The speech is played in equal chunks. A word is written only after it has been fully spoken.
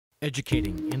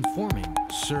Educating, informing,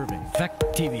 serving. Fact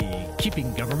TV,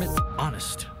 keeping government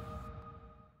honest.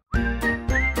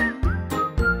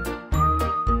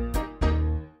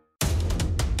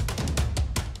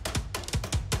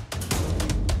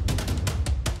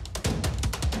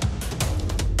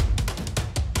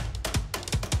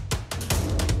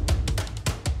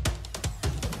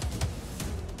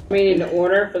 Meeting to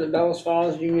order for the Bellows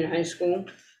Falls Union High School.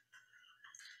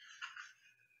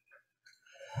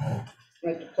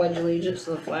 I'd like to pledge allegiance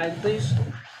to the flag, please.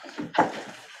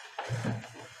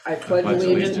 I pledge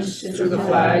allegiance to the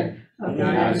flag of the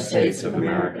United States of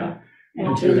America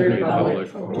and to the republic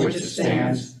for which it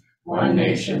stands, one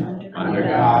nation, under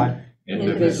God,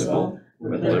 indivisible,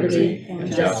 with liberty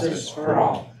and justice for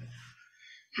all.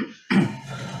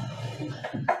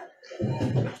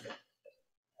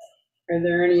 Are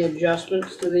there any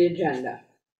adjustments to the agenda?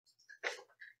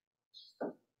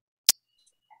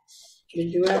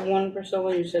 Did you have one,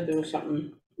 Priscilla? You said there was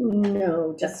something.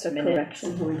 No, just a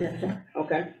correction.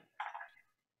 Okay.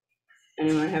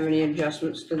 Anyone have any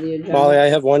adjustments to the agenda? Molly, I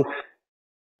have one.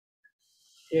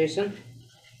 Jason?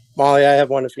 Molly, I have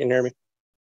one if you can hear me.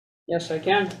 Yes, I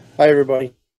can. Hi,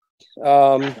 everybody.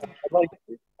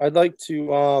 I'd like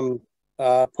to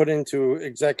put into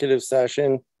executive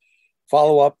session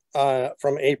follow-up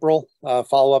from April,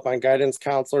 follow-up on guidance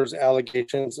counselors'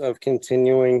 allegations of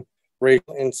continuing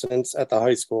racial incidents at the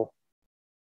high school.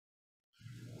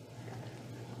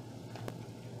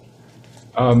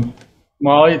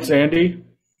 Molly, it's Andy.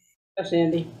 Yes,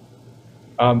 Andy.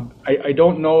 I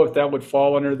don't know if that would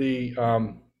fall under the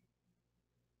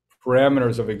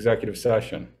parameters of executive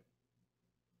session.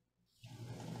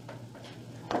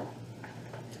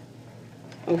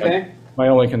 Okay. That's my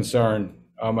only concern.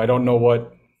 I don't know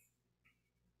what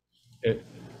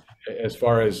as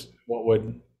far as what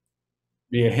would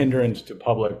be a hindrance to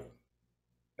public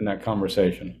in that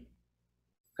conversation.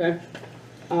 Okay.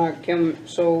 I'm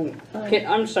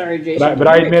sorry, Jason. But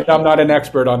I admit I'm not an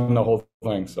expert on the whole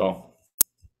thing, so.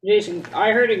 Jason,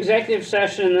 I heard executive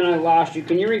session and then I lost you.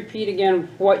 Can you repeat again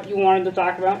what you wanted to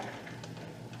talk about?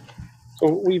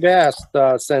 So we've asked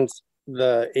since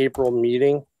the April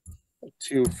meeting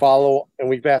to follow, and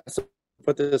we've asked to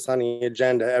put this on the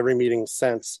agenda every meeting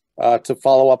since to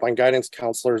follow up on guidance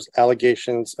counselors'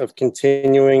 allegations of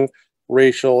continuing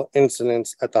racial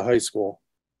incidents at the high school.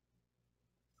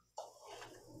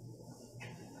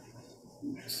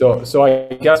 So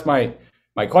I guess my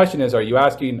question is, are you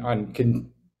asking on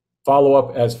follow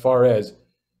up as far as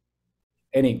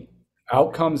any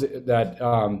outcomes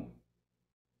that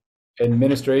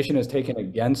administration has taken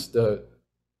against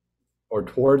or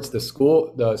towards the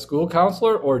school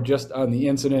counselor, or just on the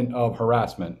incident of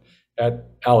harassment at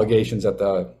allegations at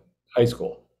the high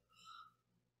school?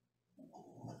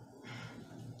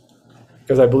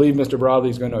 Because I believe Mr. Broadley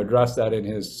is going to address that in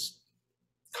his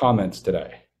comments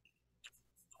today.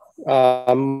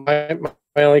 My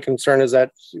only concern is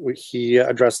that he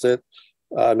addressed it.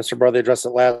 Mr. Broadley addressed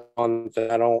it last month.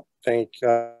 I don't think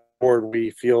or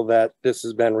we feel that this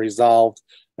has been resolved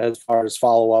as far as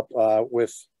follow up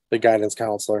with the guidance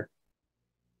counselor.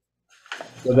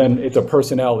 So then it's a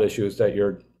personnel issues that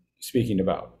you're speaking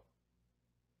about.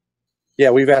 Yeah,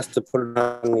 we've asked to put it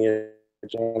on the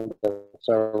agenda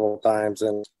several times,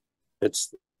 and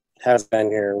has been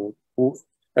here.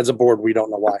 As a board, we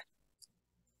don't know why.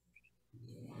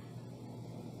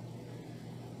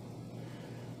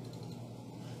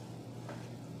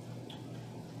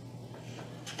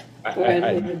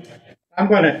 I'm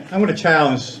going to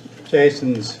challenge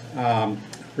Jason's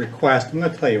request. I'm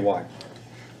going to tell you why.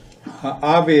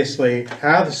 Obviously,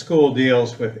 how the school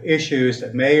deals with issues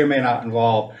that may or may not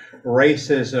involve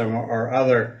racism or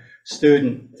other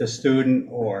student to student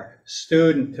or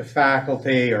student to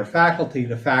faculty or faculty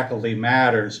to faculty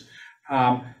matters,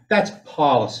 that's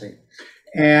policy.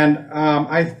 And I'm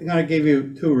going to give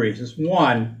you two reasons.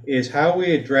 One is how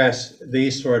we address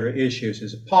these sort of issues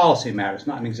is a policy matter. It's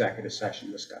not an executive session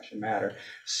discussion matter.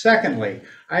 Secondly,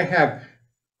 I have,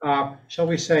 shall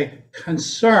we say,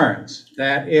 concerns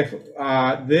that if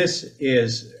this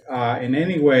is in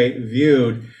any way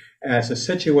viewed as a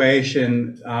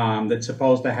situation that's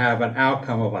supposed to have an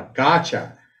outcome of a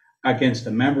gotcha against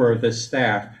a member of this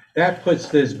staff, that puts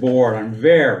this board on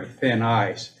very thin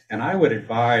ice. And I would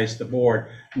advise the board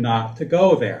not to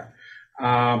go there.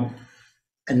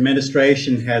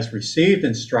 Administration has received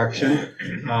instruction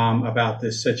about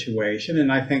this situation,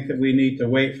 and I think that we need to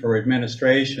wait for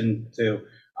administration to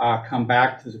come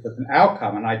back with an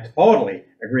outcome. And I totally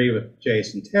agree with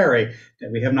Jason Terry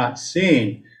that we have not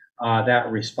seen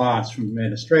that response from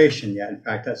administration yet. In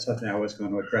fact, that's something I was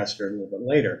going to address here a little bit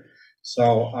later.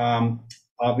 So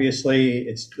Obviously,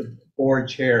 it's the board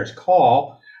chair's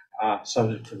call,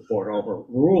 subject to the board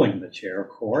overruling the chair, of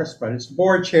course, but it's the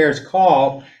board chair's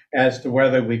call as to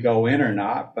whether we go in or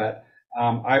not. But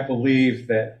I believe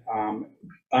that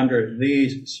under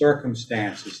these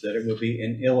circumstances, that it would be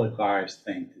an ill-advised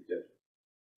thing to do.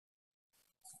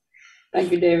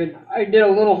 Thank you, David. I did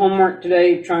a little homework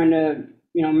today trying to,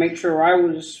 make sure I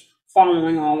was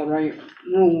following all the right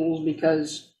rules,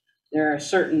 because there are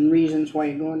certain reasons why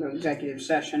you go into executive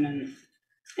session,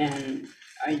 and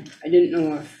I didn't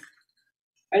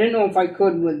know if I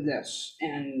could with this,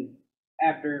 and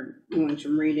after doing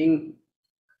some reading,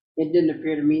 it didn't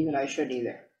appear to me that I should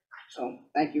either. So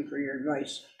thank you for your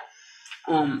advice.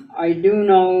 I do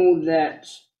know that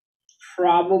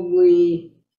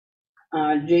probably,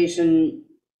 Jason,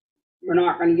 we're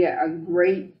not going to get a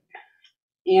great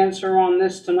answer on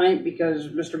this tonight, because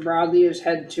Mr. Broadley has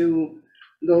had to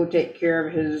go take care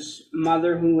of his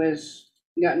mother, who has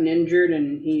gotten injured,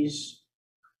 and he's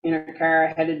in a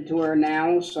car headed to her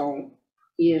now, so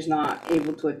he is not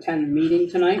able to attend the meeting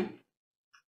tonight.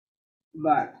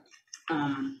 But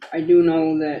I do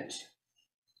know that,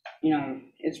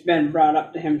 it's been brought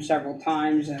up to him several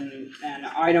times, and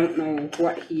I don't know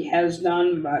what he has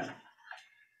done, but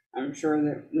I'm sure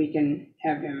that we can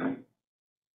have him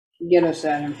get us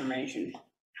that information.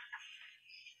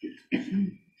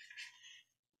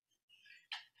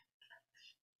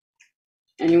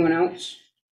 Anyone else?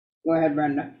 Go ahead,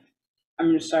 Brenda.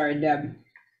 I'm sorry, Deb.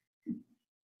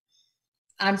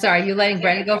 I'm sorry, you letting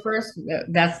Brenda go first?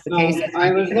 That's the case.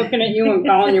 I was looking at you and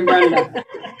calling you Brenda.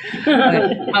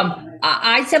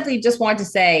 I simply just want to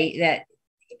say that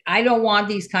I don't want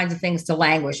these kinds of things to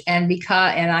languish, and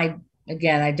I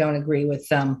don't agree with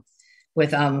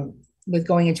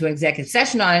going into executive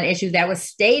session on an issue that was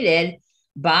stated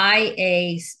by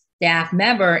a staff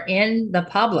member in a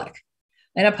public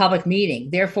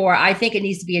meeting. Therefore, I think it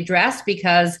needs to be addressed,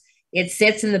 because it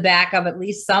sits in the back of at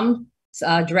least some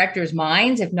directors'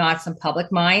 minds, if not some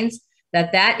public minds,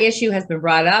 that issue has been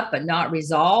brought up but not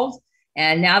resolved.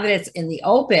 And now that it's in the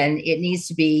open, it needs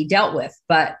to be dealt with.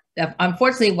 But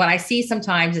unfortunately, what I see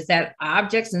sometimes is that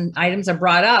objects and items are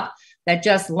brought up that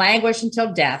just languish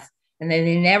until death, and then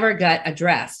they never got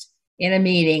addressed in a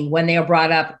meeting when they are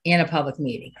brought up in a public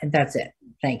meeting. And that's it.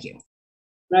 Thank you.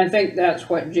 And I think that's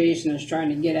what Jason is trying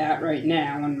to get at right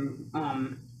now. And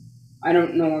I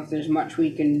don't know if there's much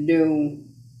we can do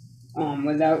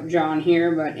without John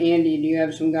here, but Andy, do you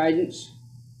have some guidance?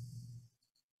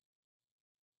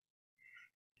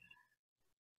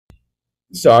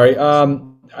 Sorry.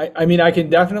 I mean, I can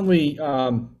definitely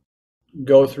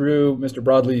go through Mr.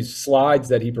 Broadley's slides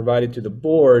that he provided to the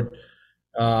board,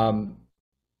 and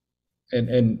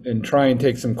try and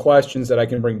take some questions that I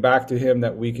can bring back to him,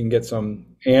 that we can get some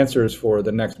answers for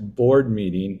the next board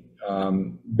meeting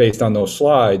based on those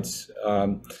slides.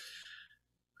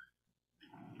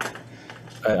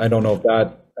 I don't know if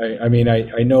that,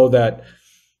 I know that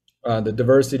the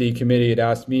diversity committee had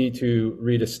asked me to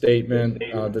read a statement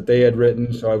that they had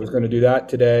written, so I was going to do that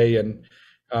today, and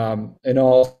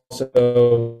also,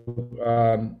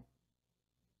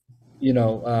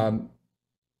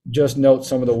 just note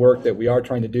some of the work that we are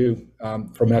trying to do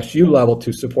from SU level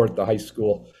to support the high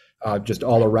school, just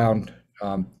all around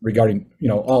regarding,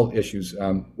 all issues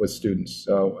with students.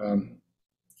 So.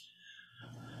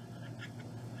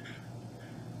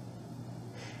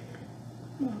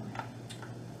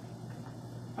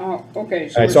 Oh, okay.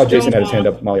 So I saw Jason had his hand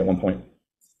up, Molly, at one point.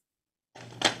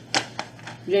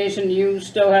 Jason, do you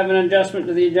still have an adjustment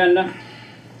to the agenda?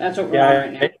 That's what we're on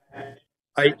right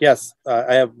now. Yes,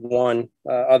 I have one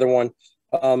other one.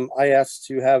 I asked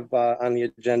to have on the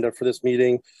agenda for this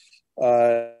meeting,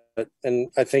 and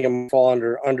I think I'm fall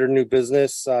under new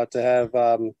business to have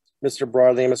Mr.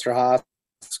 Broadley and Mr. Haas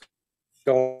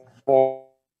go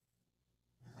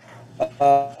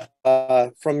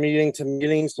from meeting to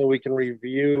meeting, so we can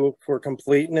review for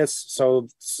completeness. So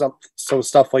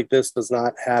stuff like this does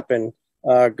not happen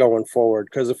going forward.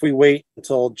 Because if we wait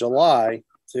until July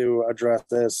to address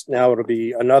this, now it'll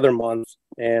be another month,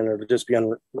 and it'll just be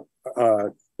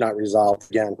not resolved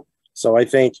again. So I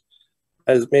think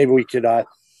as maybe we could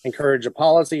encourage a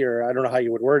policy, or I don't know how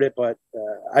you would word it, but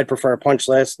I'd prefer a punch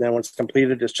list. And then once it's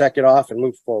completed, just check it off and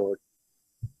move forward.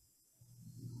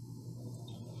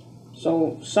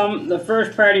 So the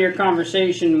first part of your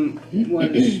conversation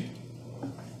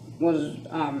was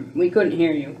we couldn't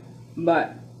hear you,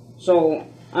 but so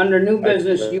under new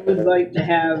business, you would like to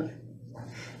have.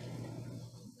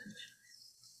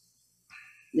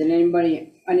 Did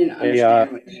anybody? I didn't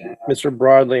understand what you said. Mr.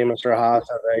 Broadley and Mr. Haas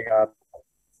have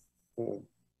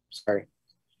sorry.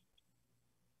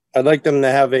 I'd like them to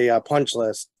have a punch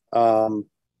list,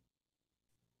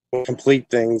 complete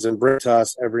things and bring it to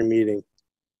us every meeting.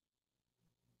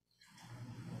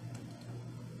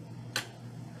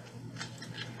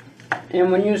 And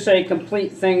when you say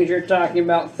complete things, you're talking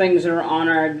about things that are on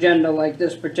our agenda, like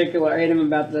this particular item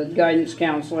about the guidance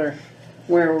counselor,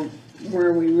 where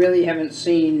we really haven't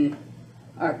seen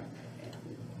a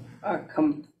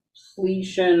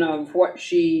completion of what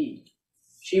she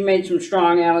made some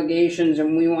strong allegations,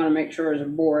 and we want to make sure as a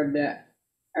board that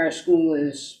our school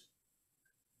is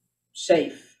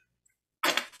safe.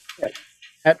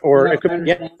 Or No, it could I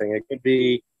be understand. anything. It could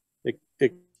be,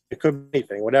 it could be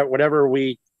anything. Whatever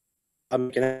we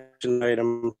make an action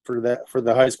item for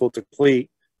the high school to complete.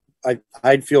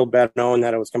 I'd feel better knowing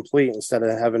that it was complete instead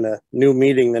of having a new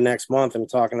meeting the next month and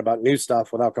talking about new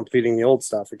stuff without completing the old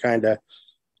stuff. It kind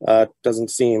of doesn't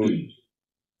seems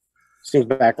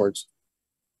backwards.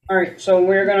 All right, so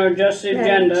we're going to adjust the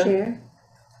Madam agenda. Chair,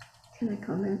 can I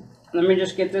comment? Let me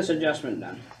just get this adjustment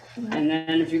done. And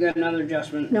then if you got another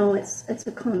adjustment, No, it's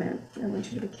a comment. I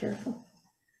want you to be careful.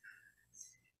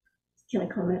 Can I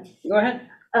comment? go ahead.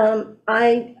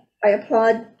 I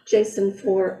applaud Jason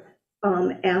for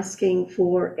asking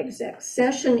for exec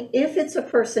session if it's a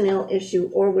personnel issue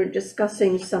or we're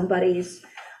discussing somebody's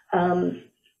the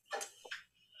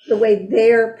way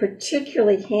they're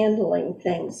particularly handling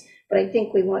things. But I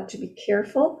think we want to be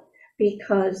careful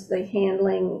because the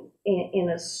handling in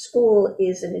a school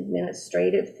is an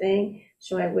administrative thing.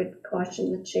 So I would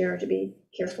caution the chair to be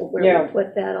careful where Yeah, we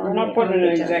put that on. We're not the- putting on it the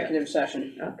in an agenda. executive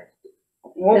session. Okay.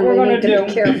 What Then we're we going need to to be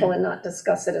do, careful and not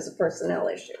discuss it as a personnel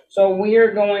issue. so we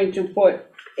are going to put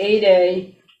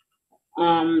 8A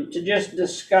to just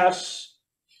discuss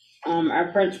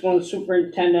our principal and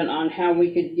superintendent on how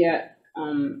we could get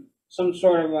some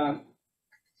sort of a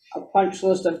punch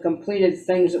list of completed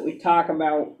things that we talk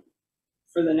about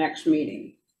for the next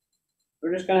meeting.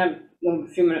 We're just gonna have a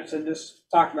few minutes to just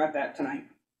talk about that tonight.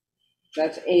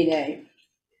 That's 8A.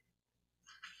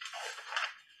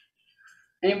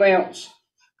 Anybody else?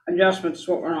 Adjustments,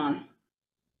 what we're on.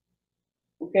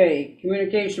 Okay,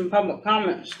 communication, public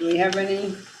comments. Do we have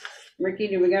any? Ricky,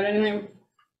 do we got anything?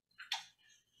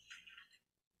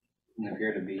 There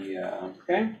appear to be,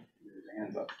 Okay.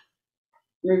 hands up.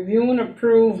 Review and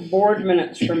approve board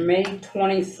minutes for May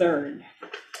 23rd.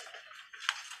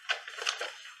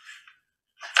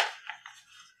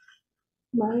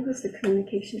 Mine was the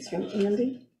communications from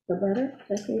Andy, the letter,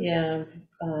 I think. Yeah,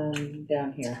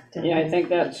 down here. Yeah, I think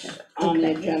that's on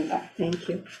the Okay. agenda. Thank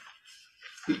you.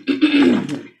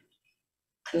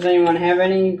 Does anyone have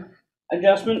any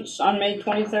adjustments on May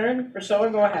 23rd? Priscilla,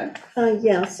 go ahead.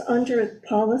 Yes, under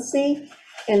policy,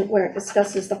 and where it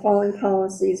discusses the following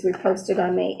policies we posted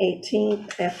on May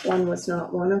 18th, F1 was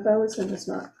not one of those and was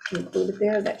not included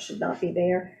there. That should not be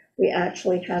there. We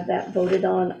actually have that voted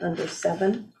on under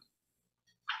 7.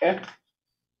 Okay.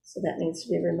 So that needs to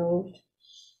be removed.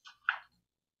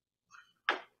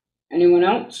 Anyone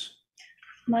else?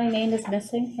 My name is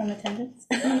missing from attendance.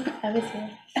 I was here.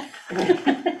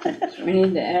 So we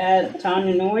need to add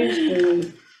Tanya Noyes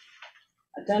to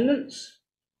attendance.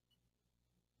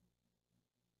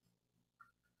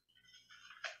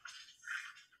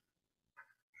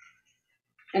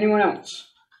 Anyone else?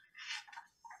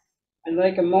 I'd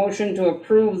like a motion to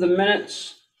approve the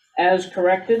minutes as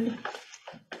corrected.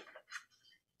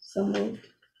 So moved.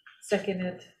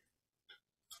 Seconded.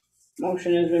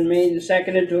 Motion has been made and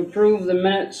seconded to approve the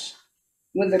minutes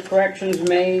with the corrections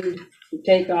made to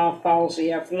take off policy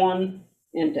F1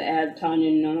 and to add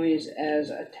Tanya Noyes as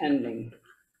attending.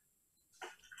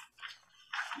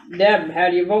 Deb, how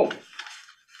do you vote?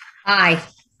 Aye.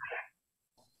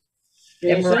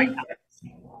 Deb Wright.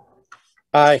 Jason?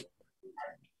 Aye.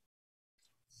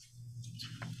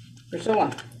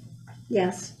 Priscilla?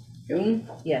 Yes. June?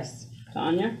 Yes.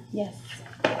 Tanya? Yes.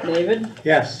 David?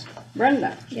 Yes.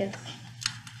 Brenda? Yes.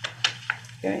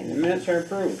 Okay, the minutes are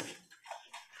approved.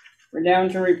 We're down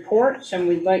to reports, and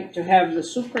we'd like to have the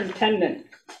superintendent.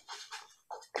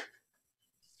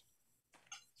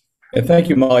 Yeah, thank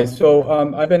you, Molly.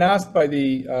 So I've been asked by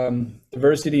the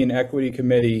Diversity and Equity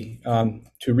Committee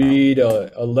to read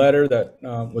a letter that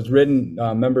was written.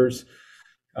 Members,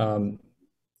 the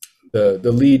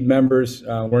lead members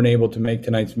weren't able to make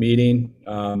tonight's meeting,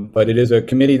 but it is a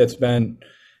committee that's been,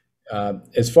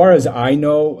 as far as I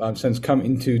know, since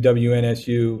coming to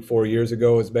WNSU 4 years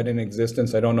ago, has been in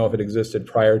existence. I don't know if it existed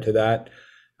prior to that,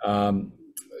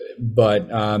 but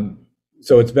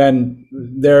so it's been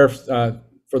there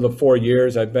for the 4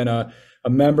 years. I've been a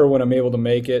member when I'm able to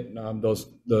make it,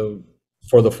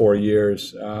 for the 4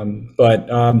 years.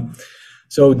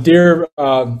 So dear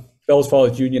Bellows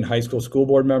Falls Union High School School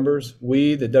Board members,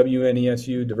 we, the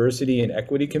WNESU Diversity and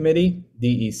Equity Committee,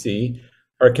 DEC,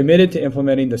 are committed to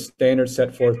implementing the standards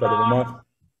set forth by the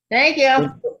Thank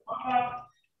you.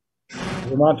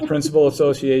 Vermont Principal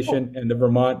Association and the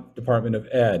Vermont Department of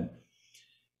Ed.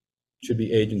 Should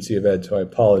be Agency of Ed, so I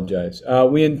apologize.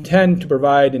 We intend to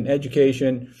provide an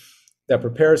education that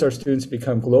prepares our students to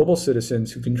become global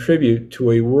citizens who contribute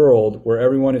to a world where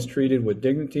everyone is treated with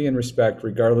dignity and respect,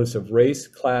 regardless of race,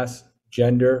 class,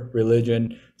 gender,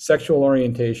 religion, sexual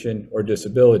orientation, or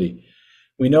disability.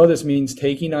 We know this means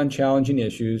taking on challenging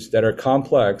issues that are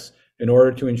complex in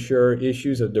order to ensure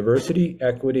issues of diversity,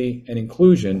 equity, and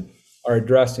inclusion are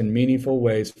addressed in meaningful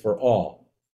ways for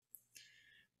all.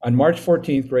 On March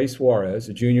 14th, Grace Juarez,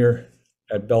 a junior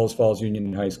at Bellows Falls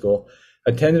Union High School,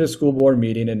 attended a school board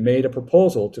meeting and made a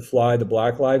proposal to fly the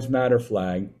Black Lives Matter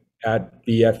flag at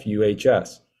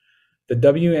BFUHS. The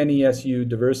WNESU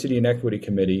Diversity and Equity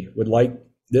Committee would like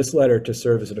this letter to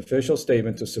serve as an official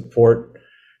statement of support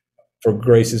for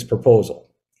Grace's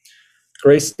proposal.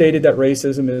 Grace stated that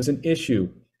racism is an issue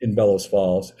in Bellows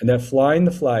Falls and that flying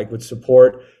the flag would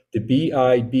support the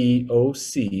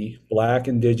BIBOC, Black,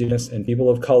 Indigenous, and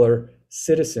People of Color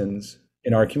citizens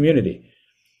in our community.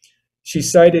 She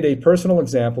cited a personal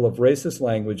example of racist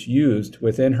language used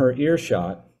within her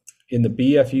earshot in the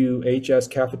BFUHS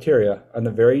cafeteria on the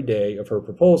very day of her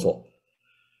proposal.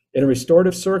 In a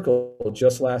restorative circle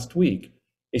just last week,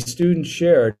 a student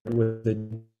shared with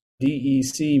the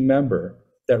DEC member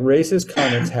that racist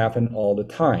comments happen all the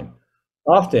time,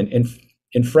 often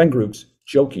in friend groups,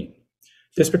 joking.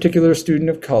 This particular student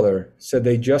of color said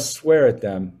they just swear at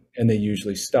them and they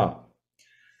usually stop.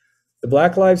 The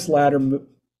Black Lives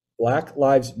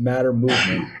Matter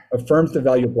movement affirms the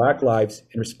value of Black lives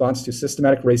in response to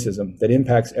systematic racism that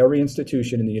impacts every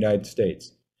institution in the United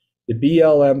States. The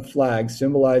BLM flag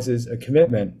symbolizes a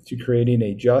commitment to creating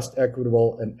a just,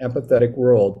 equitable, and empathetic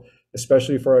world,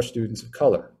 especially for our students of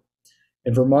color.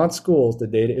 In Vermont schools, the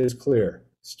data is clear.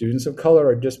 Students of color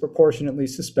are disproportionately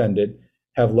suspended,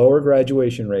 have lower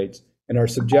graduation rates, and are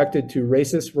subjected to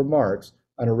racist remarks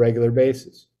on a regular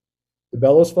basis. The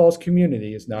Bellows Falls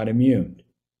community is not immune.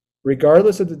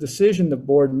 Regardless of the decision the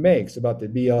board makes about the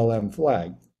BLM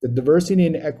flag, the Diversity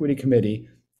and Equity Committee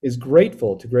is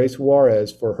grateful to Grace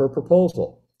Juarez for her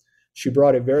proposal. She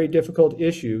brought a very difficult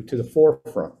issue to the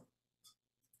forefront.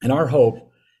 And our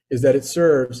hope is that it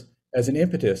serves as an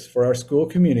impetus for our school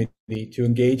community to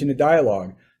engage in a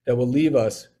dialogue that will leave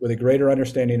us with a greater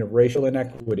understanding of racial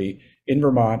inequity in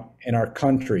Vermont and our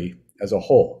country as a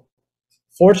whole.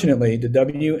 Fortunately, the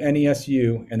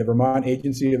WNESU and the Vermont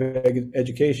Agency of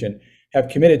Education have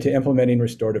committed to implementing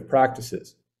restorative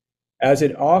practices, as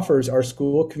it offers our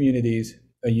school communities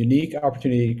a unique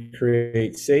opportunity to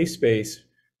create safe space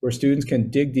where students can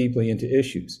dig deeply into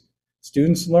issues.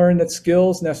 Students learn that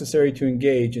skills necessary to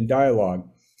engage in dialogue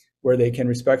where they can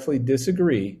respectfully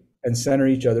disagree and center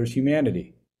each other's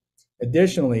humanity.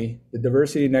 Additionally, the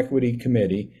Diversity and Equity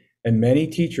Committee and many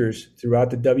teachers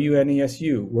throughout the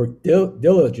WNESU work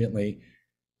diligently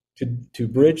to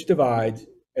bridge divides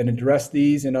and address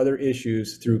these and other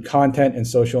issues through content and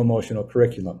social emotional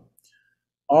curriculum.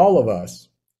 All of us,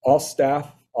 all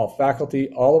staff, all faculty,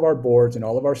 all of our boards, and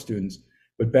all of our students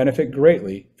would benefit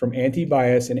greatly from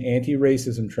anti-bias and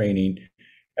anti-racism training,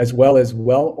 as well as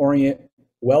well-oiled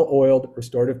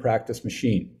restorative practice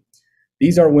machine.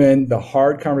 These are when the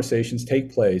hard conversations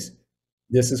take place.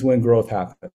 This is when growth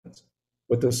happens.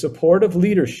 With the support of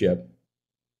leadership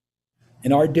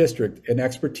in our district and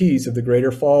expertise of the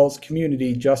Greater Falls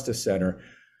Community Justice Center,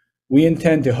 we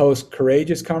intend to host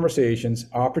courageous conversations,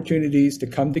 opportunities to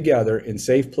come together in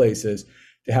safe places,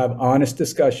 to have honest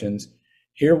discussions,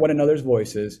 hear one another's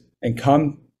voices, and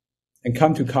come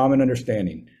to common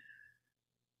understanding.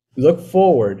 We look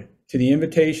forward to the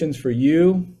invitations for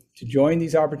you to join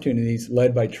these opportunities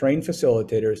led by trained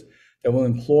facilitators that will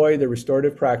employ the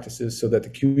restorative practices so that the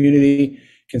community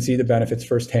can see the benefits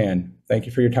firsthand. Thank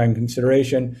you for your time and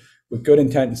consideration. With good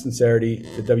intent and sincerity,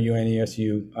 the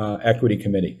WNESU Equity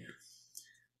Committee.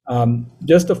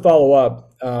 Just to follow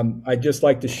up, I'd just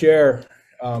like to share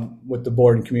with the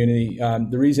board and community,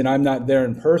 the reason I'm not there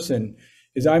in person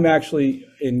is I'm actually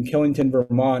in Killington,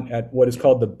 Vermont at what is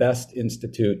called the BEST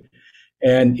Institute.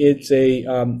 And it's a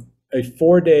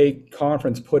 4-day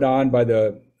conference put on by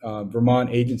the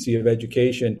Vermont Agency of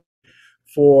Education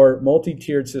for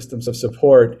multi-tiered systems of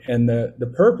support. And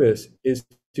the purpose is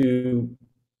to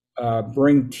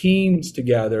bring teams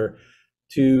together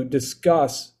to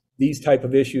discuss these type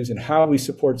of issues and how we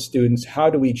support students,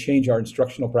 how do we change our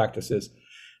instructional practices.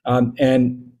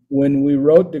 And when we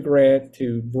wrote the grant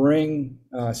to bring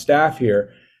staff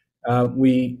here,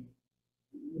 we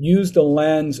use the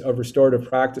lens of restorative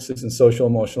practices and social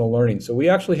emotional learning. So we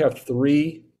actually have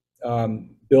 3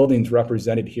 buildings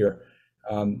represented here,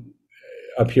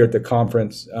 up here at the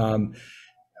conference.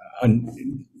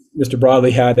 Mr.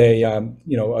 Broadley had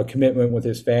a commitment with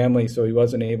his family, so he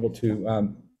wasn't able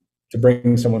to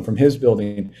bring someone from his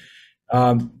building.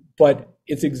 But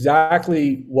it's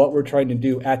exactly what we're trying to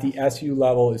do at the SU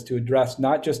level, is to address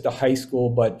not just the high school,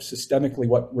 but systemically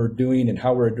what we're doing and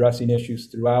how we're addressing issues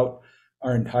throughout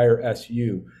our entire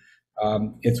SU.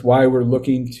 It's why we're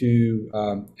looking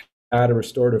to add a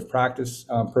restorative practice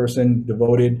person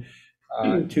devoted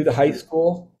to the high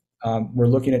school. We're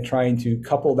looking at trying to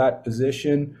couple that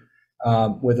position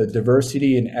with a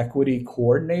diversity and equity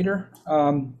coordinator,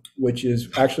 which is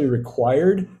actually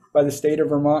required by the state of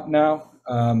Vermont now.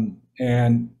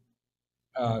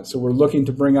 So we're looking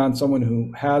to bring on someone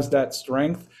who has that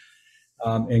strength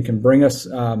and can bring us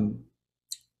that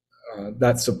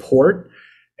support.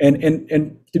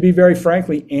 And to be very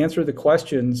frankly, answer the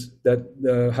questions that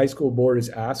the high school board is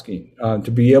asking, to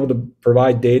be able to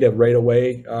provide data right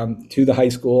away to the high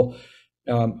school,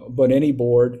 but any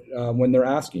board when they're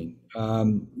asking.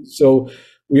 So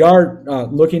we are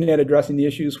looking at addressing the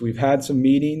issues. We've had some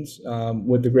meetings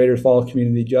with the Greater Falls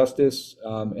Community Justice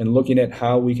and looking at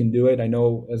how we can do it. I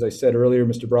know, as I said earlier,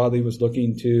 Mr. Broadley was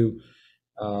looking to,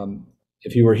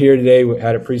 if he were here today, we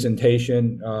had a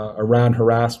presentation around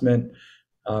harassment.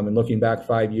 And looking back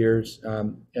 5 years.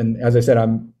 And as I said,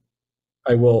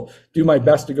 I will do my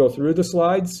best to go through the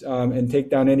slides and take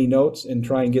down any notes and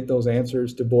try and get those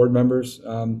answers to board members.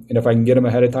 And if I can get them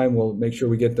ahead of time, we'll make sure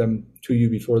we get them to you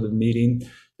before the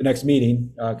next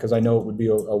meeting, because I know it would be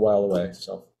a while away.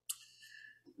 So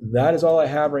that is all I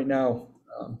have right now,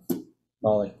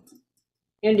 Molly.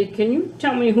 Andy, can you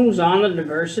tell me who's on the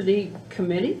diversity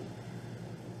committee?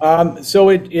 So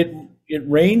it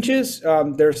ranges.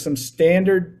 There's some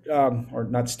standard, or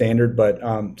not standard, but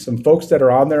some folks that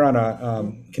are on there on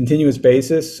a continuous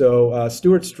basis. So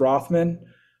Stuart Strothman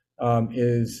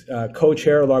is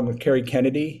co-chair along with Carrie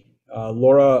Kennedy.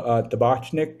 Laura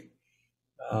Tabachnik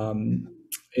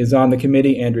is on the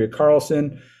committee. Andrea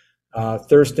Carlson,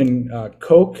 Thurston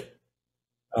Koch,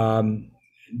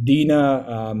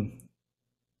 Dina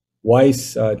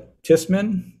Weiss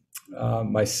Tisman,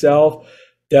 myself,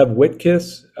 Deb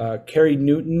Whitkiss, Carrie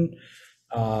Newton,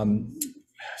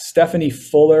 Stephanie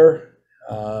Fuller,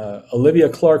 Olivia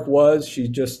Clark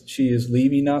she is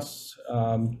leaving us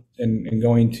and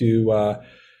going to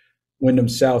Wyndham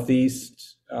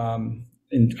Southeast on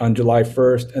July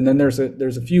 1st. And then there's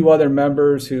a few other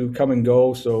members who come and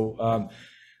go. So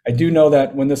I do know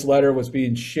that when this letter was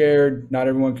being shared, not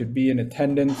everyone could be in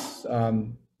attendance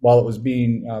while it was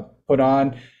being put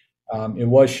on. It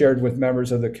was shared with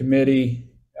members of the committee.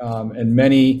 And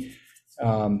many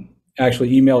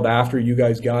actually emailed after you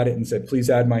guys got it and said, please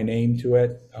add my name to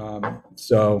it.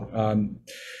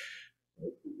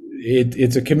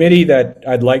 It's a committee that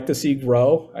I'd like to see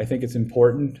grow. I think it's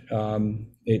important.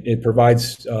 It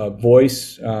provides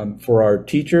voice for our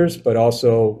teachers, but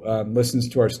also listens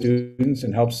to our students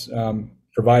and helps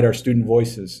provide our student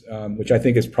voices, which I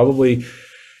think is probably,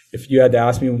 if you had to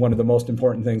ask me, one of the most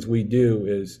important things we do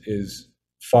is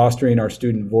fostering our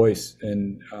student voice,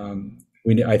 and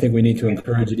I think we need to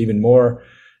encourage it even more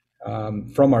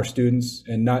from our students,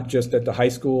 and not just at the high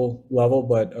school level,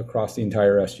 but across the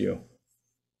entire SU.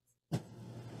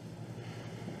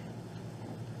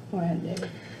 Go ahead, David.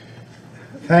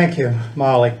 Thank you,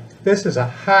 Molly. This is a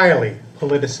highly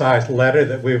politicized letter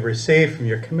that we've received from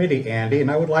your committee, Andy,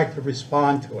 and I would like to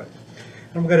respond to it.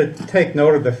 I'm going to take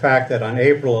note of the fact that on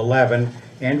April 11,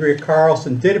 Andrea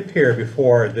Carlson did appear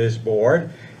before this board,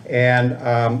 and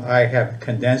I have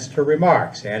condensed her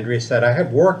remarks. Andrea said, I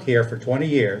have worked here for 20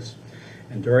 years,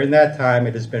 and during that time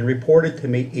it has been reported to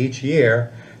me each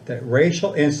year that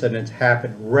racial incidents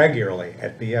happen regularly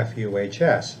at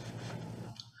BFUHS.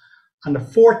 On the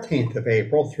 14th of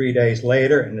April, 3 days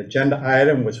later, an agenda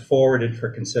item was forwarded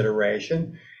for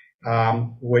consideration,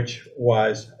 which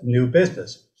was new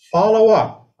business. Follow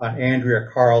up on Andrea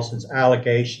Carlson's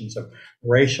allegations of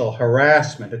racial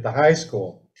harassment at the high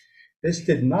school. This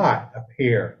did not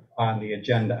appear on the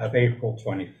agenda of April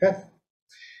 25th.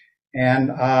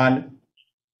 And on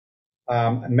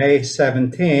May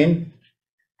 17,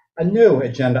 a new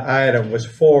agenda item was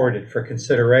forwarded for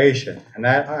consideration, and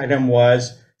that item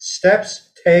was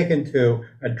steps taken to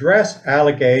address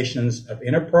allegations of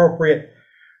inappropriate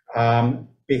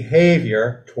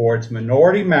behavior towards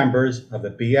minority members of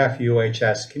the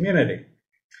BFUHS community.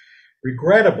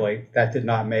 Regrettably, that did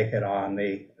not make it on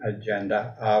the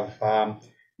agenda of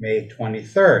May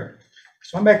 23rd.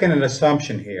 So I'm making an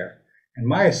assumption here, and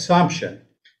my assumption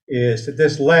is that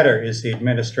this letter is the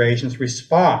administration's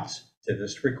response to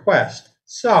this request.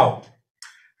 So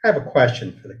I have a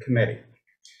question for the committee,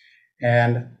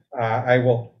 and I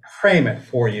will frame it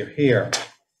for you here.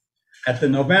 At the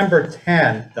November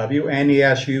 10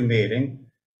 WNESU meeting,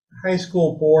 the high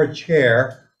school board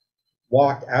chair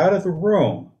walked out of the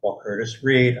room while Curtis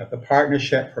Reed of the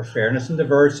Partnership for Fairness and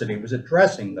Diversity was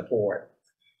addressing the board.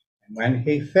 And when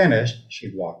he finished,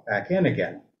 she walked back in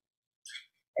again.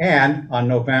 And on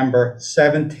November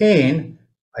 17,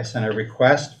 I sent a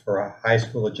request for a high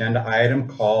school agenda item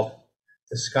called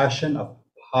Discussion of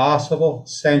Possible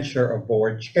Censure of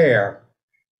Board Chair,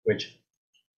 which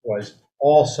was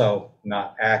also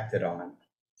not acted on.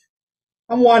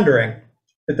 I'm wondering,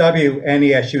 the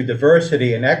WNESU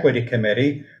Diversity and Equity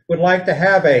Committee would like to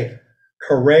have a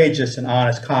courageous and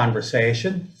honest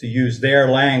conversation, to use their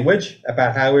language,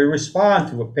 about how we respond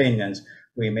to opinions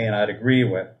we may not agree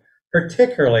with,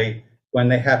 particularly when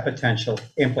they have potential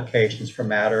implications for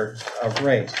matters of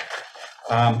race.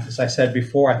 As I said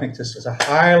before, I think this is a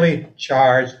highly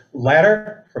charged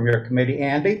letter from your committee,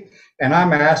 Andy, and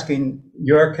I'm asking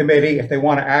your committee if they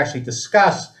want to actually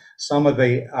discuss some of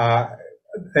the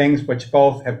things which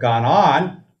both have gone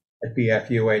on at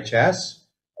BFUHS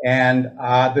and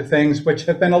the things which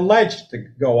have been alleged to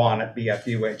go on at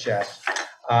BFUHS.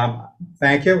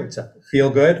 Thank you. It's a feel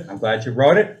good. I'm glad you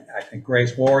wrote it. I think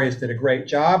Grace Warriors did a great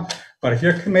job. But if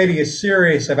your committee is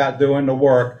serious about doing the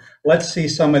work, let's see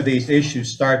some of these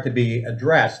issues start to be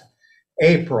addressed.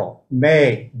 April,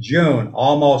 May, June,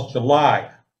 almost July.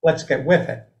 Let's get with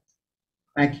it.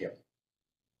 Thank you.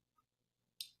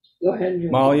 Go ahead,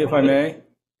 Jim. Molly, if I may.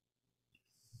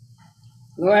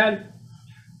 Go ahead.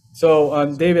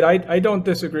 So, David, I don't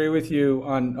disagree with you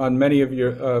on many of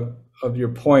your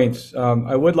points.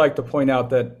 I would like to point out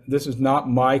that this is not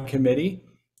my committee.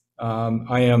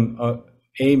 I am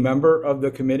a member of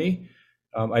the committee.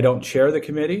 I don't chair the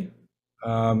committee.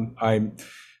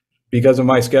 Because of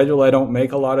my schedule, I don't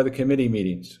make a lot of the committee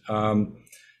meetings.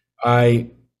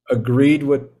 I agreed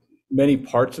with many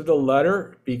parts of the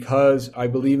letter because I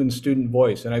believe in student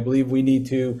voice, and I believe we need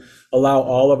to allow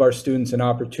all of our students an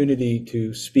opportunity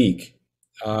to speak.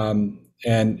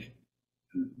 And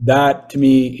that, to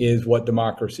me, is what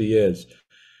democracy is,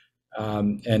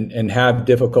 and have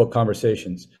difficult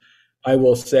conversations. I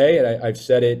will say, and I've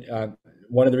said it,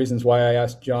 one of the reasons why I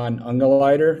asked John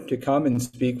Ungerleider to come and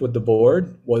speak with the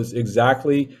board was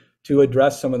exactly to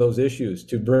address some of those issues,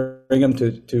 to bring them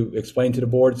to explain to the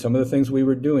board some of the things we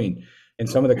were doing and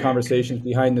some of the conversations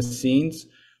behind the scenes.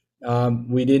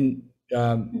 We didn't,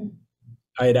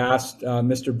 I had asked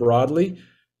Mr. Broadley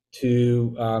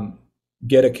to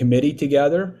get a committee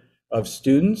together of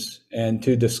students and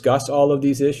to discuss all of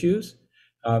these issues.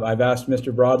 I've asked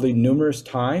Mr. Broadley numerous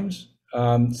times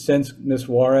since Ms.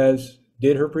 Juarez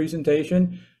did her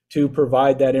presentation to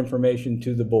provide that information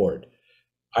to the board.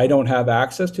 I don't have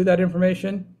access to that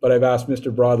information, but I've asked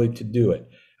Mr. Broadley to do it.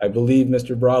 I believe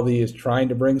Mr. Broadley is trying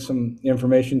to bring some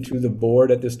information to the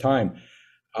board at this time.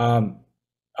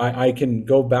 I can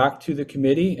go back to the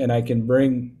committee and I can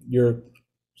bring your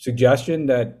suggestion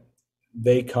that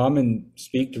they come and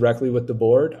speak directly with the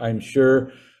board. I'm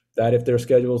sure that if their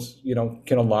schedules,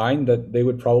 can align, that they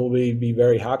would probably be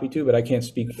very happy to, but I can't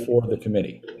speak for the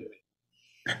committee.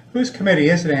 Whose committee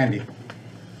is it, Andy?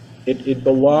 It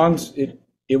belongs,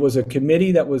 it was a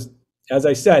committee that was, as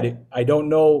I said, I don't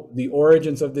know the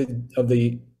origins of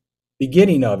the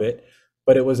beginning of it,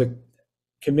 but it was a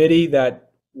committee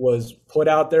that was put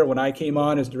out there when I came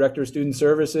on as Director of Student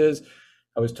Services.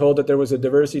 I was told that there was a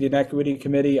Diversity and Equity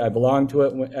Committee. I belonged to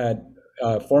it at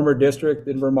a former district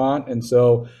in Vermont, and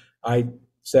so I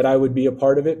said I would be a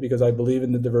part of it because I believe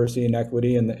in the diversity and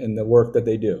equity and the work that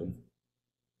they do.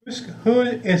 Who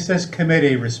is this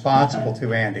committee responsible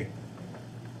to, Andy?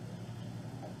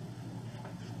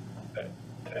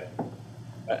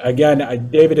 Again,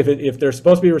 David, if they're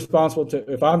supposed to be responsible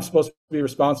if I'm supposed to be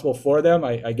responsible for them,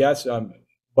 I guess,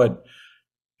 but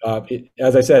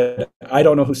as I said, I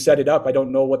don't know who set it up. I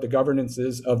don't know what the governance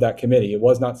is of that committee. It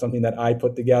was not something that I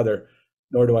put together,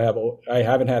 nor do I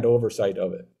haven't had oversight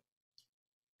of it.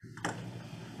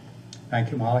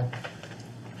 Thank you, Molly.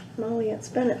 Molly, it's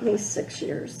been at least 6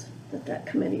 years that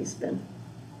committee's been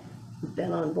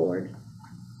on board.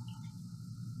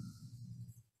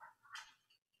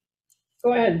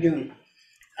 Go ahead, June.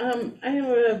 I have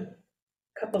a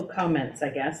couple of comments, I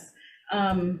guess.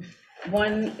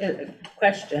 One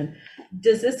question,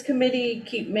 does this committee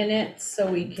keep minutes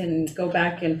so we can go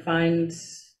back and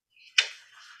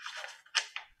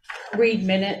read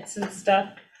minutes and stuff?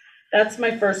 That's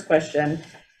my first question.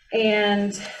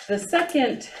 And the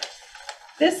second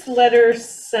This letter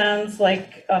sounds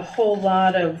like a whole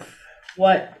lot of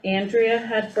what Andrea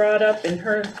had brought up in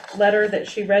her letter that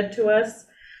she read to us.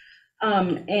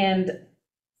 And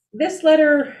this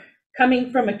letter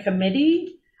coming from a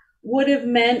committee would have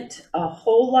meant a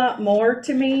whole lot more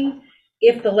to me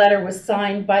if the letter was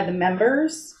signed by the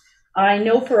members. I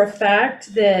know for a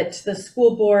fact that the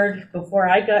school board, before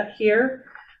I got here,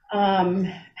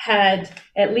 had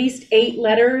at least 8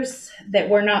 letters that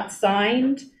were not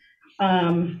signed,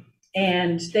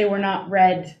 and they were not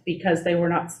read because they were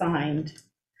not signed.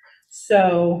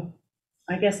 So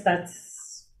I guess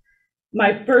that's,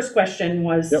 my first question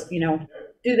was, Yep.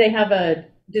 do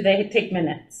they take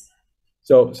minutes?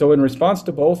 So in response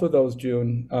to both of those,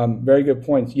 June, very good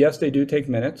points. Yes, they do take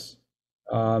minutes,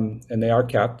 and they are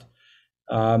kept.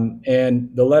 And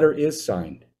the letter is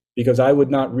signed, because I would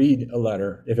not read a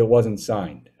letter if it wasn't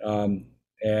signed.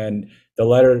 And the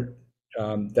letter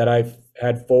that I've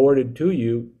had forwarded to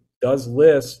you does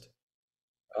list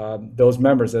those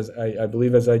members, as I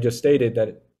believe, as I just stated,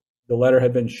 that the letter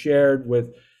had been shared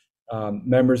with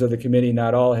members of the committee.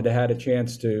 Not all had had a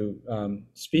chance to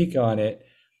speak on it.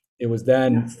 It was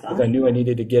then, as I knew I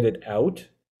needed to get it out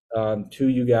to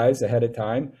you guys ahead of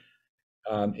time.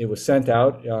 It was sent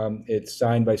out. It's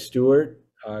signed by Stuart,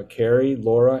 Carrie,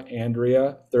 Laura,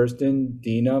 Andrea, Thurston,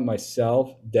 Dina,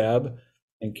 myself, Deb,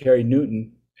 and Carrie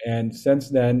Newton. And since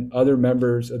then, other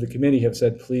members of the committee have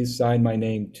said, please sign my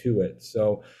name to it.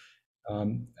 So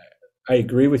I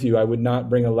agree with you. I would not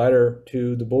bring a letter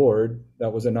to the board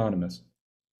that was anonymous.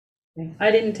 I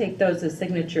didn't take those as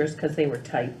signatures because they were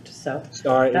typed, so.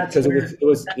 Sorry, that's because where-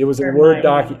 it was a where Word my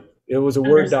document. It was a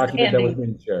Word document that was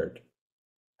understanding. being shared.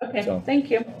 Okay, So.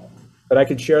 thank you. But I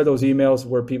could share those emails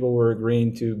where people were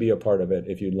agreeing to be a part of it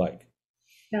if you'd like.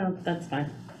 No, that's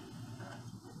fine.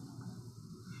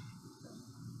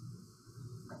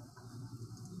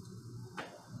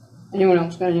 Anyone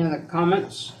else got any other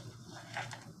comments?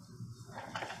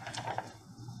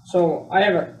 So I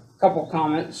have a couple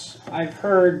comments. I've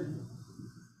heard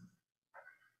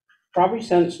probably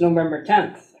since November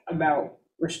 10th about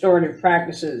restorative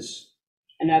practices.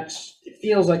 And it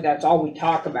feels like that's all we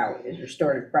talk about is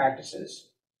restorative practices.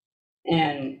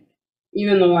 And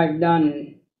even though I've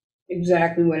done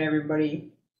exactly what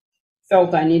everybody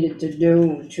felt I needed to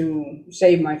do to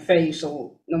save my face,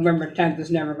 so November 10th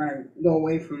is never going to go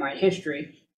away from my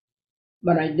history.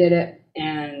 But I did it,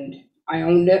 and I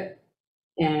owned it,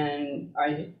 and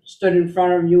I stood in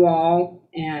front of you all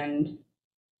and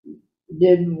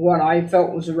did what I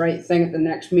felt was the right thing at the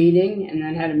next meeting, and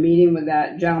then had a meeting with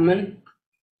that gentleman.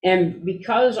 And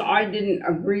because I didn't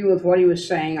agree with what he was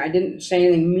saying, I didn't say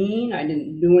anything mean, I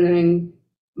didn't do anything,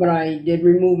 but I did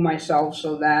remove myself,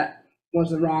 so that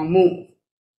was the wrong move.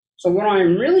 So what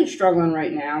I'm really struggling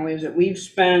right now is that we've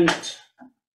spent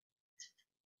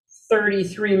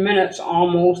 33 minutes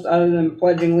almost, other than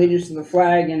pledging allegiance to the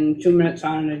flag, and 2 minutes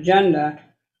on an agenda,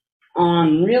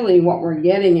 on really what we're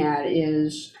getting at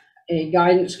is a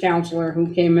guidance counselor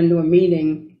who came into a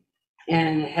meeting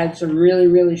and had some really,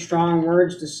 really strong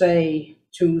words to say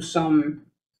to some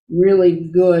really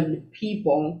good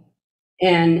people,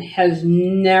 and has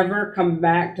never come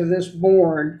back to this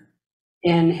board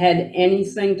and had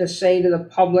anything to say to the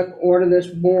public or to this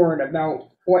board about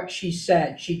what she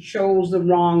said. She chose the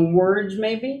wrong words,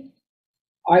 maybe.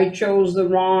 I chose the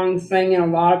wrong thing in a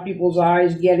lot of people's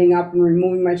eyes, getting up and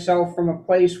removing myself from a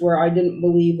place where I didn't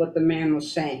believe what the man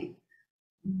was saying.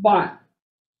 But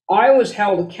I was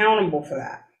held accountable for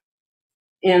that.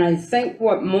 And I think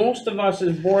what most of us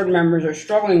as board members are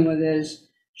struggling with is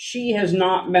she has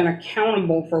not been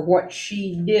accountable for what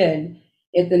she did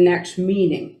at the next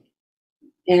meeting.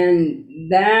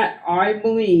 And that, I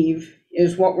believe,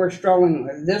 is what we're struggling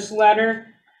with. This letter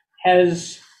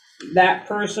has that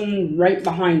person right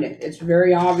behind it. It's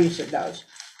very obvious it does.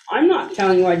 I'm not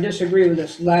telling you I disagree with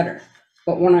this letter,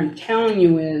 but what I'm telling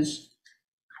you is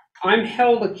I'm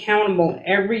held accountable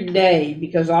every day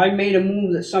because I made a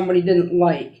move that somebody didn't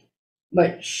like,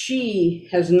 but she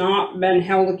has not been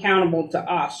held accountable to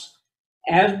us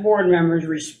as board members,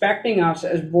 respecting us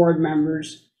as board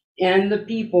members and the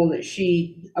people that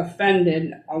she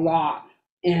offended a lot.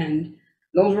 And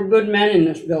those were good men in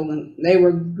this building. They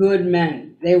were good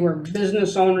men. They were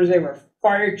business owners. They were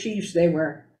fire chiefs. They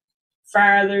were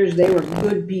fathers. They were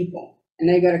good people, and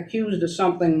they got accused of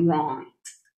something wrong.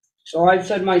 So I've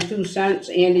said my 2 cents.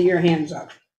 Andy, your hand's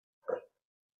up.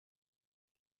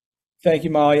 Thank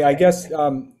you, Molly. I guess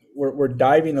we're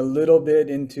diving a little bit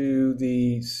into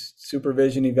the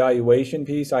supervision evaluation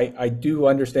piece. I do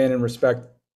understand and respect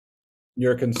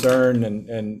your concern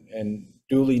and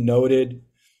duly noted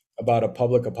about a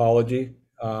public apology.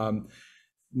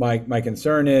 my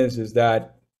concern is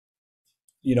that,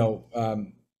 you know,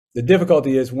 the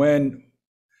difficulty is when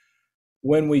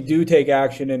we do take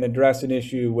action and address an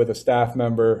issue with a staff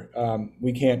member,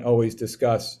 we can't always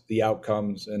discuss the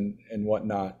outcomes and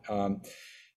whatnot.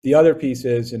 The other piece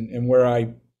is, and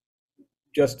where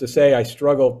just to say I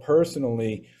struggle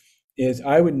personally, is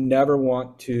I would never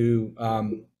want to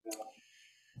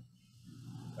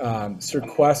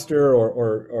sequester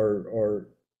or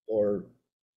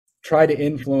try to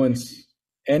influence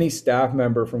any staff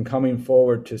member from coming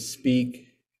forward to speak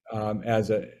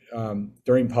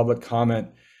during public comment,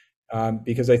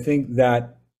 because I think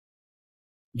that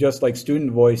just like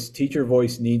student voice, teacher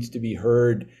voice needs to be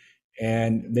heard,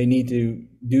 and they need to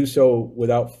do so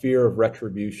without fear of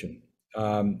retribution.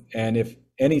 And if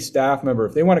any staff member,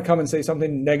 if they want to come and say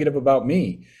something negative about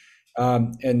me,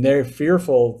 and they're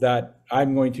fearful that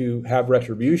I'm going to have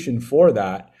retribution for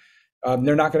that,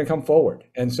 they're not going to come forward.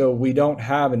 And so we don't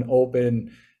have an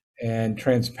open and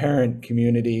transparent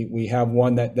community. We have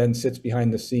one that then sits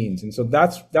behind the scenes. And so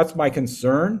that's my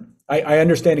concern. I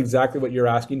understand exactly what you're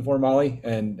asking for, Molly,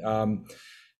 and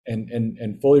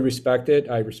fully respect it.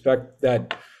 I respect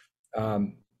that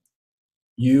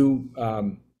you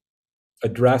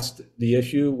addressed the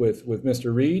issue with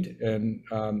Mr. Reed and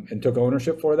took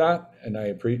ownership for that, and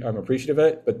I'm appreciative of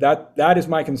it. But that is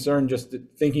my concern, just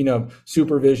thinking of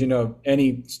supervision of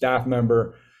any staff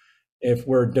member. If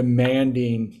we're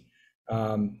demanding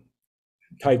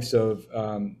types of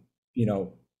you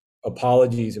know,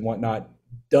 apologies and whatnot,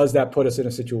 does that put us in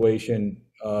a situation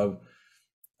of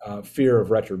fear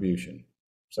of retribution?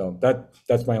 So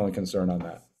that's my only concern on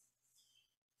that.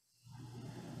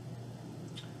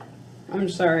 I'm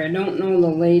sorry, I don't know the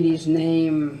lady's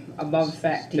name above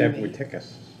Fact TV. Deb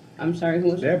Witticus. I'm sorry,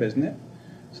 who is it? Deb, isn't it?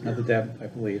 It's another Deb, I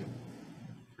believe.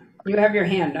 You have your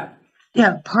hand up.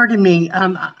 Yeah, pardon me.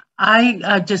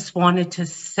 I just wanted to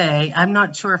say, I'm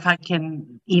not sure if I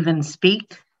can even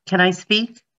speak. Can I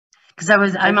speak?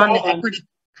 Because I'm on the equity.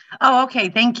 Oh, okay,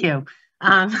 thank you.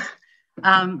 Yeah,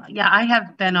 I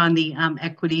have been on the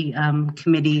equity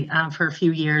committee for a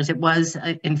few years. It was,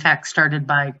 in fact, started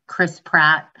by Chris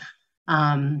Pratt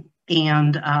and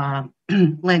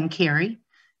Len Carey.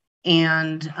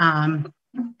 And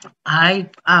I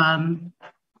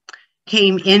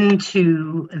came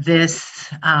into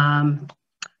this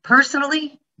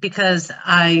personally because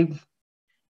I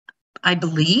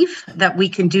believe that we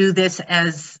can do this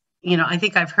as, you know, I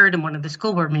think I've heard in one of the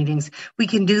school board meetings, we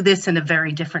can do this in a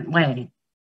very different way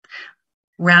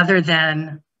rather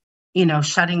than, you know,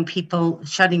 shutting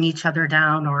each other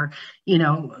down, or, you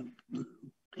know,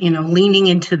 leaning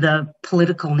into the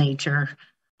political nature,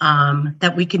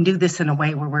 that we can do this in a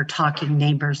way where we're talking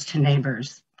neighbors to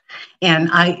neighbors. And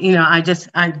I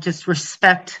just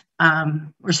respect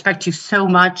you so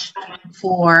much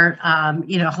for,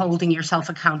 holding yourself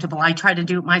accountable. I try to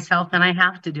do it myself, and I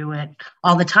have to do it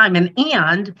all the time.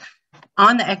 And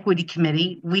on the equity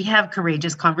committee, we have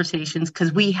courageous conversations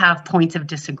because we have points of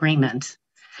disagreement.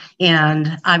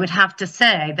 And I would have to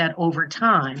say that over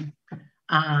time,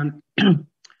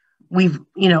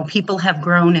 people have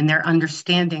grown in their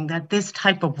understanding that this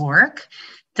type of work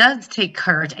does take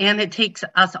courage, and it takes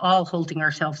us all holding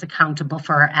ourselves accountable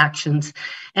for our actions.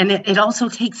 And it also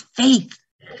takes faith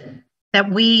that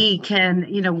we can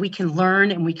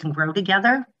learn and we can grow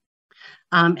together.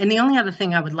 And the only other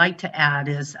thing I would like to add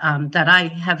is that I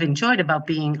have enjoyed about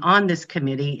being on this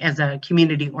committee as a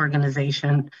community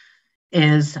organization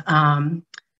is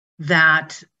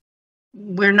that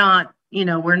we're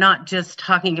not just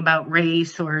talking about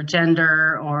race or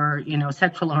gender or,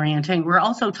 sexual orientation. We're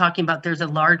also talking about there's a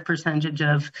large percentage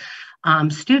of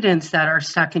students that are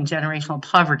stuck in generational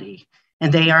poverty,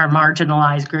 and they are a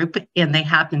marginalized group, and they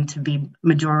happen to be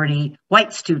majority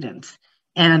white students.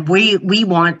 And we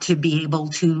want to be able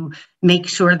to make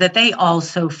sure that they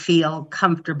also feel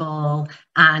comfortable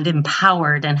and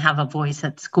empowered and have a voice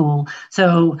at school.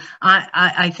 So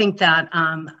I think that,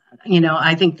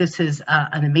 I think this is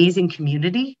an amazing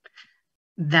community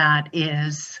that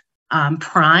is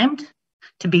primed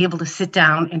to be able to sit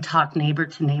down and talk neighbor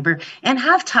to neighbor and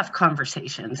have tough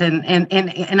conversations.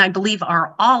 And I believe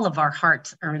all of our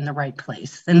hearts are in the right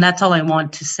place. And that's all I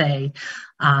want to say.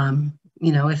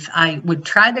 If I would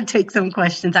try to take some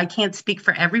questions, I can't speak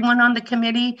for everyone on the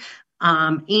committee.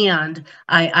 And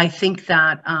I think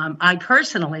that I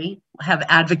personally have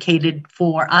advocated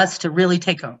for us to really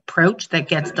take an approach that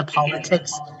gets the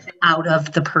politics out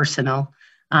of the personal,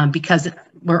 because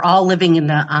we're all living in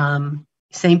the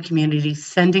same community,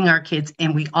 sending our kids,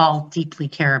 and we all deeply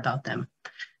care about them.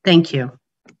 Thank you.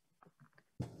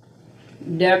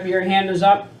 Deb, your hand is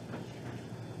up.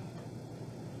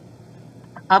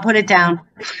 I'll put it down.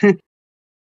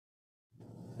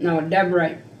 No, Deb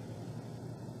Wright.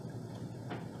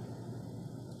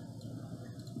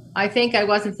 I think I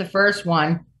wasn't the first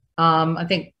one. I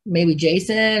think maybe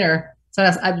Jason or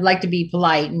someone else. I'd like to be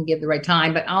polite and give the right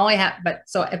time, but all I have, but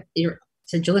so if you're,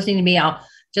 since you're listening to me, I'll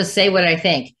just say what I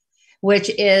think, which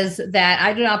is that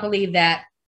I do not believe that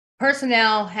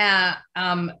personnel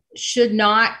should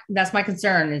not, that's my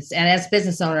concern, and as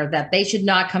business owner, that they should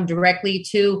not come directly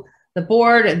to the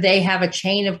board. They have a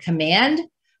chain of command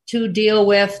to deal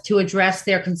with, to address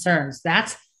their concerns.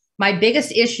 That's my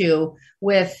biggest issue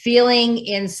with feeling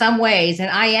in some ways, and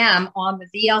I am on the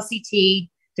VLCT,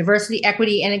 Diversity,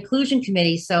 Equity, and Inclusion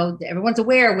Committee, so everyone's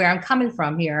aware where I'm coming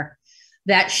from here,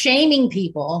 that shaming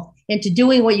people into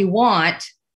doing what you want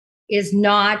is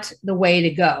not the way to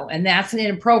go. And that's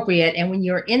inappropriate. And when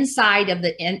you're inside of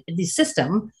the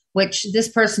system, which this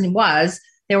person was,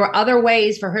 there were other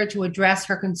ways for her to address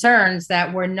her concerns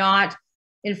that were not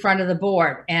in front of the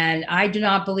board. And I do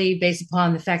not believe, based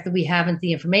upon the fact that we haven't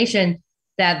the information,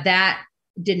 that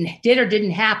did or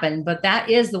didn't happen, but that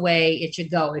is the way it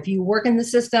should go. If you work in the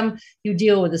system, you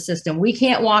deal with the system. We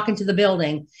can't walk into the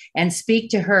building and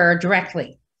speak to her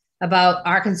directly about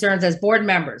our concerns as board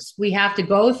members. We have to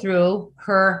go through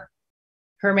her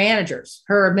managers,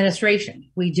 her administration.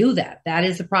 We do that. That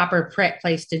is the proper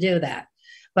place to do that.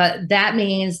 But that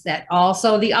means that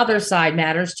also the other side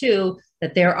matters too,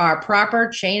 that there are proper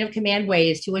chain of command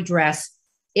ways to address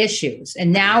issues.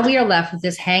 And now we are left with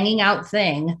this hanging out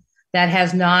thing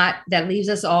that leaves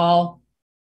us all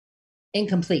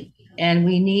incomplete. And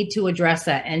we need to address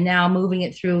that. And now moving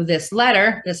it through this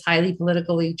letter, this highly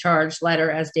politically charged letter,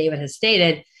 as David has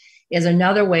stated, is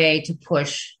another way to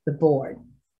push the board.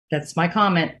 That's my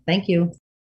comment. Thank you.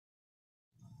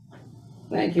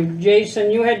 Thank you.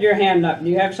 Jason, you had your hand up. Do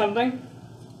you have something?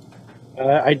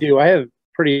 I do. I have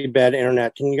pretty bad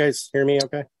internet. Can you guys hear me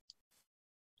okay?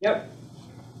 Yep.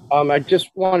 I just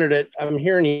wanted it. I'm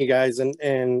hearing you guys,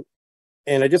 and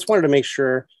I just wanted to make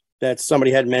sure that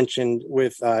somebody had mentioned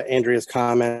with Andrea's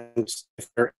comments if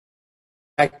they're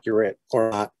accurate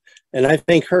or not. And I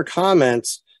think her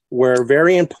comments were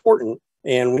very important,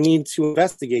 and we need to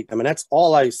investigate them. And that's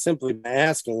all I simply been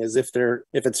asking is if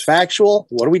it's factual,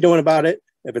 what are we doing about it?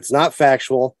 If it's not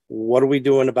factual, what are we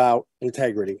doing about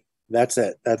integrity? That's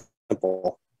it. That's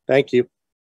simple. Thank you.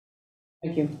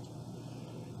 Thank you.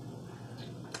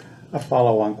 A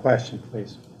follow-on question,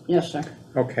 please. Yes, sir.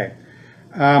 Okay.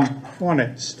 I want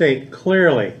to state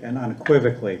clearly and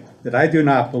unequivocally that I do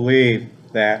not believe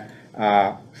that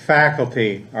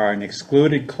faculty are an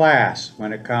excluded class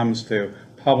when it comes to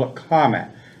public comment.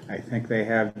 I think they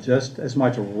have just as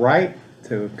much right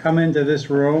to come into this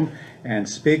room and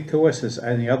speak to us as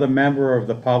any other member of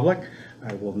the public.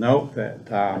 I will note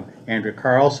that Andrea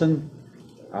Carlson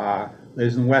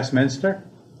lives in Westminster,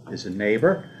 is a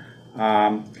neighbor.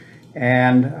 I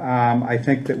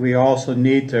think that we also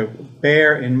need to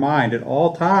bear in mind at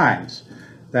all times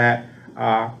that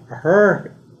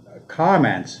her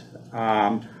comments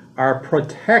are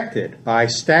protected by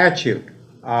statute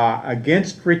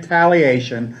against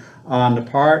retaliation on the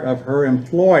part of her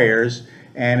employers.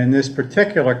 And in this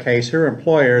particular case, her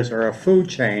employers are a food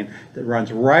chain that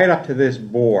runs right up to this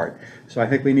board. So I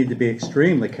think we need to be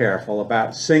extremely careful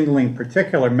about singling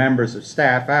particular members of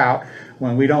staff out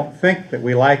when we don't think that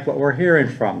we like what we're hearing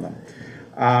from them.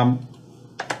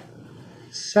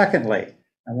 Secondly,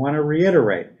 I want to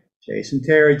reiterate, Jason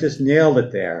Terry just nailed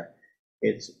it there.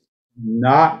 It's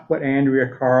not what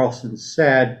Andrea Carlson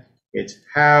said. It's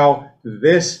how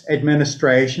this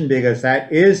administration, because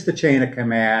that is the chain of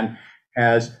command,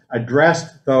 has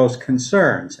addressed those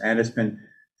concerns. And it's been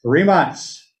 3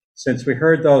 months since we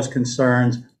heard those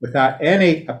concerns without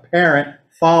any apparent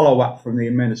follow-up from the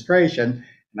administration.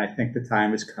 And I think the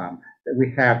time has come that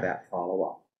we have that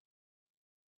follow-up.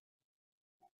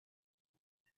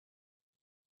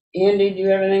 Andy, do you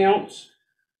have anything else?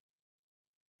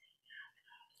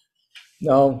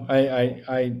 No,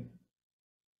 I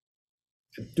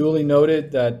duly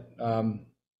noted that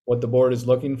what the board is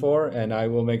looking for, and I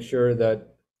will make sure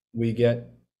that we get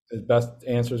as best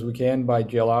answers we can by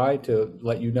July to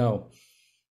let you know.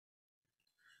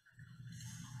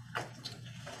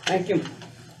 Thank you.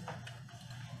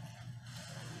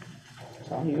 It's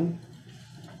all you.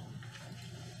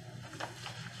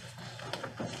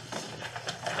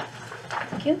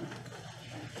 Thank you.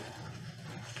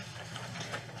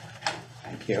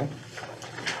 Thank you.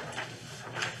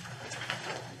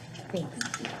 Thanks.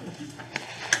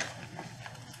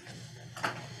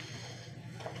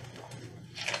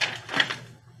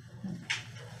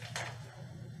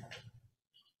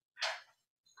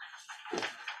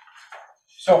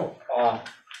 So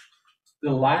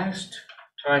The last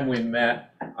time we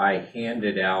met, I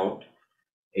handed out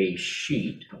a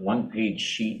sheet, a one-page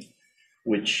sheet,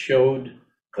 which showed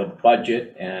the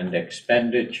budget and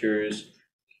expenditures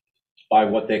by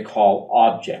what they call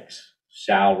objects,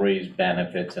 salaries,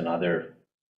 benefits, and other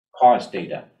cost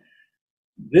data.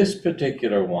 This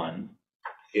particular one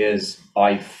is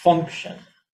by function,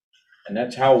 and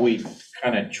that's how we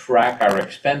kind of track our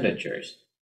expenditures.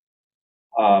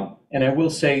 And I will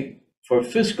say, for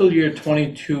fiscal year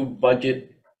 22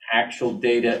 budget actual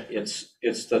data,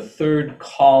 it's the third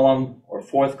column or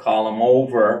fourth column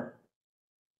over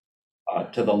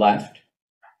to the left.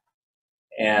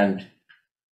 And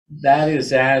that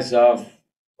is as of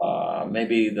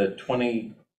maybe the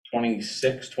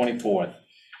 26th, 24th,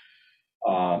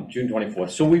 June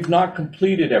 24th. So we've not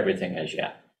completed everything as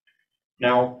yet.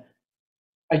 Now,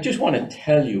 I just want to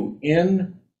tell you,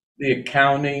 in the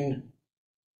accounting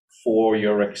for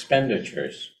your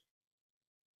expenditures,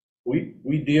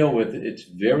 we deal with, it's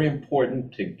very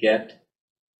important to get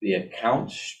the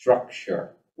account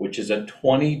structure, which is a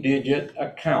 20-digit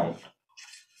account,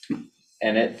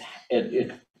 and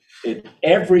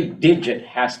every digit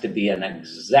has to be an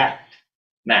exact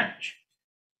match,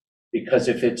 because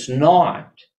if it's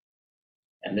not,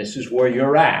 and this is where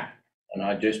you're at, and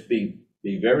I'll just be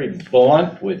very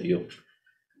blunt with you,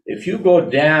 if you go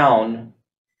down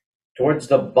towards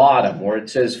the bottom where it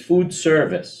says food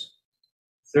service,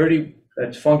 30,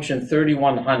 that's function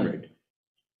 3100,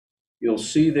 you'll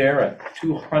see there a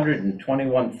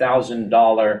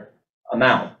 $221,000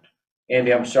 amount.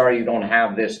 Andy, I'm sorry you don't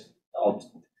have this.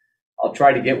 I'll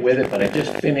try to get with it, but I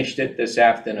just finished it this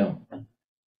afternoon.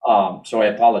 So I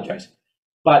apologize.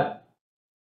 But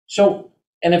so,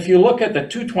 and if you look at the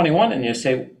 221 and you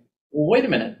say, well, wait a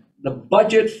minute, the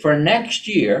budget for next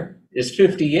year is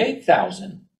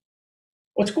 58,000.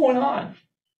 What's going on?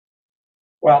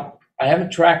 Well, I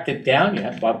haven't tracked it down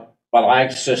yet, but I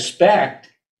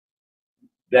suspect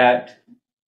that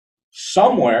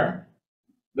somewhere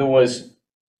there was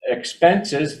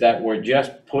expenses that were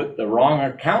just put the wrong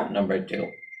account number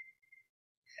to.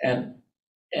 And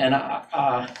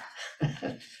I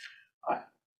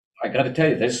got to tell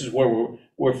you, this is where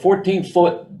we're 14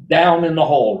 foot down in the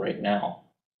hole right now.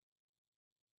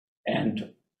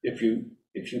 And if you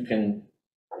can,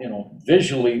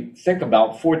 visually think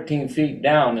about 14 feet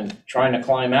down and trying to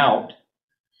climb out,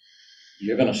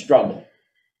 you're going to struggle.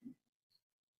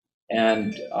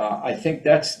 And I think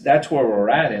that's where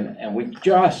we're at, and we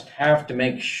just have to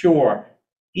make sure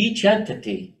each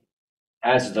entity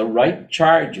has the right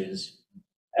charges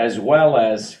as well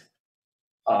as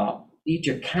each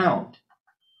account.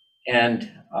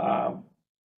 And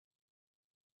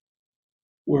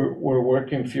we're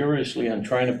working furiously on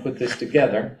trying to put this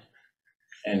together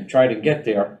and try to get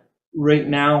there. Right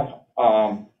now,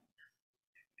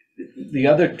 the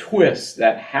other twist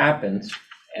that happens,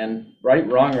 and right,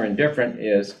 wrong, or indifferent,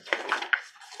 is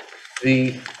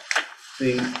the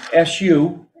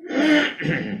SU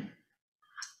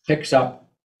picks up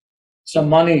some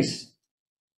monies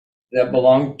that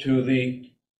belong to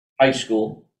the high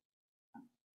school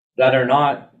that are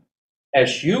not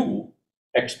SU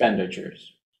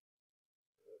expenditures.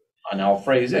 And I'll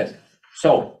phrase this.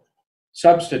 So,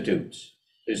 substitutes.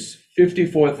 There's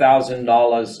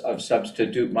 $54,000 of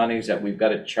substitute monies that we've got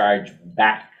to charge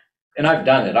back. And I've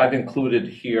done it. I've included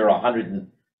here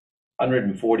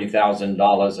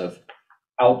 $140,000 of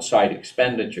outside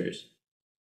expenditures.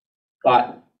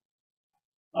 But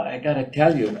I got to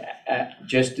tell you,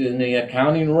 just in the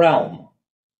accounting realm,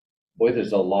 boy,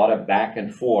 there's a lot of back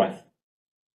and forth.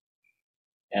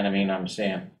 And I mean, I'm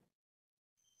saying,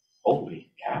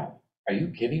 holy cow, are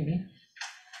you kidding me?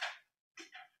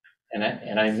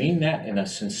 And I mean that in a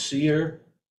sincere,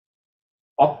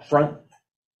 upfront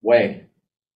way.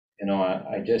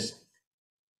 I just,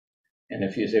 and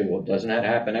if you say, well, doesn't that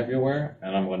happen everywhere?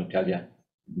 And I'm going to tell you,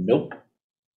 nope,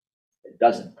 it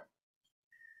doesn't.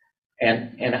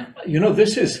 And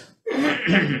this is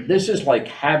this is like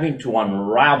having to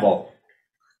unravel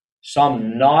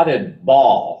some knotted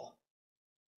ball.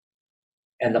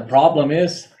 And the problem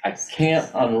is, I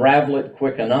can't unravel it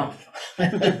quick enough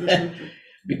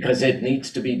because it needs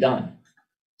to be done.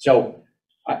 So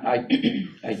I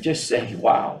just say,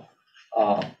 wow.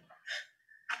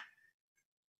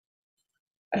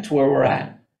 That's where we're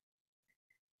at.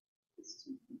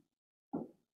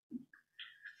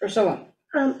 Priscilla.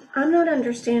 I'm not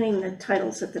understanding the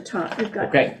titles at the top. You've got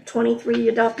Okay. 23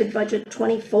 adopted budget,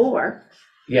 24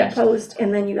 Yes. proposed,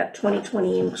 and then you got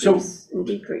 2020 increase and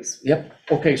decrease. Yep.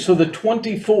 Okay. So the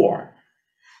 24.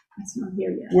 It's not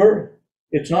here yet.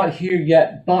 It's not here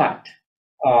yet, but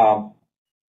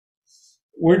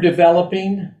we're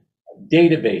developing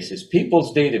databases,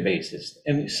 people's databases,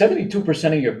 and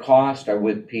 72% of your costs are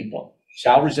with people,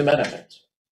 salaries and benefits,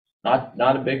 not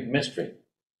a big mystery.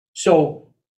 So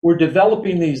we're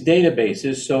developing these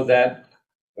databases so that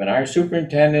when our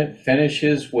superintendent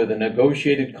finishes with a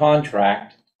negotiated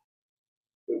contract,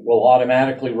 it will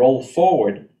automatically roll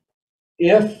forward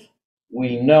if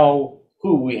we know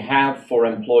who we have for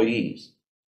employees.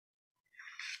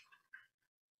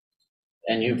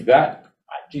 And you've got,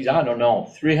 geez, I don't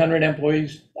know, 300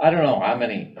 employees? I don't know how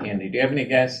many, Andy. Do you have any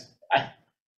guess?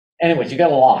 Anyways, you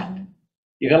got a lot.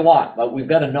 You got a lot, but we've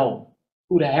got to know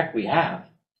who the heck we have.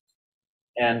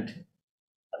 And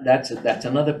that's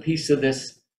another piece of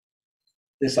this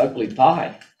ugly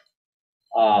pie.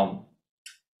 And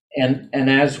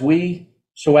as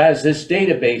this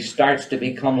database starts to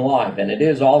become live, and it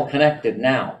is all connected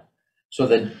now, so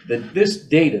that this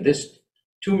data, this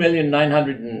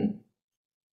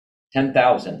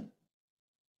 2,910,000,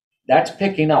 that's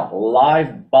picking up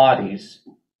live bodies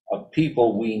of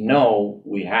people we know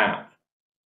we have.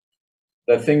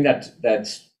 The thing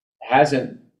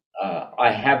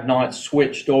I have not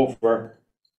switched over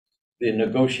the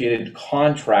negotiated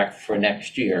contract for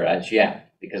next year as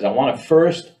yet, because I want to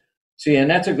first see, and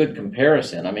that's a good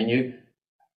comparison. I mean,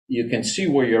 you can see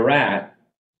where you're at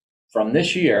from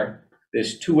this year,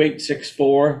 this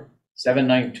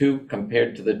 2,864,792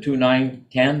 compared to the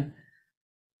 2,910.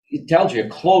 It tells you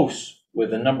close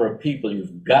with the number of people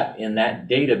you've got in that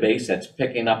database that's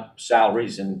picking up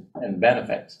salaries and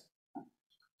benefits.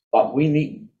 But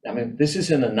this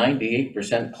is in the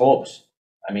 98% close.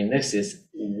 I mean, this is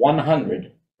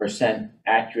 100%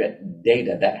 accurate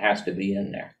data that has to be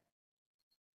in there.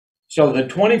 So the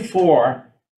 24,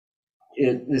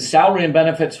 the salary and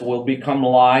benefits will become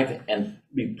live and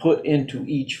be put into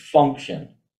each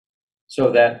function.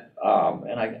 So that,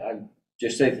 and I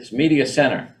just say this, media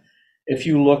center, if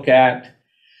you look at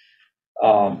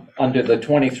under the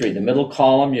 23, the middle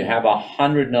column, you have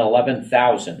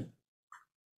 111,000.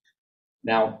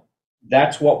 Now,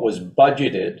 that's what was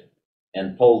budgeted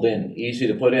and pulled in, easy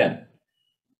to put in.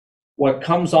 What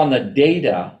comes on the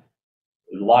data,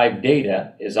 live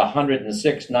data, is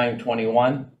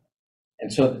 106,921.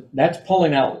 And so that's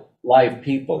pulling out live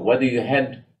people. Whether you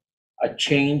had a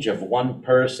change of one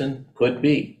person, could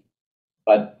be,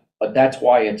 but that's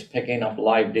why it's picking up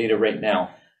live data right now.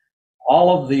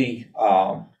 All of the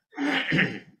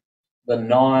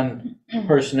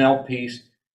non-personnel piece,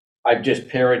 I've just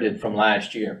parroted from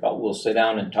last year, but we'll sit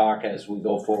down and talk as we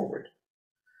go forward.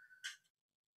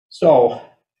 So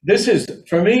this is,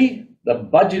 for me, the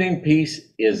budgeting piece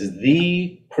is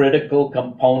the critical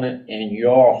component in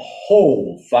your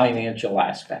whole financial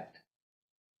aspect.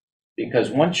 Because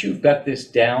once you've got this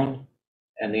down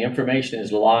and the information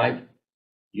is live,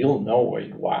 you'll know where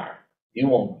you are. You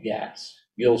won't guess.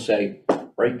 You'll say,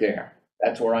 right there,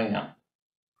 that's where I am.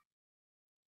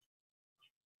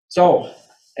 So,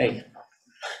 hey.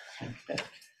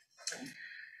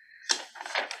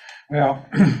 Well,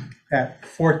 that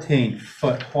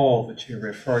 14-foot hole that you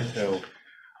referred to is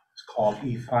called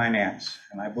e-finance,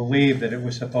 and I believe that it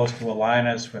was supposed to align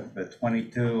us with the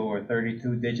 22 or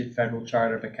 32-digit federal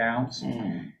chart of accounts.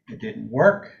 It didn't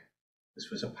work. This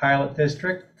was a pilot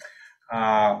district.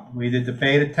 We did the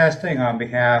beta testing on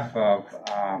behalf of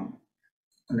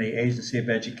the Agency of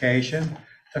Education.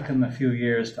 It took them a few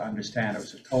years to understand it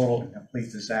was a total and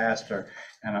complete disaster,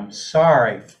 and I'm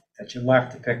sorry that you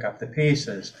left to pick up the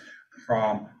pieces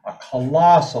from a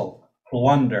colossal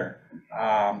blunder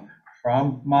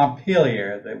from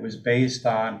Montpelier that was based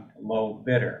on low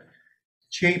bidder.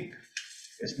 Cheap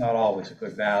is not always a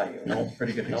good value. No, It's a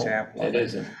pretty good no, example. It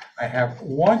isn't. I have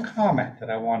one comment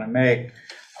that I want to make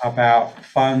about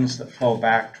funds that flow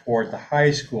back toward the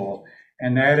high school,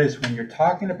 and that is when you're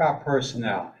talking about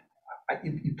personnel,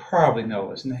 you probably know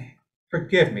this, and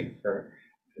forgive me for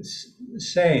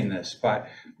saying this, but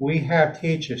we have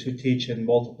teachers who teach in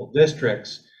multiple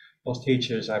districts. Those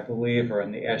teachers, I believe, are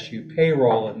in the SU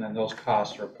payroll, and then those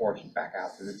costs are apportioned back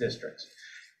out to the districts.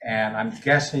 And I'm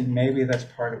guessing maybe that's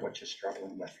part of what you're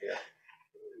struggling with here.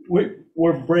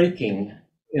 We're breaking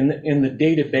in the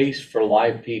database for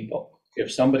live people.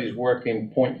 If somebody's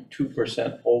working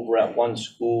 0.2% over at one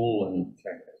school and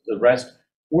the rest,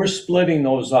 we're splitting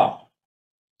those up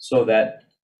so that,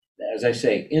 as I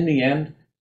say, in the end,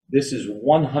 this is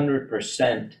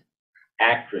 100%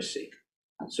 accuracy.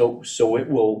 So it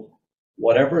will,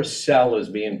 whatever cell is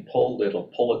being pulled,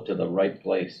 it'll pull it to the right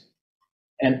place.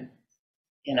 And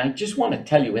I just want to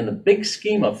tell you, in the big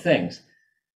scheme of things,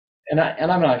 and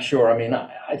I'm not sure, I mean,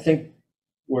 I think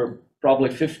we're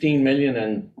probably 15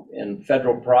 million in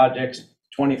federal projects,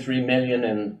 23 million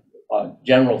in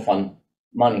general fund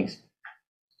monies.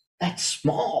 That's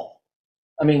small.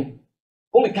 I mean,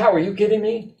 holy cow, are you kidding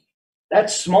me?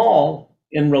 That's small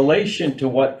in relation to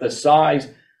what the size.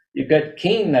 You've got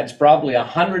Keene, that's probably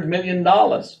 $100 million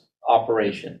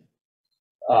operation.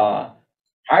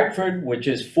 Hartford, which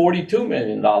is $42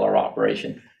 million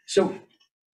operation. So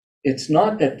it's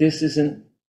not that this isn't,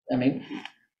 I mean,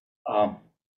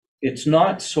 it's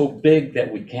not so big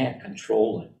that we can't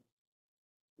control it.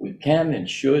 We can and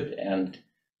should, and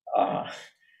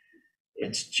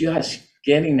it's just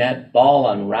getting that ball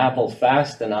unraveled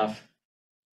fast enough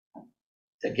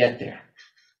to get there.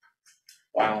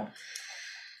 Wow.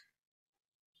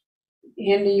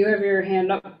 Andy, you have your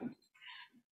hand up.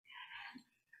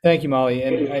 Thank you, Molly.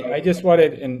 And I just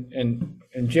wanted, and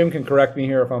Jim can correct me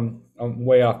here if I'm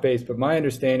way off base, but my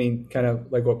understanding, kind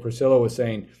of like what Priscilla was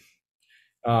saying,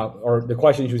 or the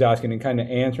question she was asking and kind of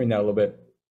answering that a little bit,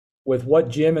 with what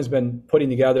Jim has been putting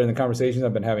together and the conversations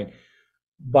I've been having,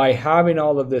 by having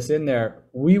all of this in there,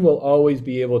 we will always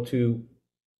be able to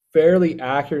fairly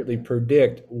accurately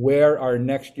predict where our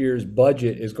next year's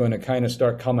budget is going to kind of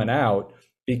start coming out,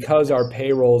 because our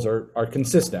payrolls are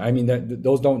consistent. I mean,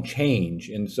 those don't change.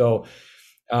 And so,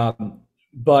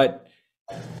 but,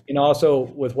 and also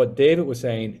with what David was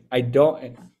saying,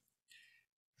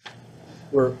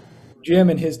 Jim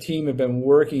and his team have been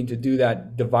working to do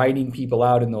that, dividing people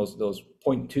out in those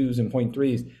 0.2s and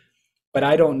 0.3s. But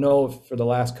I don't know if for the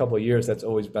last couple of years that's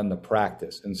always been the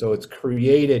practice. And so it's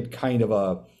created kind of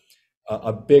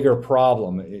a bigger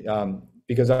problem,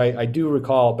 because I do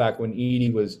recall back when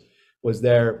Edie was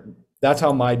there, that's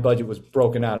how my budget was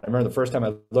broken out. I remember the first time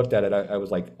I looked at it, I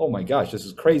was like, oh my gosh, this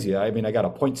is crazy. I mean, I got a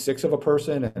 0.6 of a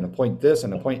person and a point this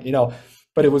and a point, you know,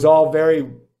 but it was all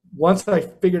very, once I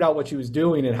figured out what she was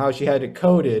doing and how she had it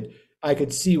coded, I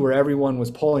could see where everyone was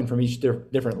pulling from each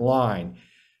different line.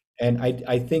 And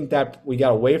I think that we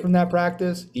got away from that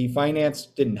practice. E-finance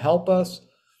didn't help us.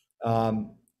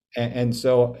 And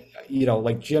so, you know,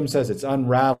 like Jim says, it's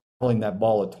unraveling that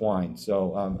ball of twine.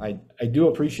 So I do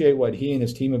appreciate what he and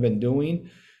his team have been doing.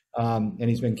 And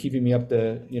he's been keeping me up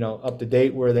to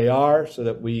date where they are, so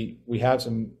that we have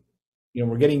some, you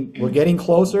know, we're getting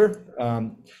closer.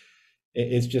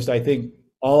 It's just, I think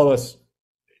all of us,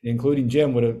 including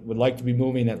Jim, would like to be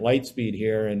moving at light speed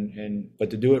here, but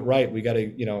to do it right, we got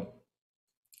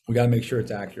to make sure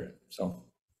it's accurate. So,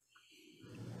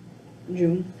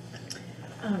 June.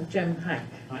 Jim, hi.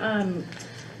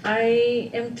 I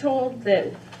am told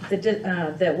that the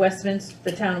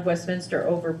town of Westminster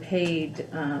overpaid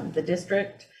the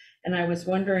district, and I was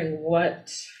wondering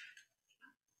what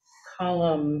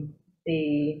column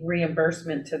the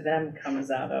reimbursement to them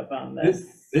comes out of on this.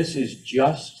 This is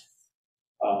just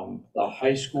the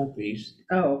high school piece.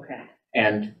 Oh, okay.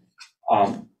 And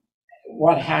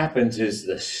what happens is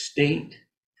the state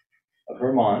of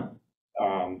Vermont,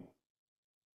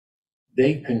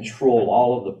 they control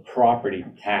all of the property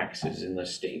taxes in the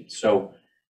state. So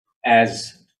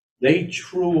as they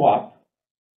true up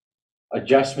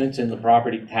adjustments in the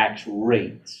property tax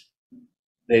rates,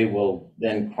 they will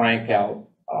then crank out,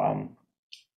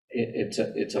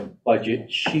 it's a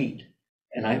budget sheet.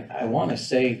 And I want to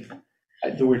say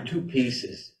there were two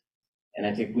pieces, and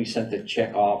I think we sent the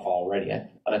check off already.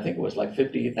 I think it was like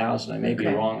 58,000. I may be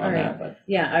wrong on that, but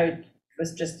yeah, I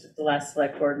was just at the last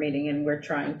select board meeting, and we're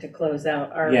trying to close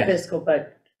out our fiscal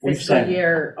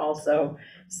year also.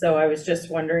 So I was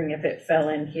just wondering if it fell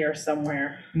in here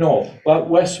somewhere. No, but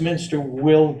Westminster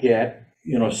will get,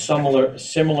 you know, similar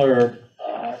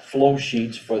flow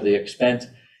sheets for the expense.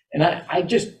 And I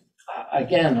just,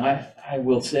 again, I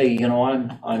will say, you know,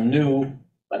 I'm new,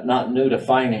 but not new to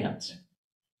finance.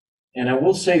 And I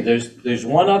will say there's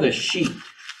one other sheet,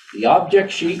 the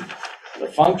object sheet, the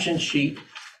function sheet,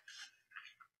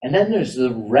 and then there's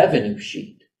the revenue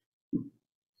sheet,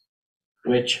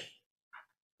 which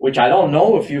I don't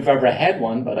know if you've ever had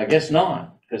one, but I guess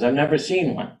not, because I've never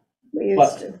seen one. We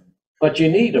used to. But you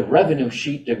need a revenue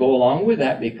sheet to go along with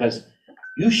that, because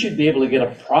you should be able to get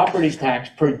a property tax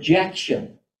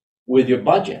projection with your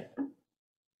budget.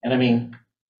 And I mean,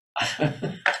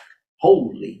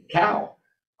 holy cow,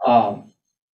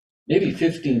 maybe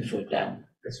 15 foot down.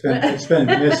 It's been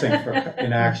missing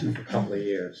in action for a couple of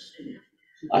years.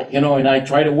 You know, and I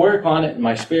try to work on it in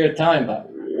my spare time, but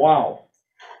wow.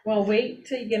 Well, wait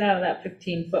till you get out of that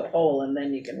 15-foot hole, and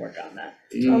then you can work on that.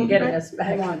 Mm. Getting us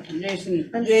back. Come on,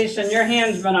 Jason, your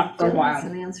hand's been up for a while.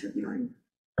 Answered mine.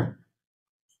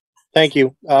 Thank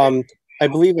you. I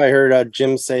believe I heard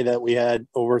Jim say that we had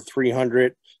over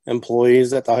 300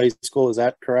 employees at the high school. Is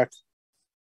that correct?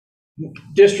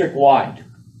 District-wide.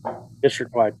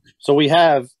 district-wide. So we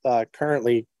have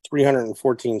currently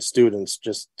 314 students,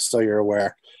 just so you're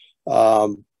aware.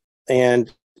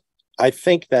 And I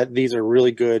think that these are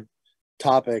really good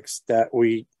topics that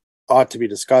we ought to be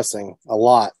discussing a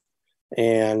lot.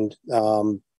 And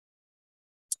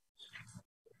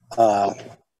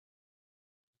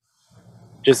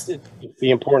just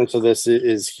the importance of this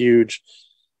is huge.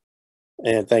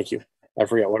 And thank you. I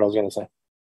forgot what I was going to say.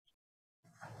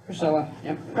 Priscilla,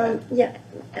 yep. Yeah,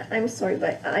 I'm sorry,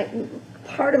 but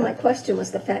part of my question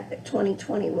was the fact that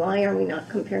 2020, why are we not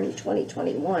comparing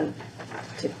 2021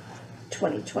 to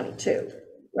 2022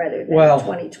 rather than Well,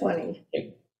 2020?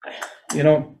 You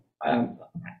know,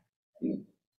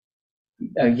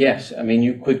 yes, I mean,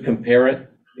 you could compare it,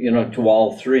 you know, to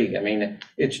all three. I mean,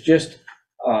 it's just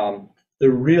the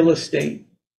real estate.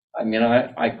 I mean,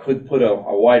 I could put a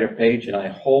wider page, and I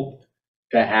hope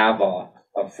to have a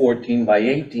 14 by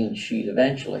 18 sheet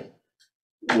eventually,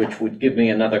 which would give me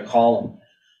another column.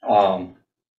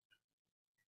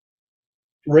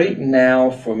 Right now,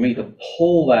 for me to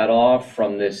pull that off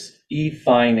from this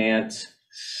e-finance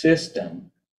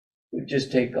system would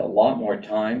just take a lot more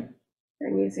time.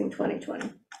 And using 2020.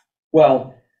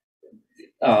 Well,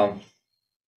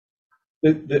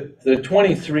 the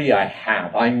 23 I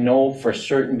have, I know for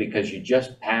certain because you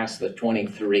just passed the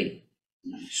 23.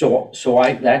 So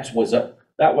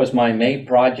that was my May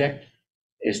project,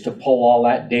 is to pull all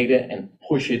that data and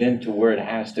push it into where it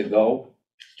has to go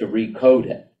to recode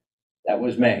it. That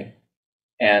was May.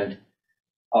 And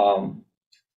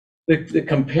the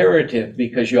comparative,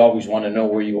 because you always want to know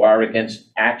where you are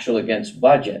against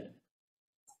budget.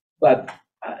 But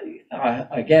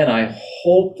again, I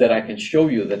hope that I can show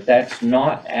you that that's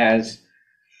not as,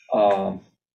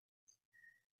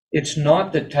 it's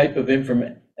not the type of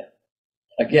information.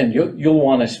 Again, you'll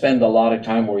want to spend a lot of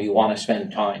time where you want to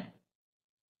spend time.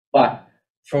 But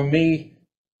for me,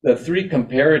 the three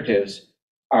comparatives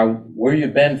are where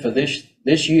you've been for this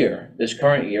year, this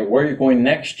current year, where you're going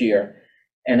next year,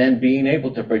 and then being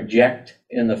able to project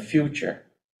in the future.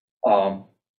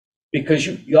 Because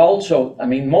you also, I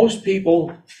mean, most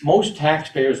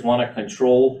taxpayers want to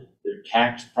control their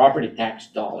property tax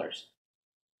dollars.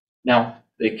 Now,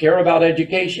 they care about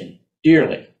education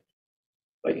dearly,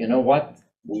 but you know what?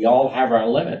 We all have our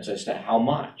limits as to how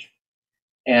much.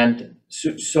 And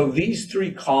so these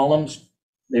three columns,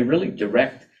 they really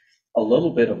direct a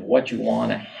little bit of what you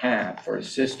want to have for a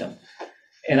system.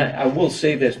 And I will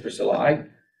say this, Priscilla,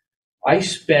 I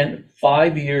spent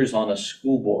 5 years on a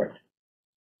school board.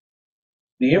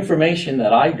 The information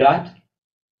that I got,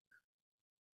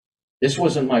 this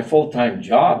wasn't my full-time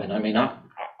job. And I mean, I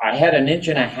had 1.5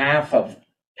 inches of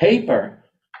paper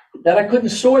that I couldn't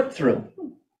sort through.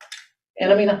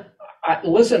 And I mean,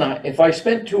 listen, if I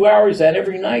spent 2 hours that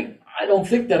every night, I don't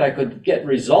think that I could get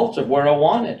results of where I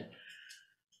wanted.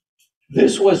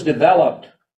 This was developed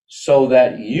so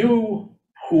that you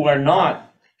who are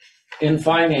not in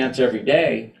finance every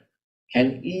day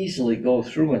can easily go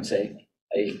through and say,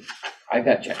 hey, I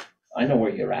got you. I know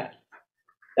where you're at.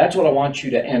 That's what I want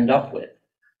you to end up with,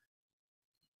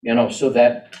 you know, so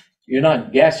that you're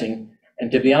not guessing. And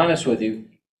to be honest with you,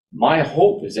 my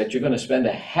hope is that you're going to spend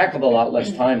a heck of a lot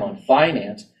less time on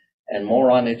finance and more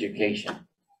on education.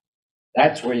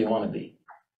 That's where you want to be.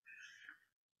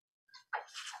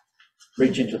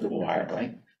 Reach into the wire,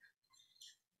 right?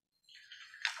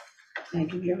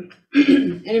 Thank you,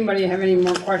 Jim. Anybody have any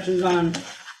more questions on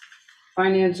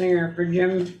financing or for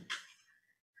Jim?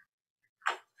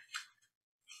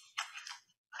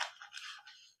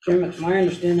 Jim, it's my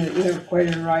understanding that you have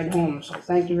quite a ride home, so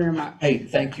thank you very much. Hey,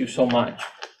 thank you so much.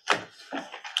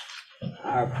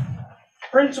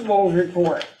 Principal's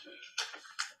report.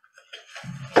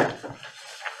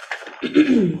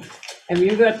 Have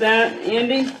you got that,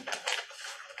 Andy?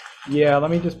 Yeah,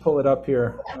 let me just pull it up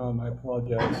here. I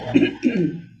apologize.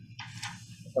 I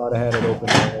thought I had it open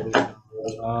already.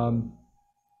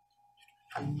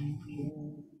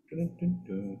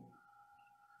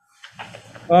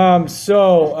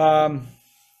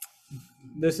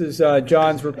 This is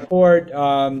John's report.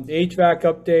 HVAC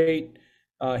update.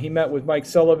 He met with Mike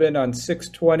Sullivan on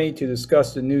 6/20 to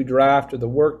discuss the new draft of the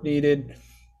work needed.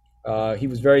 He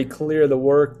was very clear the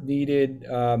work needed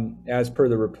as per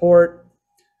the report.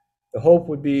 The hope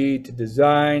would be to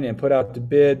design and put out to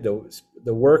bid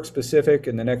the work specific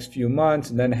in the next few months,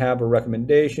 and then have a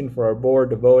recommendation for our board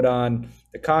to vote on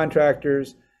the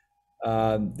contractors.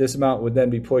 This amount would then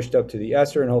be pushed up to the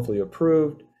ESSER and hopefully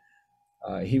approved.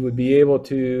 He would be able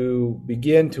to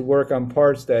begin to work on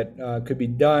parts that could be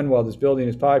done while this building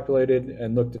is populated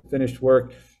and look to finish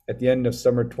work at the end of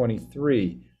summer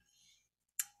 23.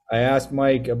 I asked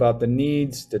Mike about the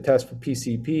needs to test for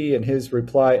PCP, and his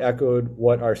reply echoed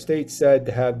what our state said,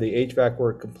 to have the HVAC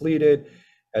work completed,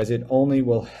 as it only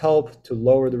will help to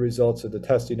lower the results of the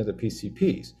testing of the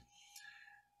PCPs.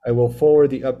 I will forward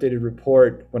the updated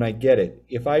report when I get it.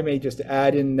 If I may just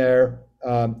add in there,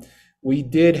 we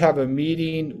did have a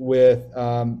meeting with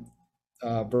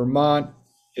Vermont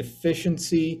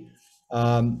Efficiency.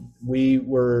 We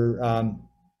were,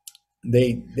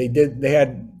 they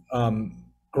had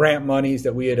grant monies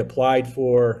that we had applied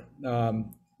for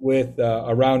with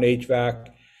around HVAC.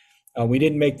 We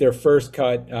didn't make their first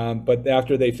cut, but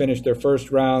after they finished their first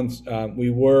rounds,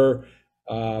 we were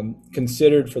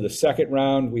considered for the second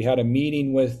round. We had a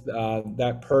meeting with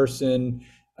that person,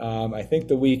 I think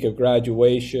the week of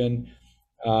graduation.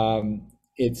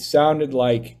 It sounded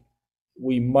like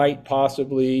we might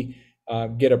possibly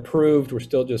get approved. We're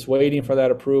still just waiting for that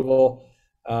approval,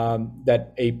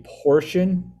 that a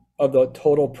portion of the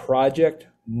total project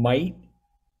might,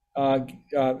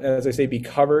 as I say, be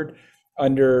covered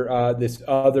under this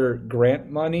other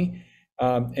grant money.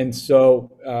 And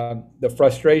so the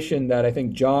frustration that I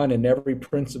think John and every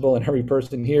principal and every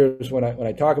person hears when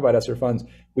I talk about ESSER funds,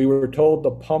 we were told to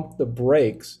pump the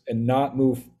brakes and not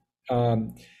move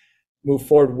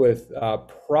forward with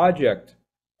project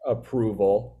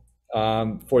approval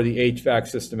for the HVAC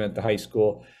system at the high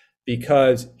school.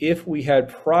 Because if we had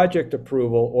project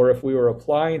approval, or if we were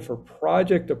applying for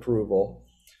project approval,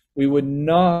 we would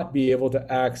not be able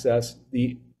to access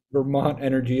the Vermont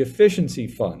Energy Efficiency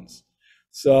funds.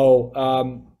 So,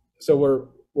 we're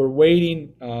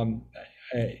waiting.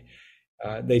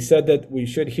 They said that we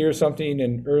should hear something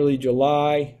in early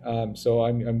July. So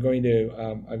I'm going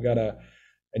to. I've got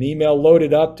an email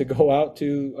loaded up to go out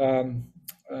to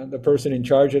the person in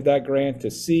charge of that grant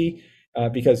to see,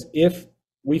 because if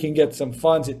we can get some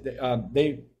funds,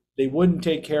 they wouldn't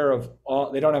take care of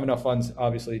all. They don't have enough funds,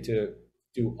 obviously, to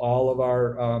do all of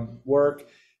our work,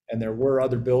 and there were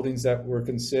other buildings that were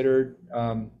considered,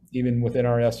 even within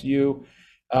our SU.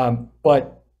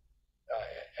 But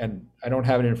and I don't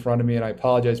have it in front of me, and I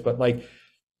apologize, but like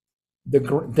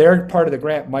their part of the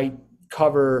grant might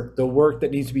cover the work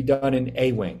that needs to be done in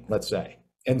A wing, let's say,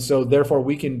 and so therefore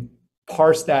we can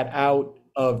parse that out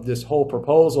of this whole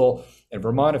proposal, and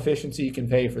Vermont Efficiency can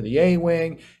pay for the A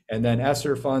wing, and then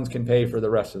ESSER funds can pay for the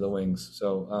rest of the wings.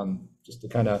 So just to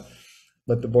kind of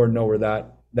let the board know where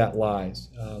that lies.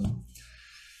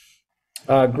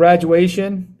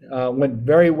 Graduation went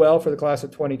very well for the class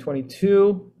of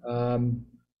 2022.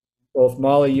 Both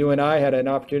Molly, you and I had an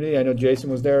opportunity. I know Jason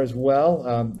was there as well.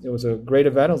 It was a great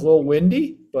event. It was a little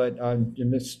windy, but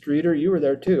Ms. Streeter, you were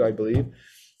there too, I believe.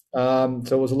 So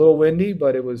it was a little windy,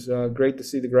 but it was great to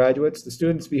see the graduates. The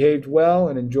students behaved well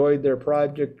and enjoyed their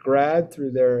project grad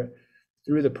through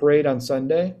the parade on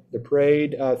Sunday. The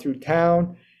parade through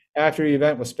town after the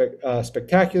event was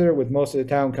spectacular, with most of the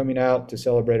town coming out to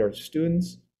celebrate our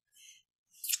students.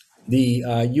 The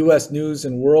U.S. News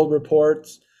and World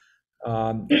Reports,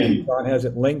 and John has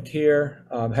it linked here,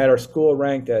 had our school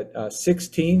ranked at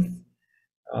 16th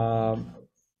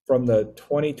from the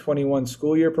 2021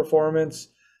 school year performance.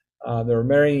 There are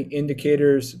many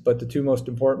indicators, but the two most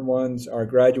important ones are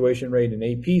graduation rate and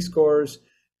AP scores,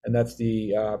 and that's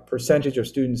the percentage of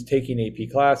students taking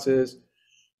AP classes.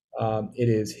 It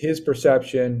is his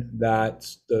perception that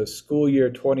the school year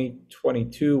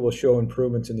 2022 will show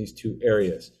improvements in these two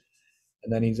areas.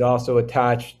 And then he's also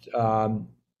attached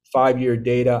 5-year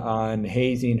data on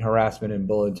hazing, harassment, and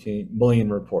bullying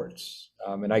reports.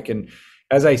 And I can,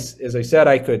 as I said,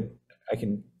 I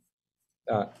can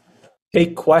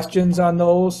take questions on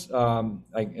those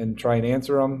and try and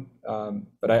answer them.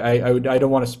 But I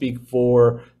don't want to speak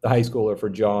for the high school or for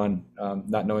John,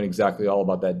 not knowing exactly all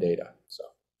about that data. So.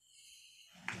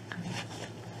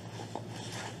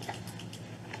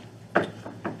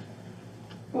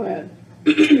 Go ahead.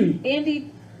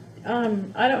 Andy,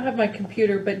 I don't have my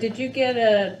computer, but did you get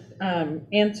a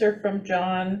answer from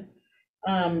John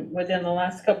within the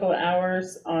last couple of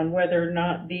hours on whether or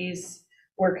not these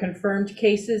were confirmed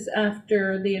cases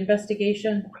after the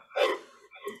investigation?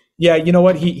 Yeah, you know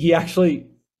what? He actually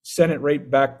sent it right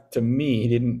back to me.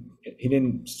 He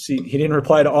didn't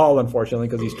reply to all, unfortunately,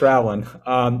 because he's traveling.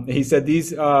 He said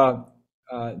these are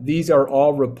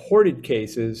all reported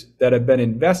cases that have been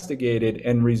investigated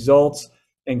and results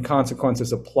and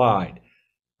consequences applied,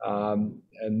 and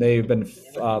they've been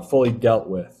fully dealt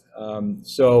with.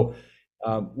 So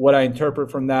what I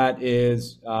interpret from that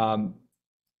is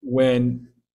when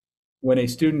a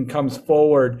student comes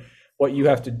forward, what you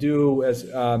have to do is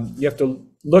you have to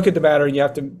look at the matter, and you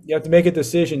have to make a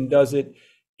decision.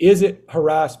 Is it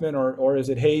harassment, or is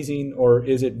it hazing, or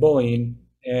is it bullying?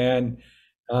 And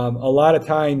a lot of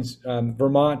times,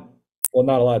 Vermont, well,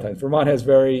 not a lot of times, Vermont has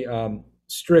very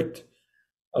strict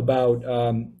about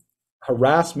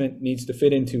harassment needs to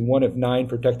fit into one of 9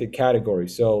 protected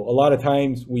categories. So a lot of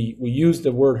times we use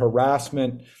the word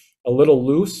harassment a little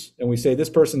loose, and we say this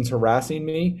person's harassing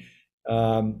me.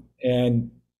 And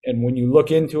when you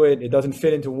look into it, it doesn't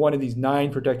fit into one of these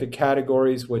 9 protected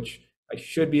categories, which I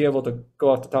should be able to go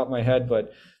off the top of my head,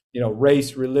 but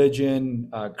race,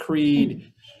 religion,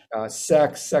 creed,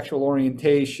 sex, sexual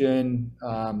orientation,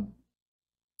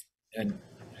 and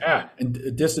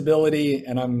disability,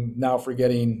 and I'm now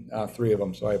forgetting 3 of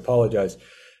them, so I apologize.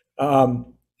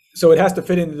 So it has to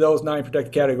fit into those 9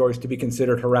 protected categories to be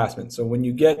considered harassment. So when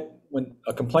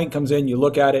a complaint comes in, you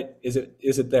look at it, is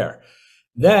it there?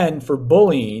 Then for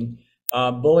bullying,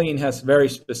 bullying has very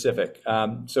specific.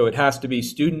 So it has to be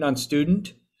student on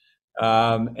student,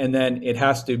 and then it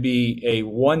has to be a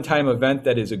one-time event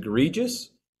that is egregious,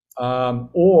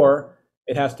 or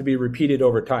it has to be repeated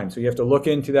over time. So you have to look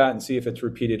into that and see if it's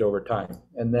repeated over time.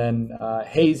 And then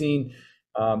hazing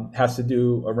has to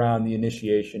do around the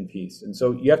initiation piece. And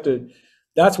so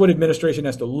that's what administration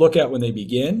has to look at when they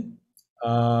begin.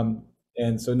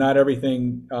 And so not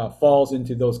everything falls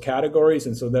into those categories.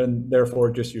 And so then therefore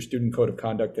just your student code of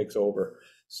conduct takes over.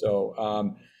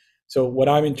 So, so what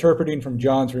I'm interpreting from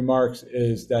John's remarks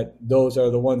is that those are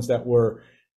the ones that were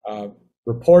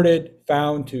reported,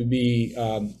 found to be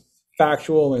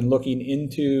factual, and looking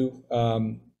into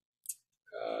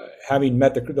having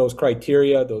met those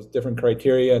criteria, those different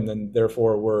criteria, and then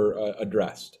therefore were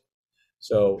addressed.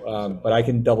 So, but I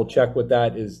can double check with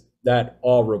that. Is that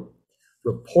all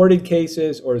reported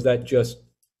cases, or is that just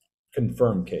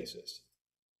confirmed cases?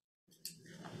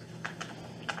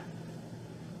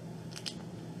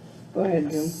 Go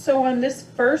ahead, Jim. So on this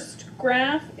first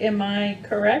graph, am I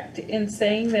correct in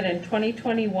saying that in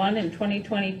 2021 and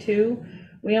 2022,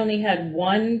 we only had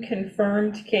 1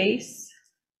 confirmed case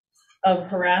of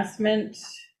harassment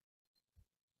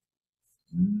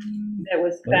that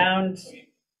was found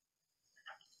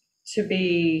to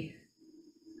be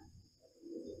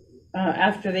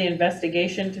after the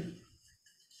investigation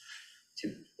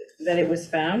that it was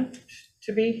found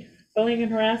to be bullying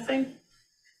and harassing?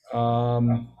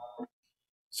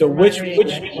 So which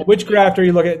graph are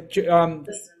you looking at?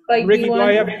 Ricky, do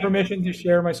I have permission to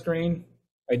share my screen?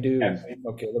 I do. Yes.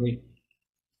 Okay,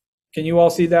 can you all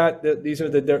see that? These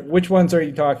are which ones are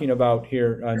you talking about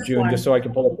here, June, just so I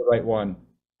can pull up the right one?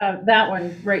 That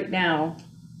one right now,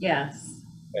 yes.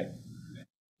 Okay.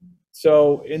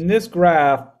 So in this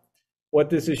graph, what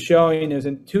this is showing is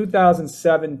in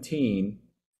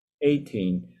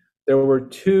 2017-18, there were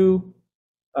 2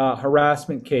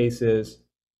 harassment cases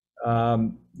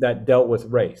that dealt with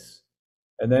race.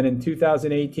 And then in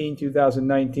 2018,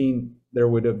 2019, there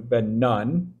would have been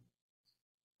none.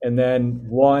 And then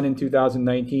 1 in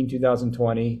 2019,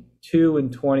 2020, 2 in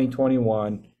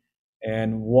 2021,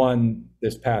 and 1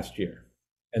 this past year.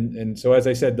 And so, as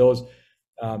I said, those,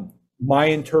 my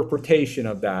interpretation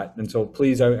of that, and so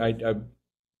please,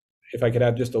 if I could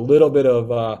have just a little bit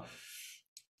of,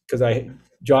 because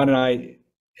John and I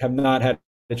have not had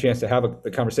a chance to have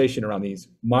the conversation around these.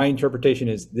 My interpretation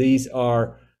is these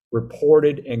are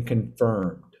reported and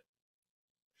confirmed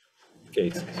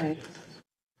cases. Okay.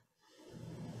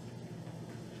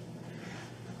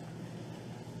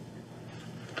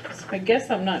 So I guess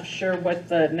I'm not sure what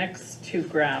the next 2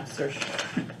 graphs or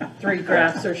 3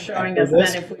 graphs are showing us.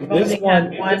 Then if we've only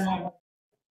had one.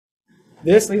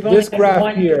 This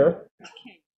graph here.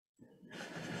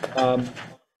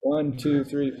 1, 2,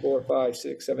 3, 4, 5,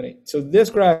 6, 7, 8. So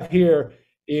this graph here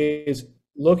is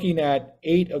looking at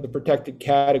 8 of the protected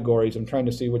categories. I'm trying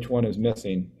to see which one is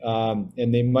missing.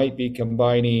 And they might be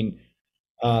combining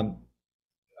 2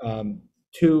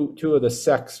 of the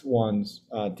sex ones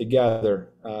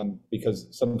together, because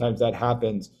sometimes that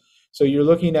happens. So you're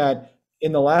looking at,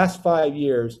 in the last 5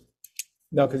 years,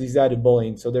 no, because he's added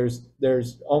bullying. So there's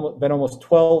been almost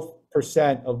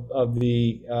 12%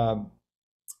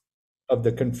 of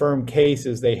the confirmed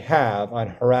cases they have on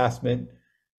harassment,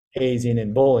 hazing,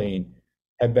 and bullying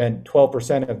have been,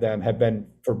 12% of them have been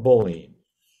for bullying.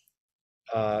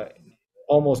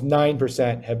 Almost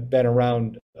 9% have been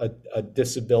around a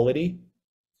disability.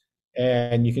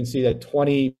 And you can see that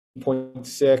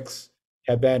 20.6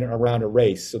 have been around a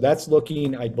race. So that's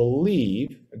looking, I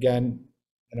believe, again,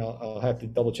 and I'll have to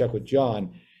double check with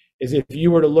John, is if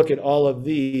you were to look at all of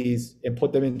these and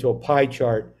put them into a pie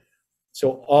chart,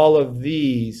 so all of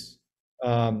these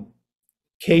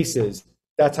cases,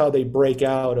 that's how they break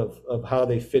out of how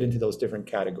they fit into those different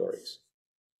categories.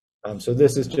 So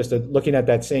this is just looking at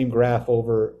that same graph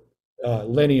over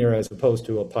linear as opposed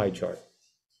to a pie chart.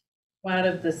 Out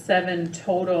of the 7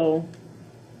 total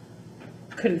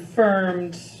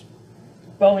confirmed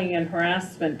bullying and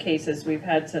harassment cases we've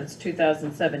had since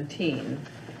 2017,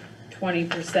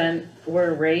 20%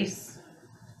 were race?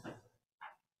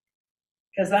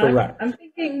 Because I'm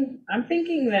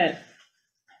thinking that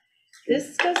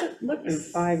this doesn't look. In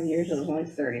 5 years, it was only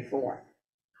 34.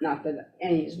 Not that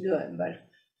any's good,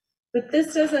 but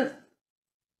this doesn't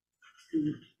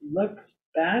look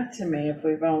bad to me if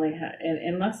we've only had,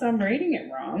 unless I'm reading it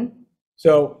wrong.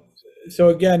 So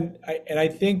again, I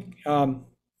think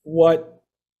what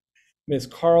Ms.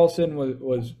 Carlson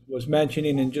was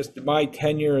mentioning, and just my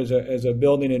tenure as a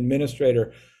building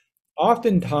administrator,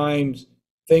 oftentimes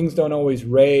things don't always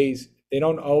they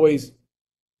don't always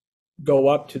go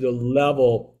up to the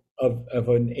level of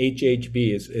an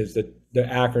HHB is the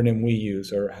acronym we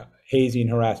use, or hazing,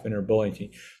 harassment, or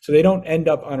bullying. So they don't end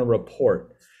up on a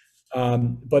report.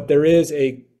 But there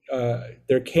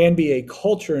can be a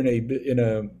culture in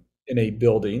a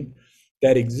building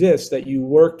that exists, that you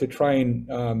work to try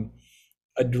and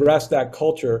address that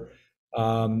culture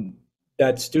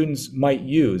that students might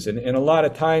use. And a lot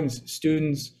of times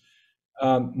students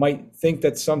might think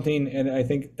that's something, and I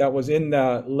think that was in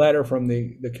the letter from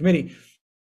the committee.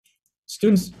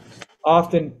 Students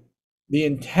often, the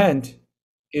intent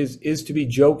is to be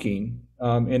joking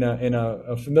in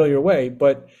a familiar way,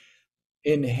 but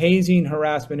in hazing,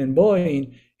 harassment, and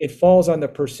bullying, it falls on the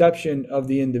perception of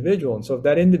the individual. And so if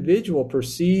that individual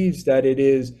perceives that it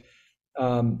is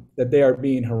that they are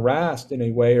being harassed in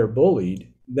a way or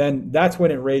bullied, then that's when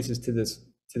it raises to this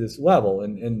level.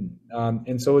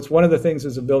 And so it's one of the things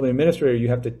as a building administrator you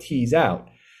have to tease out.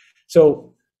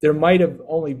 So there might have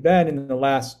only been, in the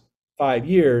last 5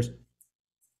 years,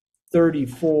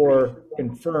 34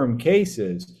 confirmed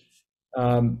cases.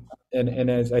 And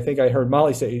as I think I heard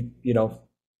Molly say,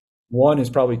 one is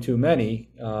probably too many,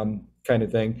 kind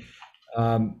of thing.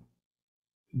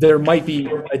 There might be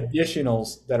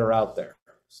additionals that are out there.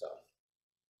 So.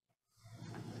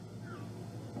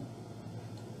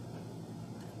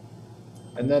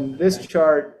 And then this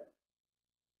chart,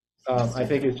 I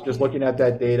think it's just looking at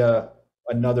that data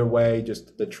another way,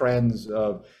 just the trends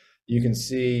of, you can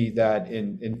see that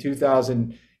in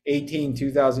 2018,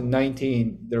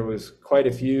 2019, there was quite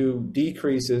a few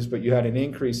decreases, but you had an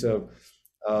increase of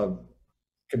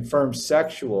confirmed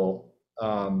sexual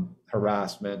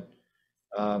harassment,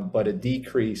 but a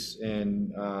decrease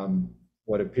in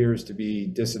what appears to be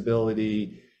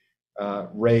disability,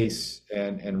 race,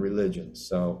 and religion.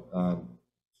 So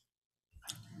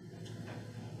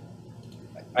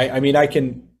I mean, I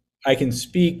can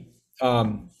speak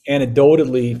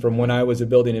anecdotally from when I was a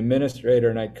building administrator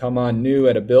and I'd come on new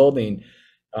at a building.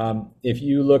 If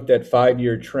you looked at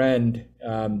 5-year trend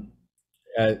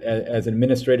as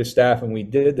administrative staff, and we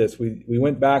did this, we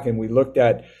went back and we looked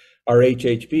at our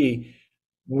HHB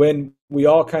when we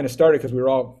all kind of started, because we were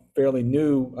all fairly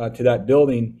new to that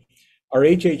building. Our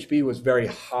HHB was very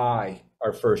high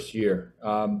our first year,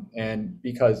 and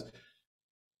because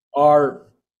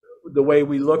the way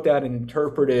we looked at and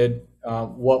interpreted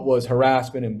what was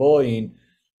harassment and bullying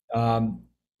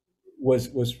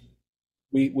was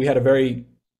we had a very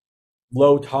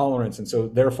low tolerance, and so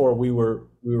therefore we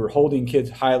were holding kids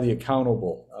highly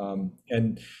accountable.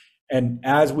 And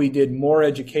as we did more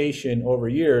education over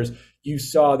years, you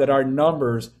saw that our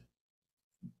numbers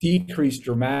decreased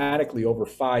dramatically over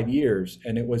 5 years,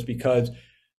 and it was because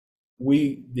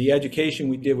the education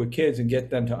we did with kids and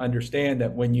get them to understand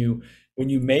that when you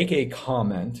make a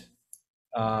comment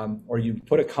or you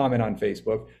put a comment on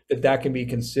Facebook, that can be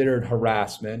considered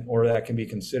harassment or that can be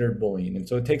considered bullying. And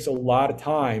so it takes a lot of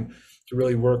time to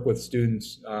really work with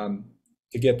students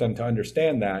to get them to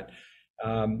understand that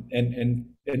and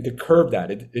to curb that.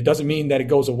 It doesn't mean that it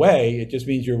goes away. It just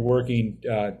means you're working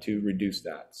to reduce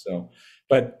that. So,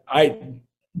 but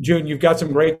June, you've got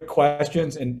some great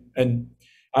questions, and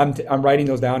I'm writing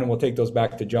those down, and we'll take those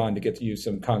back to John to get you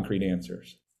some concrete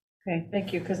answers. Okay,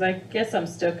 thank you, because I guess I'm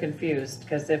still confused,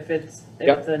 because if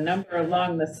the number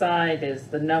along the side is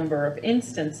the number of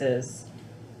instances,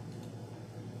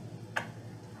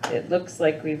 it looks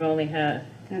like we've only had.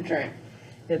 that's right.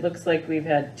 It looks like we've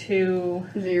had 2,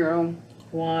 0,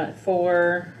 1,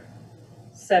 4,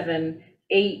 7,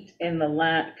 8 in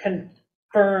the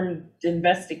confirmed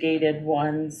investigated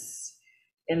ones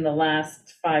in the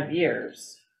last 5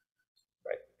 years.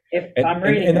 Right. If I'm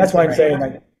reading, and that's why I'm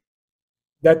saying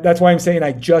that's why I'm saying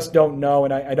I just don't know,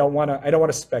 and I don't want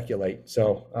to speculate.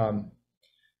 So.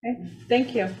 Okay,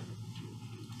 thank you.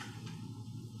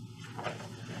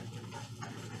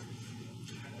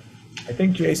 I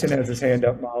think Jason has his hand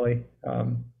up, Molly.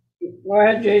 Go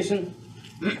ahead, Jason.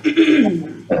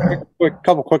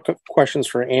 Couple quick questions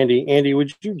for Andy. Andy,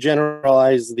 would you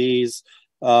generalize these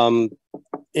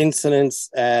incidents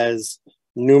as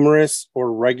numerous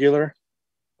or regular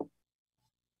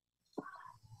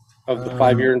of the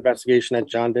 5-year investigation that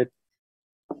John did?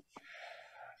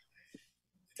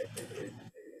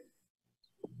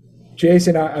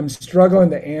 Jason, I'm struggling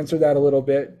to answer that a little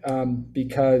bit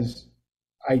because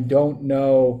I don't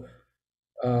know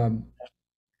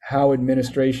how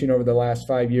administration over the last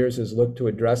 5 years has looked to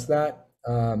address that.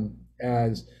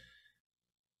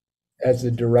 As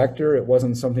the director, it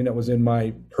wasn't something that was in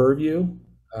my purview.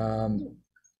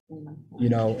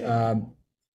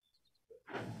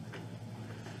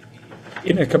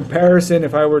 In a comparison,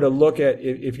 if I were to look at,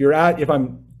 if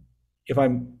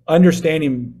I'm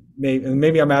understanding,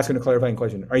 maybe I'm asking a clarifying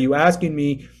question. Are you asking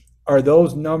me, are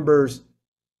those numbers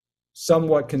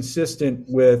somewhat consistent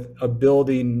with a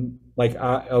building like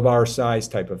of our size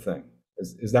type of thing?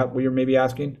 Is that what you're maybe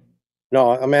asking?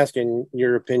 No, I'm asking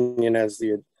your opinion as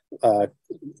the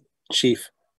chief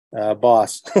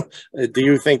boss. Do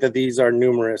you think that these are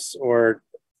numerous or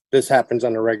this happens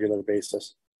on a regular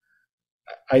basis?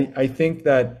 I think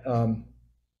that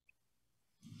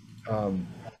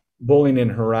bullying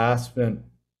and harassment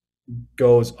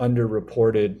goes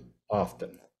underreported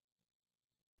often.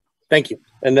 Thank you.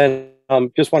 And then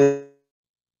just want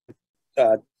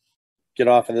to get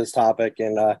off of this topic.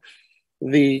 And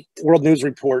the World News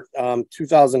Report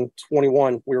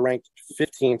 2021, we were ranked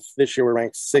 15th. This year we're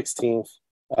ranked 16th.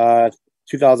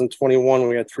 2021,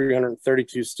 we had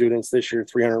 332 students. This year,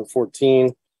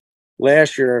 314.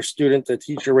 Last year, our student to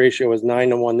teacher ratio was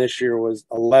 9-1. This year was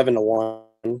 11-1.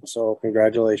 So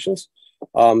congratulations.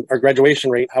 Our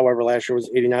graduation rate, however, last year was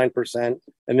 89%,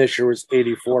 and this year was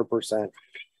 84%.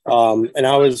 And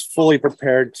I was fully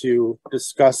prepared to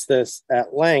discuss this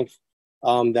at length,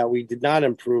 that we did not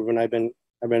improve, and I've been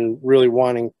really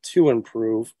wanting to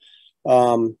improve.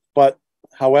 But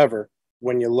however,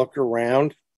 when you look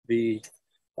around the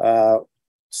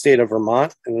state of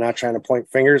Vermont, and I'm not trying to point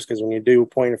fingers, because when you do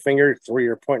point a finger, 3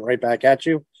 are pointing right back at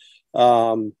you.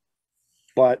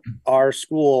 But our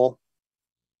school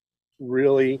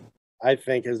really, I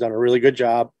think, has done a really good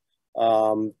job.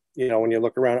 When you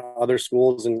look around other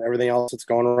schools and everything else that's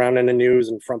going around in the news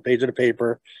and front page of the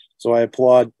paper. So I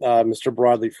applaud Mr.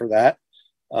 Broadley for that.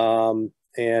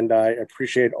 And I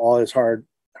appreciate all his hard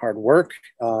work.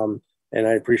 And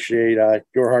I appreciate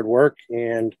your hard work.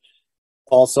 And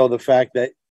also the fact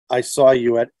that I saw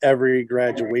you at every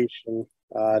graduation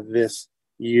this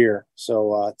year.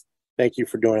 So thank you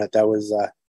for doing it. That was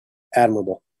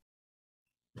admirable.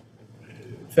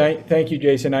 Thank you,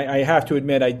 Jason. I have to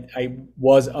admit, I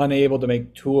was unable to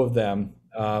make 2 of them,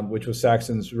 which was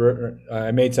Saxon's River.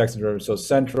 I made Saxon's River, so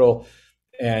Central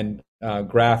and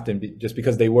Grafton, just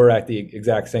because they were at the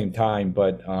exact same time.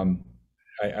 But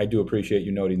I do appreciate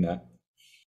you noting that.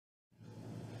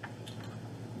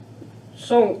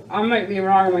 So I might be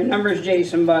wrong on my numbers,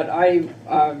 Jason, but I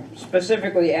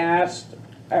specifically asked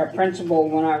our principal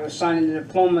when I was signing the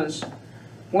diplomas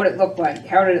what it looked like.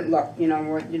 How did it look?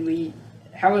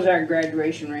 How was our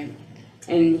graduation rate?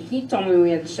 And he told me we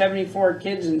had 74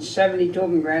 kids and 72 of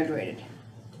them graduated.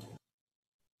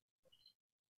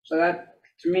 So that,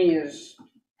 to me, is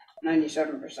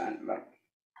 97%. But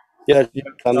yeah,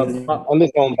 I'm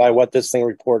just going by what this thing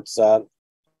reports. I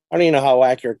don't even know how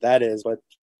accurate that is, but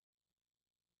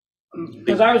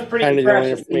because I was pretty impressed. Kind of the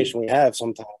only information we have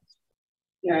sometimes.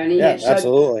 Yeah, and he said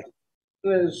absolutely.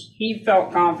 He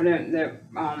felt confident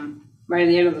that by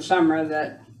the end of the summer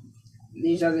that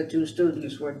these other 2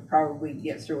 students would probably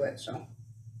get through it. So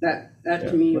that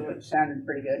to me sounded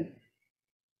pretty good.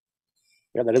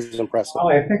 Yeah, that is impressive. Well,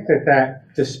 I think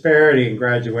that disparity in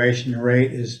graduation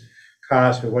rate is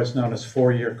caused by what's known as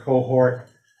 4-year cohort.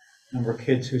 Number of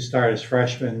kids who start as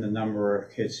freshmen, the number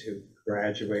of kids who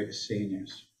graduate as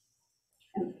seniors.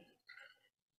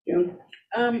 June?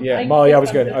 Molly, I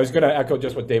was going to echo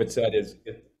just what David said. Is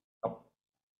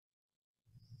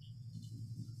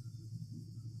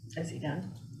he done?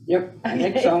 Yep, I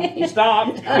think so. He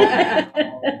stopped.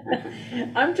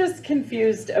 I'm just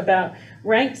confused about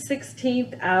ranked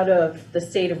 16th out of the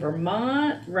state of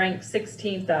Vermont, ranked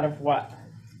 16th out of what?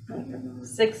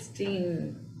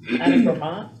 16 out of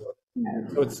Vermont?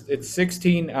 So it's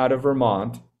 16 out of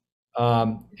Vermont.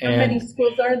 How many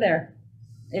schools are there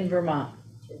in Vermont?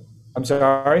 I'm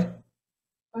sorry?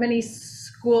 How many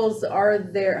schools are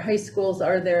there, high schools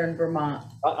are there in Vermont?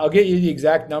 I'll get you the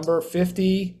exact number.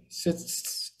 50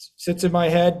 sits in my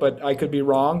head, but I could be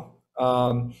wrong.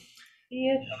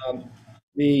 50-ish?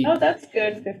 Oh, that's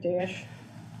good, 50-ish.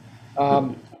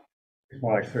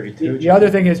 More like 32. The other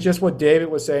thing is just what David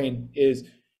was saying is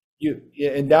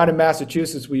and down in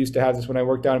Massachusetts, we used to have this when I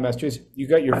worked down in Massachusetts, you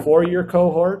got your 4-year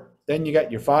cohort, then you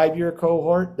got your 5-year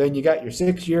cohort, then you got your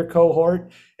 6-year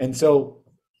cohort. And so,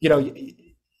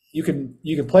 you can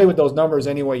play with those numbers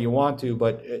any way you want to,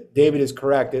 but David is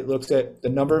correct. It looks at the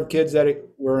number of kids that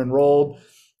were enrolled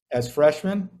as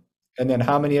freshmen, and then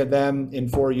how many of them in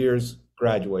 4 years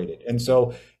graduated. And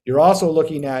so you're also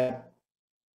looking at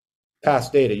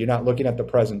past data. You're not looking at the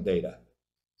present data.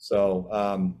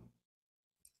 So,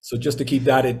 so just to keep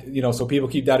that in, so people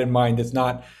keep that in mind. It's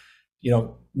not,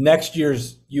 next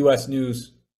year's U.S.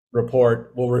 News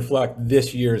report will reflect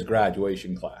this year's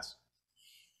graduation class.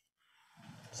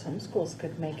 Some schools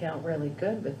could make out really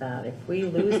good with that. If we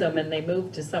lose them and they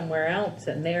move to somewhere else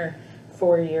and their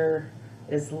 4-year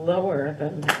is lower,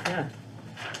 then yeah.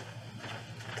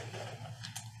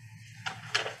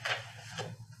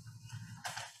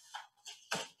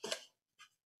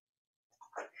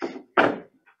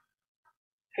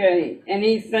 Okay,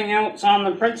 anything else on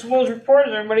the principal's report?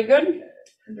 Is everybody good?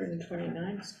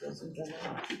 129 schools in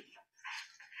general.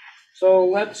 So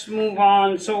let's move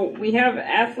on. So we have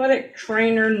athletic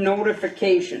trainer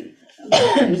notification.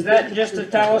 Is that just to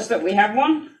tell us that we have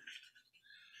one?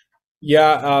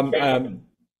 Yeah,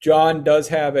 John does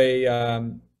have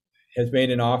has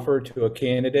made an offer to a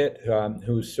candidate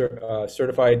who's a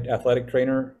certified athletic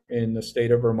trainer in the state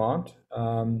of Vermont.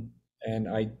 And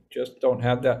I just don't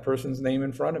have that person's name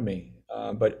in front of me.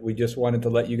 But we just wanted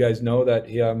to let you guys know that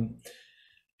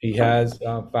he has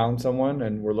found someone,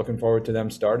 and we're looking forward to them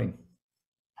starting.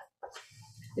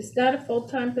 Is that a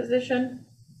full-time position?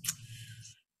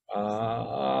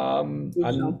 I'm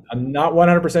not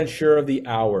 100% sure of the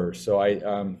hours, so I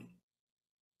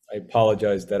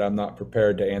apologize that I'm not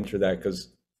prepared to answer that,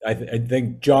 because I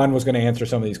think John was going to answer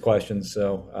some of these questions.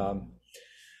 So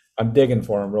I'm digging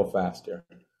for him real fast here.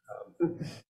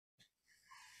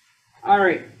 All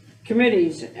right,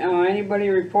 committees. Anybody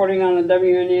reporting on the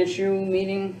WNSU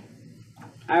meeting?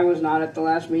 I was not at the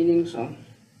last meeting, so.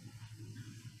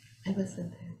 I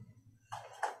wasn't there.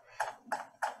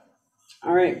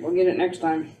 All right, we'll get it next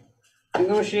time.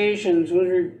 Negotiations,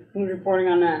 who's reporting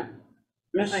on that?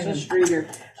 Mrs. Streeter.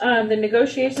 The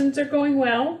negotiations are going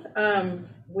well.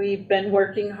 We've been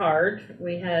working hard.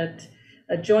 We had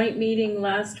a joint meeting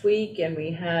last week, and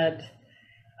we had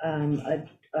a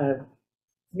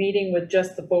meeting with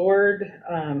just the board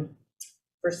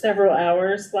for several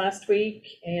hours last week,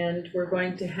 and we're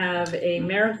going to have a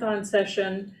marathon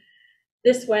session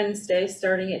this Wednesday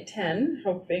starting at 10,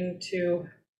 hoping to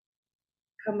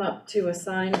come up to a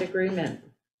signed agreement.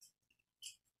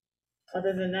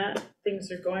 Other than that,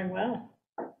 things are going well.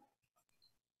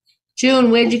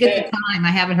 June, where'd you get the time? I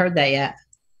haven't heard that yet.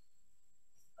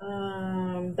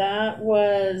 That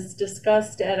was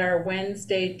discussed at our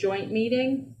Wednesday joint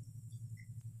meeting.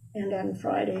 And on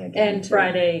Friday again. And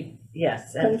Friday,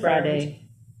 yes, and Friday.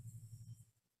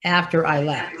 After I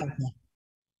left.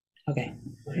 Okay.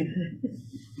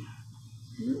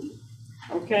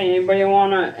 Okay, anybody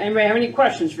have any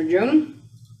questions for June?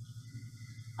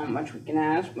 Not much we can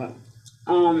ask, but,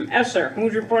 Esther,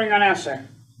 who's reporting on Esther?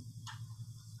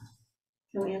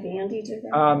 Can we have Andy do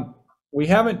that? We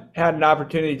haven't had an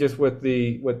opportunity just with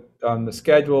the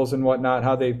schedules and whatnot,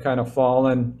 how they've kind of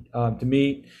fallen to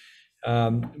meet.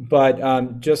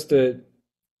 But just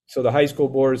so the high school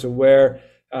board is aware,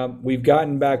 we've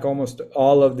gotten back almost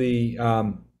all of the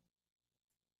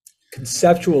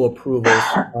conceptual approvals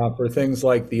for things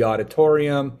like the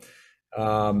auditorium,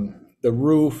 the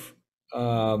roof.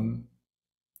 I'm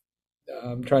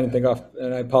trying to think off,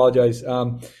 and I apologize.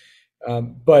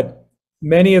 But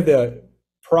many of the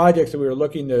projects that we were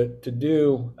looking to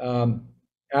do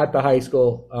at the high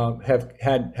school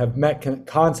have met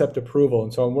concept approval,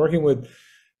 and so I'm working with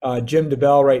Jim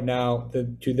DeBell right now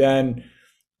to then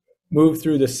move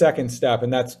through the second step,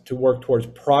 and that's to work towards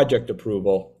project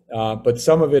approval. But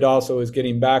some of it also is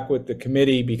getting back with the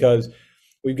committee, because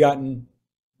we've gotten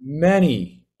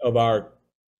many of our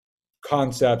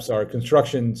concepts, our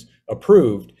constructions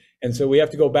approved, and so we have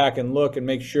to go back and look and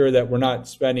make sure that we're not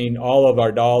spending all of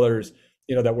our dollars,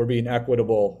 that we're being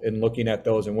equitable in looking at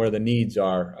those and where the needs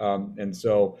are. And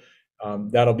so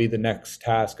that'll be the next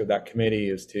task of that committee,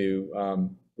 is to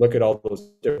look at all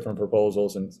those different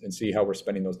proposals and see how we're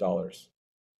spending those dollars.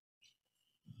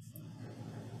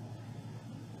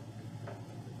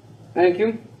 Thank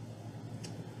you.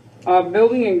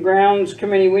 Building and Grounds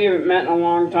Committee, we haven't met in a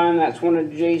long time. That's one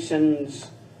of Jason's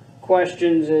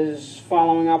questions, is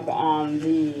following up on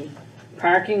the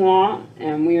parking lot,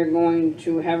 and we are going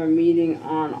to have a meeting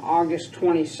on August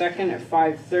 22nd at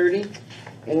 5:30.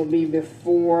 It'll be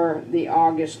before the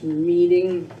August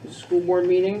meeting, the school board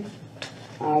meeting.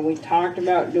 We talked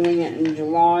about doing it in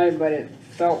July, but it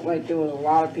felt like there was a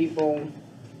lot of people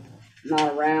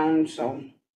not around, so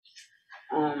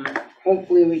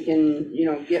hopefully we can,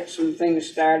 get some things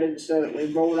started so that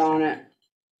we vote on it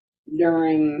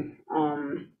during,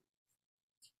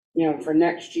 for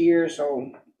next year,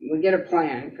 so we get a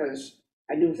plan, because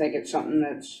I do think it's something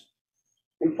that's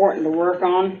important to work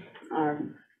on. I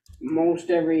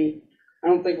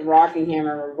don't think Rockingham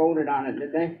ever voted on it,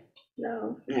 did they?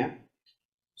 No. Yeah.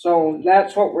 So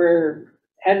that's what we're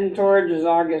heading towards, is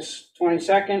August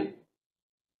 22nd.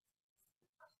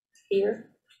 Here?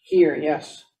 Here,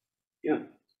 yes. Yep.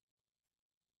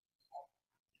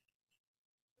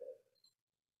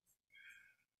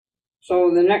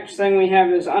 So the next thing we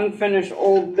have is unfinished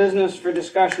old business for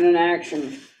discussion and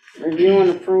action. Review and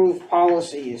approve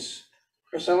policies.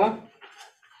 Priscilla?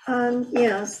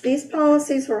 Yes, these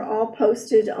policies were all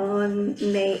posted on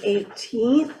May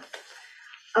 18th.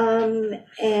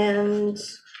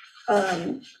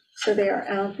 So they are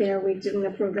out there. We didn't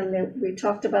approve them. We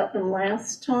talked about them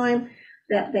last time,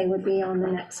 that they would be on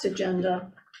the next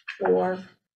agenda for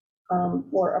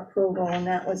approval, and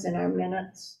that was in our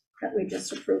minutes that we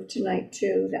just approved tonight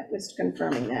too. That was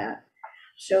confirming that.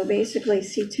 So basically,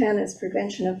 C10 is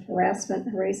prevention of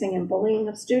harassment, harassing, and bullying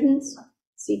of students.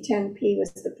 C10P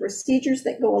was the procedures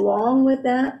that go along with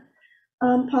that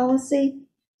policy.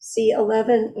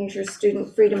 C11 is your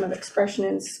student freedom of expression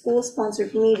in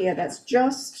school-sponsored media. That's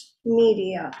just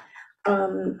media.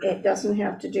 It doesn't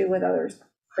have to do with other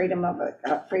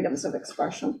freedoms of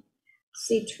expression.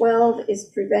 C12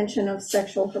 is prevention of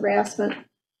sexual harassment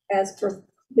as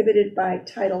prohibited by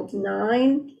Title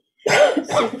IX.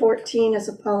 C14 is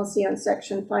a policy on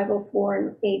Section 504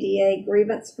 and ADA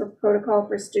grievance for protocol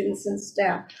for students and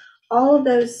staff. All of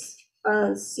those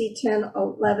C10,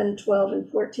 11, 12,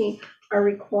 and 14 are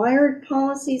required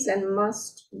policies and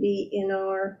must be in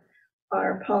our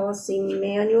policy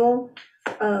manual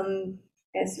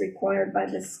as required by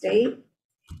the state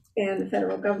and the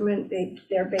federal government.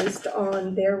 They're based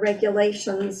on their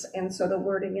regulations, and so the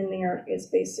wording in there is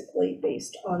basically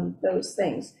based on those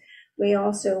things. We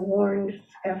also warned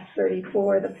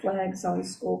F34, the flags on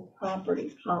school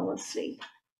property policy.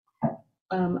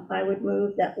 I would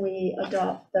move that we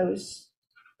adopt those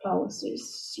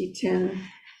policies, C10,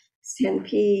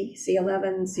 10P,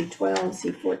 C11, C12,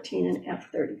 C14, and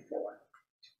F34.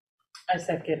 I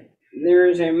second. There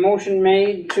is a motion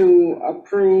made to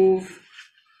approve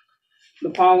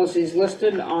the policies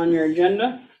listed on your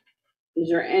agenda. Is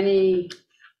there any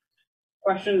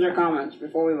questions or comments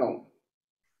before we vote?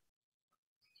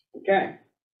 Okay.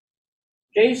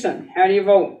 Jason, how do you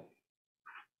vote?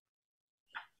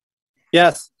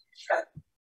 Yes.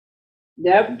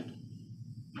 Deb?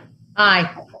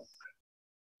 Aye.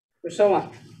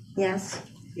 Priscilla? Yes.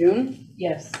 June?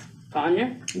 Yes.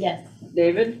 Tanya? Yes.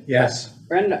 David? Yes.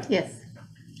 Brenda? Yes.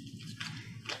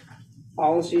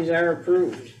 Policies are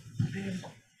approved. I have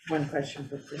one question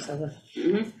for Priscilla,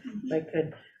 Mhm. if I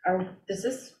could. Does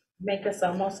this make us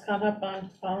almost caught up on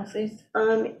policies?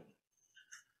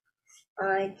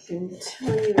 I can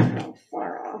tell you how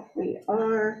far off we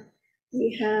are.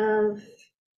 We have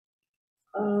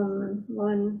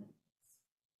 1,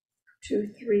 2,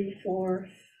 3, 4,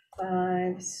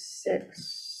 5,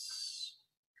 6,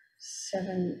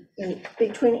 7, 8,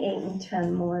 between 8 and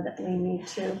 10 more that we need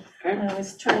to. Okay. I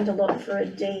was trying to look for a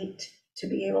date to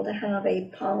be able to have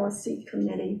a policy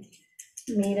committee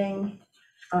meeting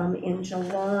in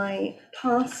July,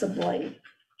 possibly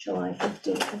July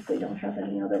 15th, if we don't have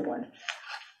any other one.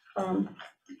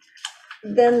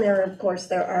 Then of course,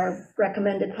 there are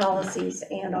recommended policies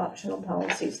and optional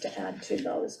policies to add to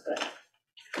those, but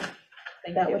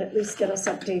that would at least get us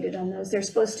updated on those. They're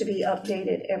supposed to be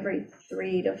updated every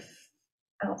 3 to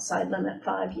outside limit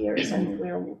 5 years, and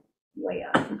we're way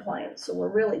out of compliance, so we're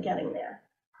really getting there.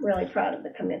 Really proud of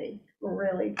the committee. We're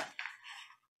really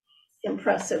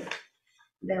impressive,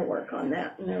 their work on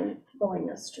that and their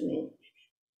willingness to meet.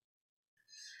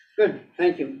 Good,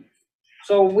 thank you.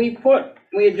 So we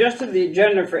adjusted the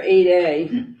agenda for 8A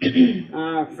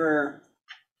for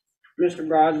Mr.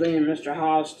 Broadley and Mr.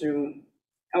 Haas to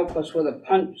help us with a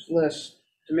punch list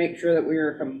to make sure that we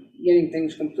were getting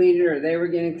things completed, or they were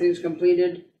getting things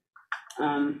completed.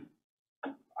 I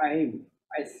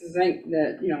think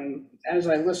that, as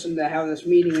I listened to how this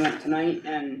meeting went tonight,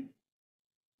 and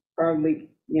probably,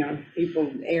 people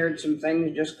aired some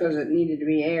things just because it needed to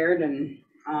be aired, and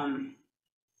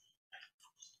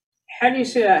how do you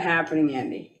see that happening,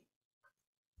 Andy?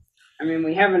 I mean,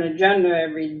 we have an agenda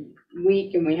every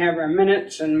week, and we have our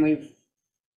minutes, and we've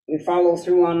we follow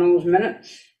through on those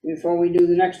minutes before we do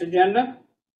the next agenda?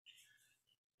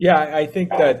 Yeah, I think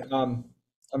that, I'm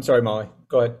sorry, Molly,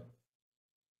 go ahead.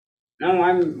 No,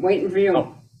 I'm waiting for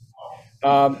you.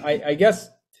 I guess,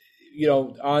 you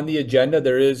know, on the agenda,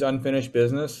 there is unfinished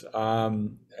business,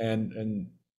 and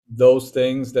those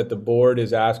things that the board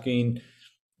is asking,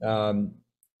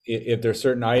 if there's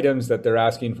certain items that they're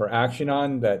asking for action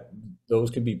on, that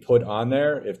those could be put on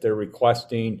there. If they're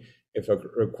requesting, if a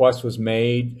request was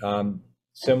made,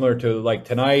 similar to like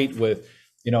tonight with,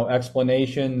 you know,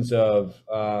 explanations of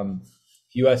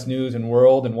US News and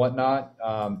World and whatnot,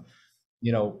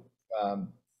 you know,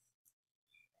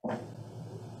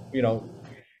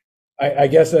 I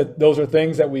guess that those are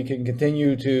things that we can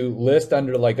continue to list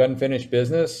under like unfinished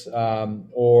business,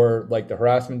 or like the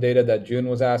harassment data that June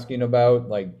was asking about,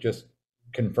 like just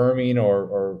confirming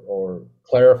or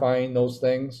clarifying those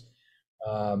things.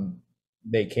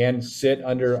 They can sit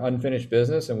under unfinished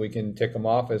business and we can tick them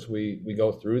off as we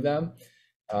go through them.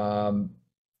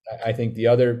 I think the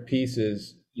other piece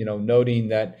is, you know, noting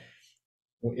that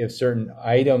if certain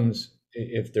items,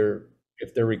 if they're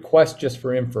requests just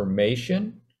for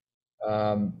information,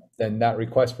 then that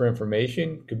request for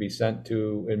information could be sent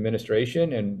to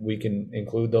administration and we can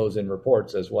include those in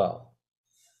reports as well.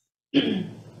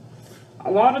 A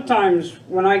lot of times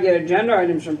when I get agenda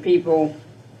items from people,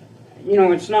 you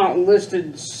know, it's not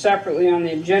listed separately on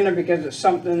the agenda because it's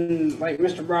something like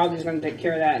Mr. Broadley's going to take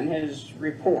care of that in his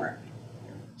report.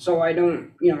 So I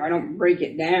don't, you know, I don't break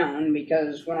it down,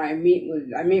 because when I meet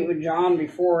with John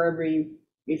before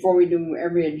we do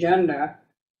every agenda,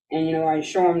 and, you know, I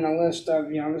show him the list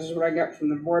of, you know, this is what I got from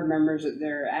the board members that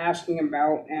they're asking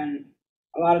about, and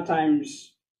a lot of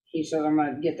times he says I'm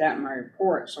going to get that in my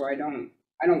report, so I don't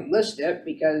list it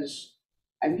because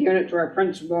I've given it to our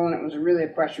principal and it was really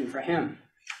a question for him.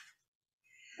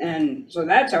 And so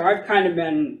that's how I've kind of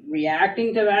been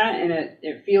reacting to that, and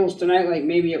it feels tonight like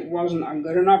maybe it wasn't a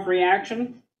good enough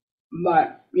reaction,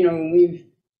 but, you know,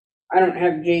 I don't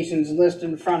have Jason's list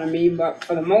in front of me, but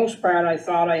for the most part, I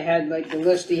thought I had like the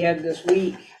list he had this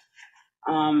week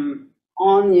on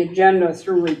the agenda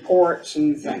through reports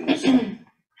and things.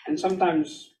 And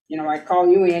sometimes, you know, I call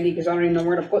you, Andy, because I don't even know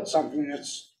where to put something.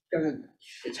 Because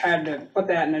it's hard to put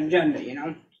that in an agenda, you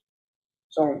know?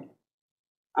 So,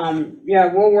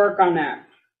 yeah, we'll work on that.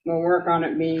 We'll work on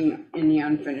it being in the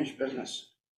unfinished business.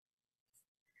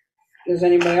 Does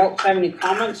anybody else have any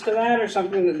comments to that or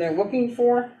something that they're looking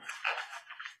for?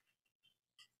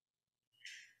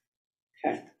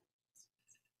 Okay.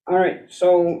 All right,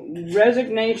 so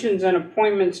resignations and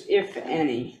appointments, if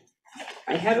any.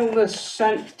 I had a list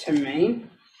sent to me.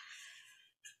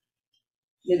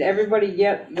 Did everybody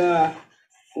get the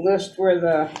list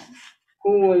where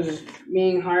who was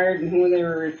being hired and who they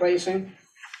were replacing?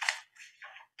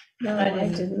 No, I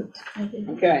didn't.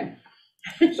 Okay.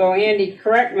 So Andy,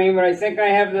 correct me, but I think I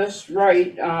have this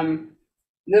right.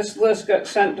 This list got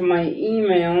sent to my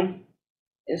email.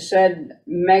 It said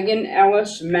Megan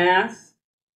Ellis, math,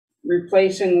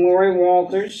 replacing Lori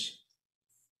Walters.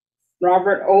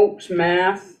 Robert Oakes,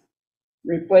 math,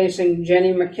 replacing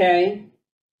Jenny McKay.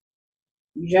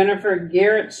 Jennifer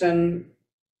Garrettson,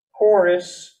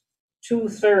 chorus,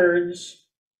 2/3,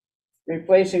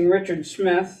 replacing Richard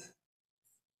Smith.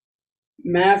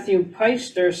 Matthew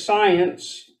Peister,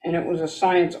 science, and it was a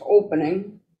science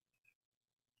opening.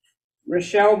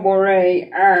 Rochelle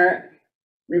Boré, art,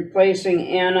 replacing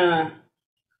Anna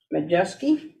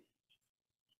Majeski.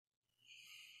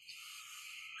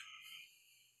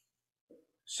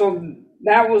 So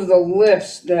that was the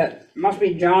list that, must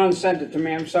be John sent it to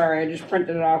me. I'm sorry, I just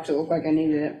printed it off so it looked like I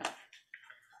needed it.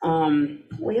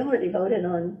 We already voted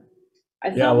on.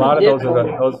 Yeah, a lot of those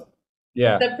are those,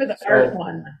 yeah. Except for the art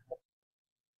one.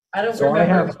 I don't So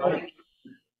remember.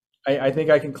 I think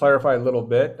I can clarify a little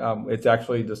bit. It's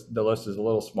actually just, the list is a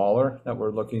little smaller that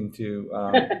we're looking to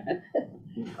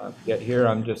get here.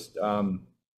 I'm just trying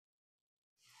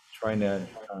to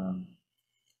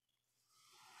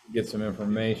get some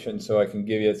information so I can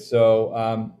give you.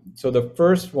 So so the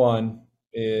first one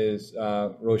is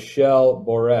Rochelle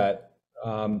Boré,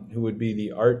 who would be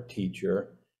the art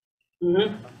teacher.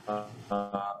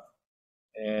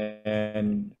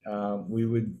 And we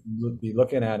would be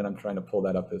looking at, and I'm trying to pull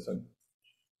that up as I'm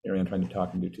trying to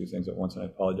talk and do two things at once, and I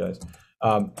apologize.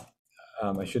 I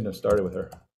shouldn't have started with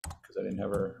her because I didn't have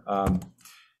her.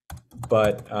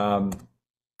 But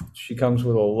she comes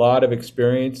with a lot of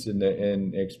experience in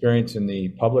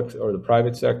the public or the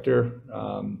private sector,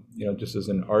 you know, just as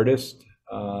an artist,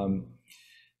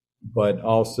 but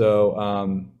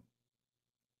also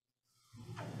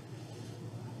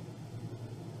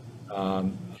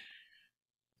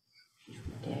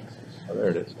Oh, there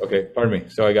it is. Okay, pardon me.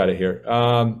 So I got it here.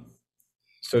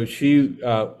 So she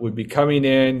would be coming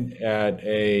in at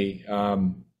a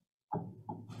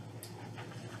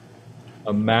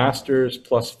master's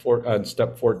plus on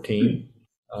step 14.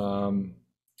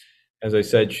 As I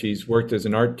said, she's worked as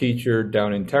an art teacher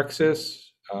down in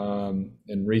Texas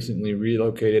and recently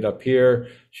relocated up here.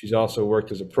 She's also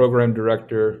worked as a program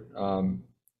director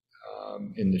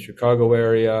in the Chicago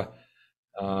area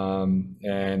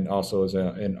and also as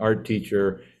an art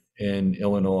teacher in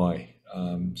Illinois.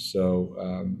 You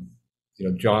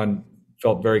know, John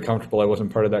felt very comfortable. I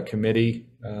wasn't part of that committee,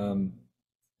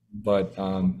 but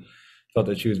felt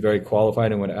that she was very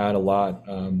qualified and would add a lot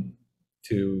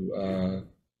to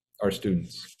our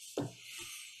students.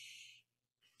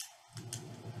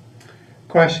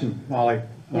 Question, Molly,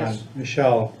 Yes.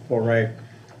 Michelle Foray.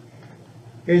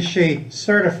 Is she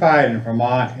certified in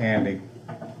Vermont, Andy?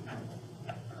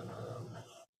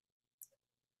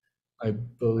 I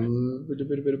believe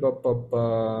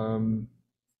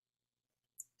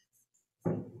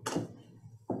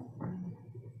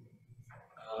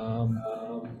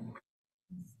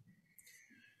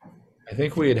I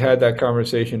think we had that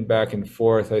conversation back and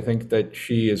forth. I think that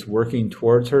she is working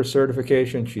towards her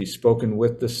certification. She's spoken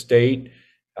with the state.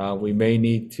 We may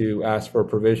need to ask for a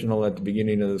provisional at the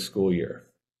beginning of the school year.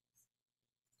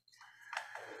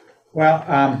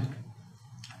 Well,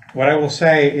 what I will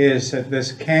say is that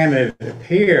this candidate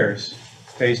appears,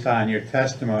 based on your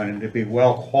testimony, to be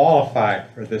well qualified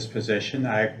for this position.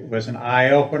 I was an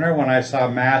eye-opener when I saw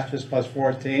Masters plus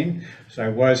 14, so I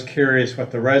was curious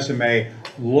what the resume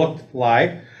looked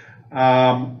like.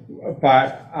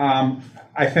 But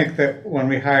I think that when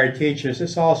we hire teachers,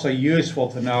 it's also useful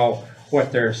to know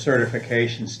what their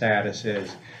certification status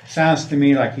is. Sounds to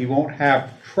me like you won't have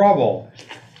trouble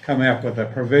coming up with a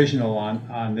provisional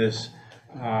on this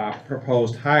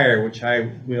proposed hire, which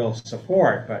I will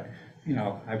support. But you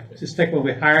know, just think when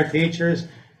we hire teachers,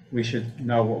 we should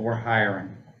know what we're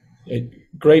hiring.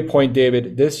 Great point,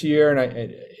 David. This year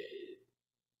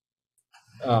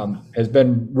has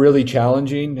been really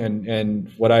challenging,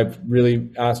 and what I've really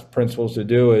asked principals to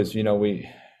do is, you know, we've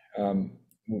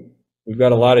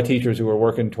got a lot of teachers who are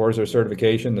working towards their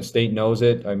certification. The state knows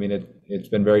it. I mean, it's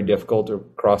been very difficult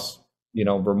across, you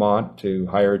know, Vermont to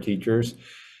hire teachers.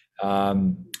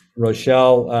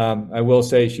 Rochelle, I will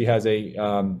say she has a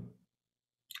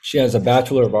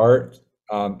Bachelor of Art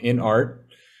in art,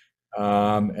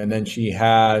 and then she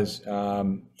has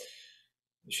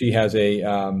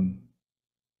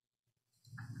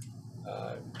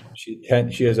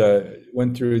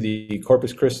went through the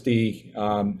Corpus Christi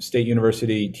State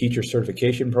University Teacher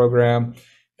Certification Program,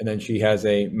 and then she has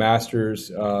a Master's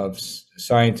of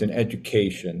Science and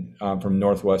Education from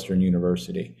Northwestern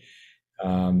University.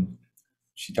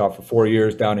 She taught for 4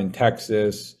 years down in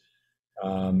Texas,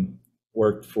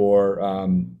 worked for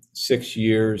 6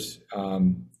 years,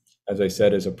 as I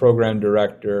said, as a program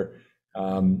director,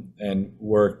 and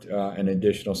worked an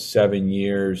additional 7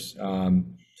 years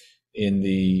in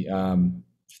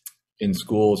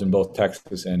schools in both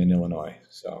Texas and in Illinois.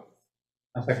 So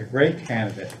sounds like a great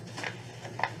candidate.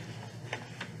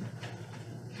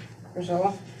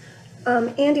 Priscilla?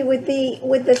 Andy, with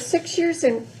the 6 years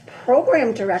in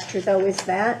program director, though, is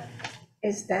that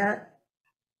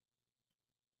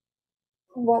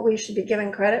what we should be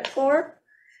giving credit for?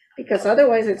 Because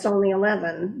otherwise it's only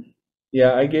 11.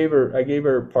 Yeah, I gave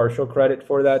her partial credit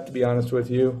for that, to be honest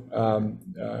with you.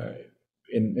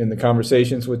 In the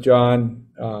conversations with John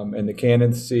and the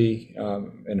candidacy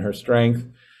and her strength,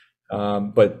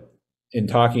 but in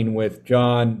talking with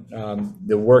John,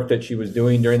 the work that she was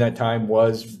doing during that time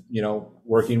was, you know,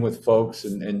 working with folks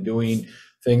and doing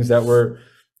things that were,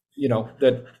 you know,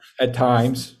 that at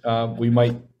times we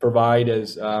might provide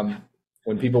as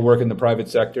when people work in the private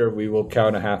sector, we will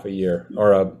count a half a year,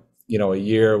 or a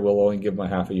year, we'll only give them a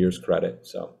half a year's credit.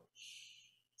 So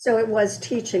it was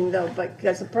teaching, though, but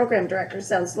because the program director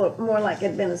sounds more like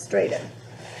administrative.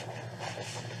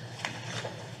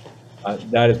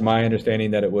 That is my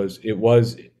understanding, that there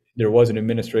was an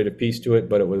administrative piece to it,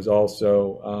 but it was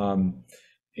also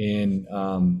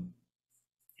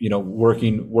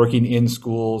working in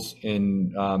schools,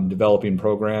 in developing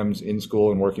programs in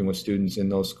school and working with students in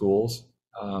those schools,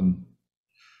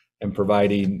 and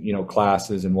providing, you know,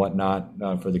 classes and whatnot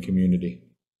for the community.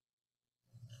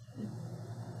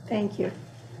 Thank you.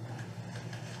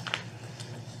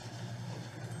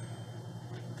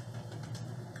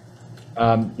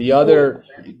 The other,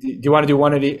 do you want to do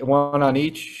one on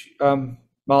each?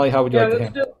 Molly, how would you like to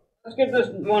handle? Let's get this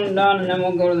one done and then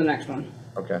we'll go to the next one.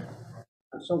 Okay.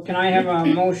 So can I have a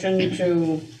motion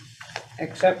to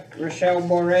accept Rochelle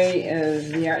Boré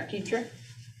as the art teacher.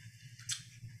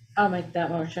 I'll make that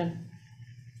motion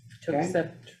to Okay.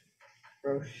 accept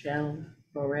Rochelle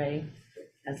Boré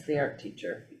as the art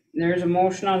teacher. There's a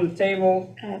motion on the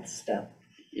table, Add step.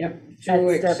 yep, At to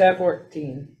step accept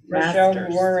 14, Rochelle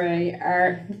masters. Boré,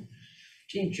 art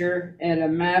teacher at a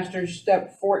master's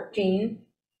step 14.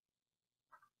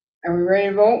 Are we ready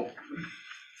to vote?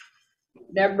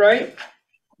 Deb Wright,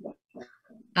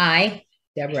 Aye,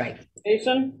 Deb Wright.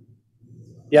 Jason,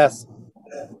 Yes.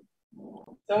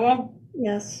 Philip,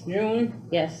 Yes. June,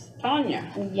 Yes.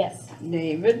 Tanya, Yes.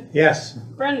 David, Yes.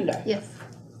 Yes.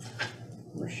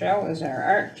 Rochelle is our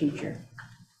art teacher.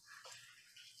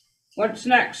 What's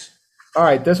next? All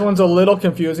right, this one's a little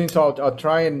confusing, so I'll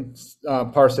try and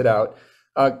parse it out.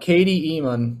 Katie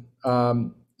Eamon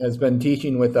has been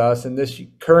teaching with us, and this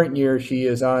current year she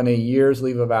is on a year's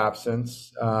leave of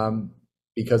absence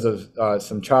because of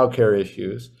some childcare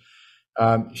issues.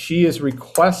 She is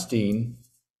requesting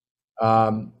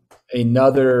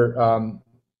another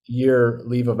year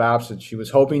leave of absence. She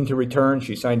was hoping to return.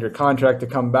 She signed her contract to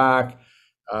come back,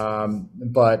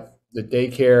 but the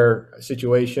daycare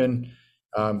situation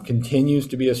continues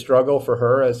to be a struggle for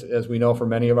her, as we know for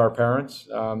many of our parents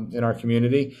in our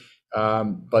community.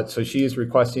 But so she is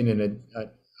requesting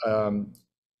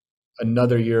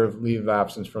another year of leave of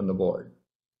absence from the board.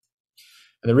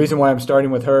 And the reason why I'm starting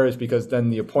with her is because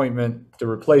then the appointment to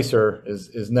replace her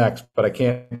is next, but I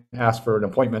can't ask for an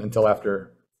appointment until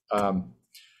after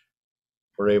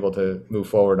we're able to move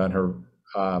forward on her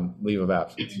leave of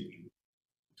absence.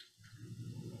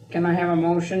 Can I have a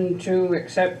motion to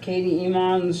accept Katie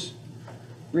Eamon's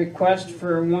request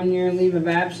for a 1-year leave of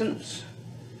absence?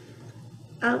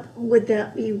 Would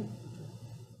that be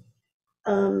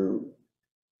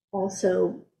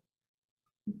also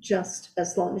just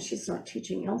as long as she's not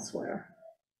teaching elsewhere?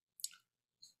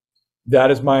 That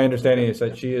is my understanding, is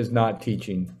that she is not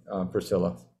teaching,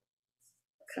 Priscilla.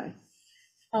 Okay.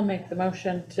 I'll make the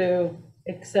motion to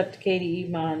accept Katie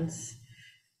Eamon's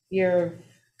year of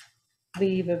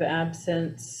leave of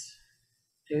absence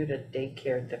due to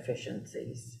daycare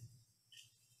deficiencies.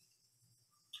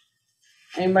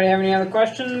 Anybody have any other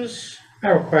questions? I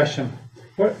have a question.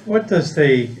 What does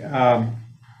the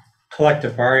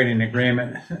collective bargaining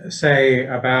agreement say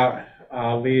about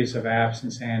leaves of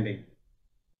absence, Andy?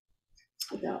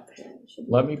 Without pay.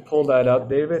 Let me pull that up,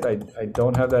 David. I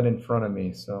don't have that in front of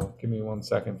me, so give me 1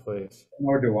 second, please.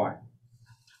 Nor do I.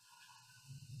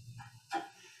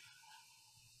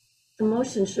 The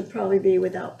motion should probably be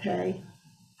without pay.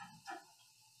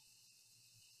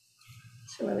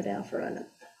 So I would offer a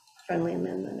friendly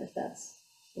amendment if that's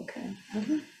okay. I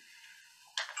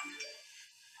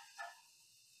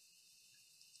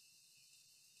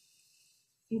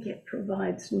think it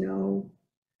provides no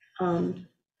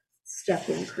step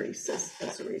increases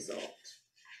as a result.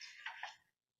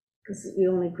 Because we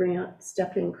only grant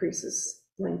step increases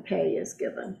when pay is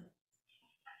given.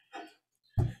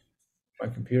 My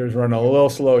computer's running a little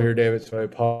slow here, David, so I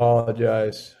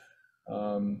apologize.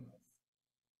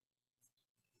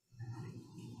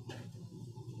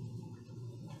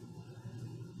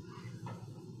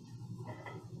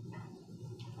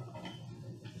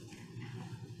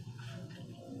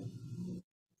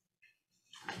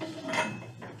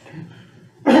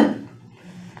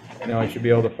 Now I should be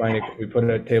able to find it. We put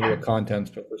it at table of contents,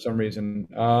 but for some reason,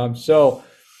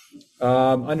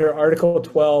 under Article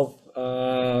 12,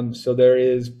 so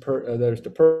there's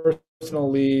the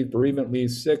personal leave, bereavement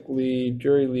leave, sick leave,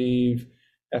 jury leave,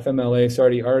 FMLA.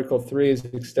 Sorry, Article 3 is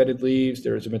extended leaves.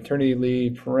 There's a maternity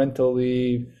leave, parental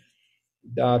leave,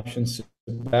 adoption,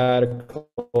 sabbatical.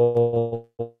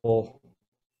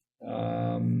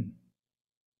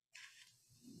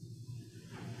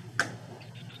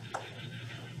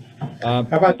 How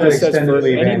about the extended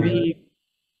leave, Andy?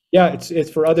 Yeah, it's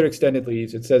for other extended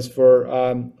leaves. It says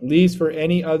for leaves for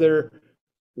any other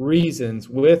reasons,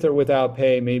 with or without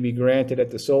pay, may be granted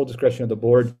at the sole discretion of the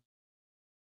board.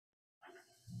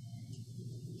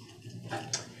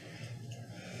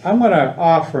 I'm going to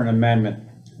offer an amendment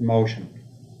motion.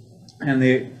 And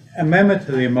the amendment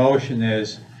to the motion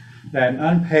is that an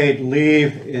unpaid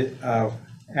leave of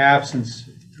absence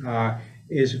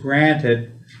is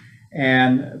granted,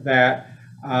 and that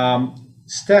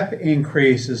step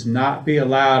increases not be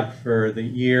allowed for the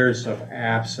years of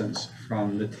absence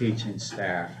from the teaching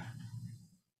staff.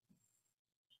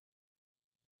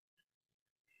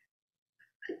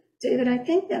 David, I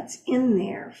think that's in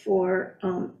there for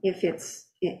if it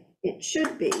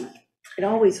should be. It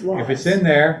always was. If it's in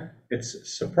there, it's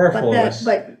superfluous.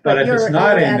 But if it's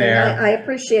not in there, I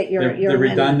appreciate your the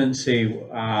redundancy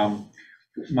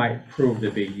might prove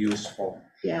to be useful.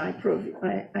 Yeah, I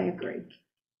agree.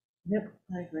 Yep,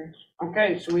 I agree.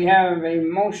 Okay, so we have a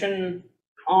motion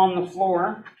on the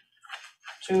floor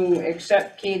to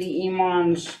accept Katie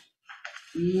Iman's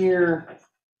year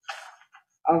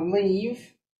of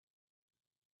leave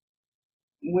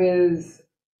with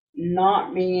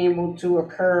not being able to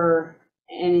occur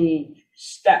any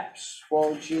steps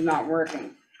while she's not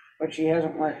working, but she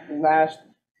hasn't worked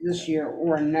this year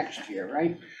or next year,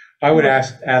 right? I would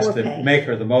ask the Okay.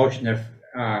 maker of the motion if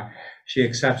she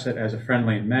accepts it as a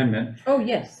friendly amendment, Oh,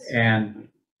 yes. and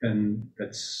then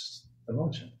that's the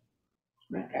motion.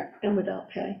 Okay. And without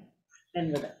pay.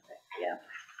 And with it, yeah.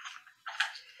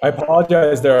 I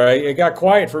apologize there. It got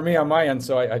quiet for me on my end,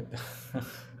 so I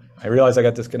realized I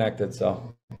got disconnected,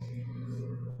 so.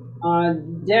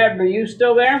 Deb, are you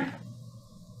still there?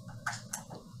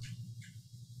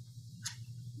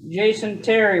 Jason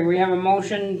Terry, we have a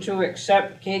motion to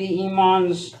accept Katie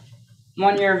Iman's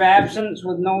 1 year of absence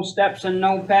with no steps and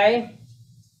no pay.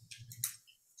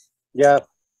 Yeah,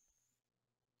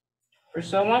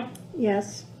 Priscilla,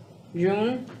 Yes.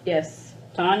 June, Yes.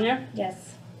 Tanya,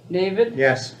 Yes. David,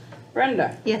 Yes.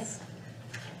 Brenda. Yes.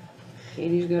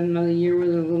 Katie's got another year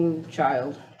with a little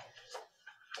child.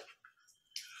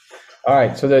 All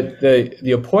right, so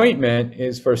the appointment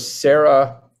is for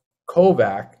Sarah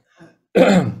Kovac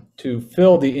to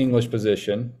fill the English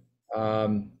position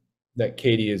that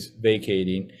Katie is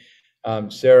vacating.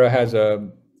 Sarah's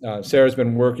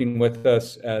been working with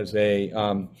us as a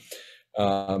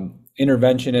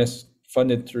interventionist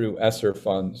funded through ESSER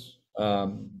funds.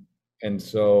 And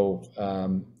so,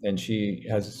 and she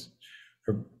has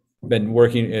been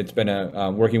working,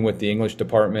 working with the English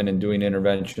department and doing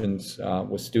interventions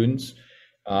with students.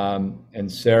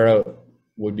 And Sarah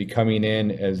would be coming in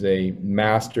as a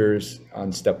master's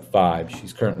on step 5.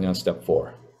 She's currently on step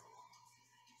 4.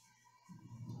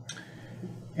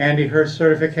 Andy, her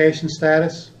certification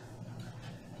status?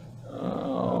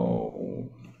 Oh,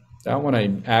 that one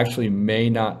I actually may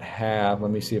not have.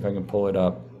 Let me see if I can pull it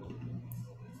up.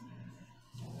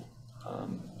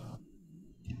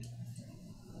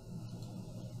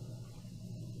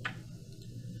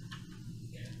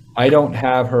 I don't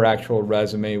have her actual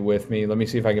resume with me. Let me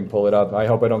see if I can pull it up. I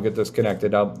hope I don't get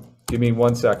disconnected. Give me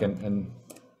 1 second and.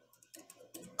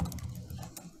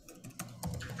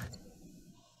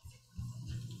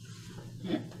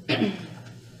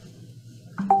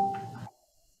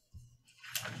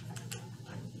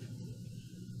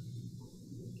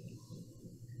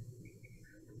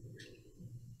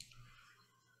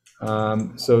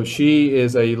 So she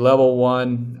is a level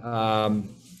 1,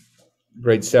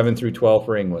 grade 7 through 12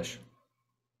 for English.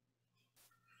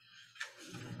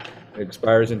 It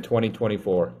expires in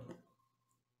 2024.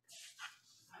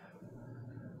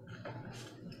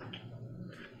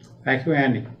 Thank you,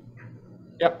 Andy.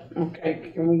 Yep.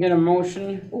 Okay, can we get a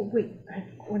motion? Oh, wait, I have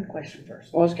one question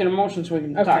first. Well, let's get a motion so we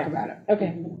can talk Okay. about it.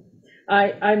 Okay.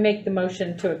 I make the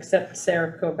motion to accept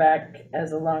Sarah Kovac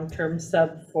as a long-term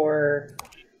sub for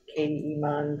Katie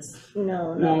Iman's.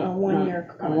 No, No, a 1 year a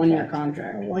contract. 1 year A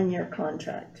contract, 1 year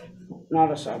contract.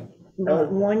 not a sub. No,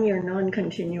 1 year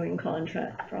non-continuing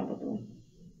contract, probably.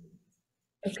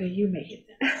 Okay, you make it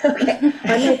then. Okay,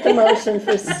 I make the motion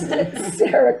for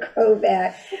Sarah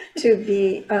Kovac to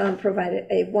be provided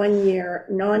a 1 year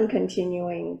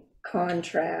non-continuing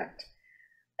contract.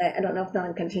 I don't know if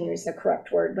non-continuing is the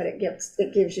correct word, but it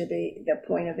gives you the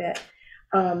point of it.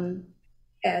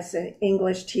 As an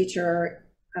English teacher,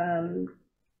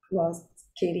 while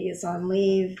Katie is on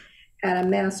leave, at a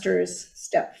master's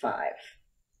step 5.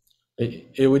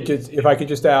 It would just, if I could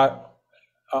just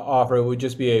offer, it would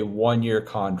just be a 1 year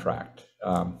contract.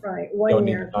 Right, Don't 1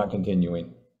 need year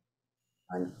non-continuing.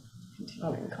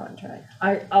 continuing contract.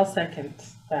 I'll second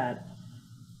that.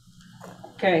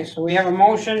 Okay, so we have a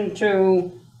motion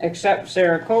to accept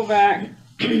Sarah Kovac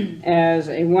as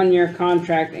a 1 year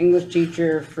contract English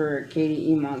teacher for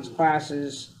Katie Iman's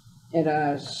classes at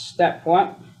a step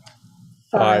what?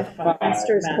 5, Five.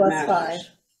 masters plus 5. Masters.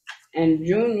 And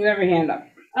June, you have your hand up.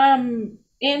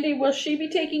 Andy, will she be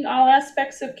taking all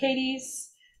aspects of Katie's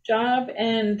job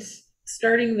and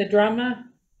starting the drama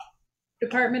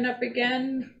department up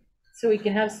again so we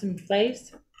can have some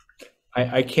plays?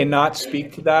 I cannot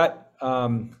speak to that.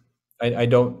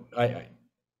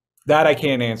 That I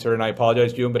can't answer, and I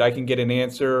apologize, June, but I can get an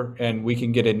answer and we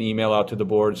can get an email out to the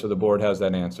board so the board has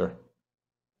that answer.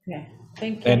 Okay,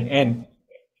 thank you. And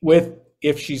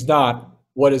if she's not,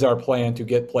 what is our plan to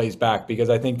get plays back? Because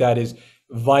I think that is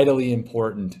vitally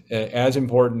important, as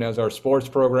important as our sports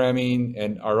programming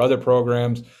and our other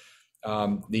programs.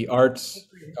 The arts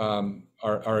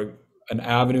are an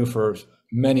avenue for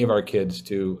many of our kids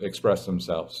to express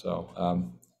themselves. So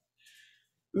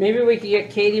Maybe we could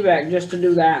get Katie back just to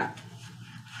do that.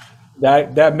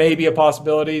 that may be a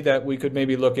possibility that we could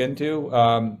maybe look into,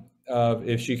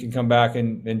 if she can come back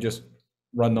and just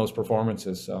run those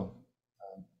performances. So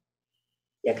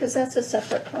Yeah, because that's a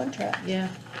separate contract. Yeah.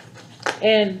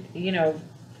 And, you know,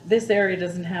 this area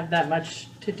doesn't have that much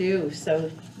to do,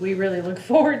 so we really look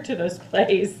forward to those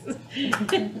plays.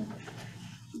 Can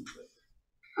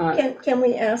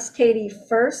we ask Katie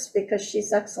first, because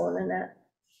she's excellent in that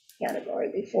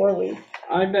category, before we?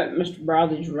 I bet Mr.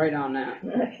 Bradley's right on that.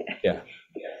 yeah.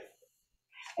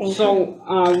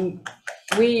 So,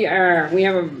 we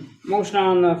have a motion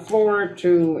on the floor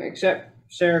to accept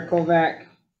Sarah Kovac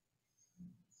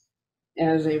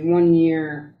as a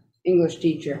one-year English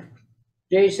teacher.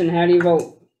 Jason, how do you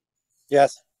vote?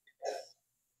 Yes.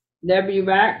 Deb, you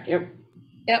back? Yep.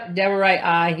 Yep, Deborah Wright,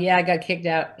 aye. Yeah, I got kicked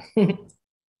out.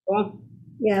 Well,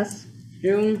 Yes.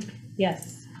 June,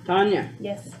 Yes. Tanya,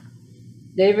 Yes.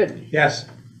 David, Yes.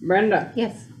 Brenda.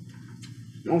 Yes.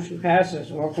 Motion passes.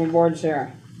 Welcome aboard,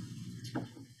 Sarah.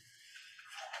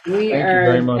 We Thank you are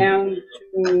very much. down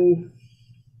to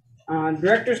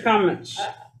director's comments.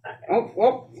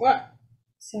 Oh, what?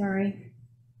 Sorry.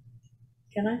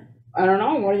 Can I? I don't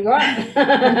know. What do you got?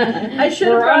 I should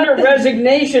have We're brought under this-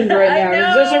 resignations right I now.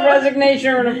 Is this a know.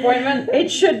 resignation or an appointment? It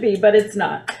should be, but it's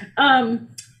not.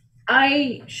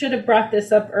 I should have brought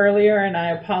this up earlier and I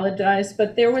apologize,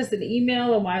 but there was an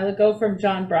email a while ago from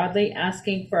John Broadley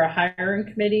asking for a hiring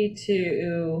committee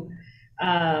to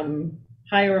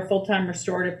hire a full-time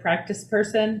restorative practice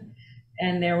person.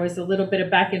 And there was a little bit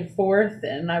of back and forth,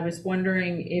 and I was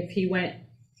wondering if he went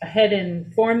ahead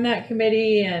and formed that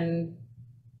committee and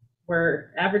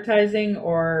we're advertising,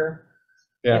 or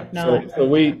Yeah, if not. so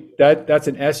that's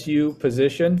an SU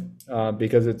position,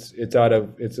 because it's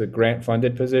a grant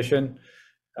funded position.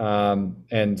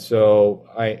 And so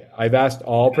I've asked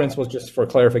all principals, just for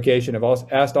clarification, I've also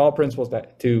asked all principals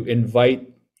to invite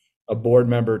a board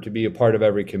member to be a part of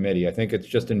every committee. I think it's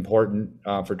just important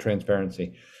for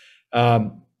transparency.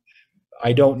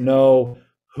 I don't know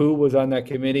who was on that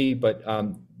committee, but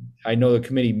I know the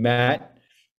committee met.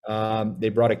 They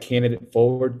brought a candidate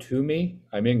forward to me.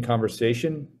 I'm in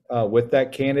conversation with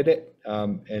that candidate,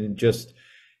 and just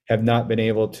have not been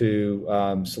able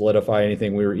to solidify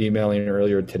anything. We were emailing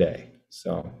earlier today.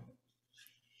 So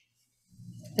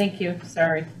Thank you.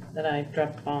 Sorry that I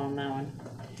dropped the ball on that one.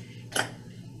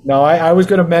 no, I was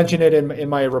going to mention it in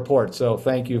my report. So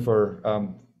thank you for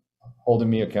holding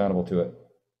me accountable to it.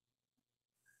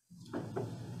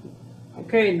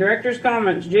 Okay, director's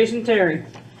comments. Jason Terry.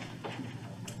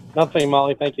 Nothing,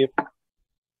 Molly. Thank you.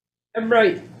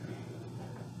 Right.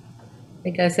 I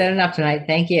think I said enough tonight.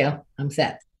 Thank you. I'm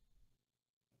set.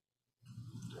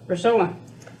 Priscilla.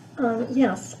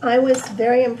 Yes, I was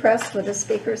very impressed with the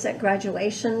speakers at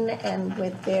graduation and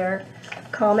with their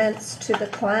comments to the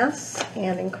class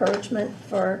and encouragement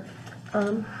for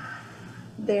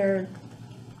their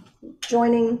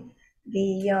joining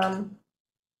the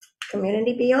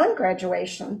community beyond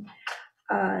graduation.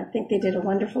 I think they did a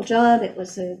wonderful job. It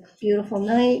was a beautiful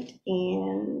night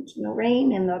and no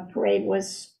rain, and the parade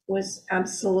was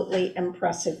absolutely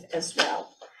impressive as well.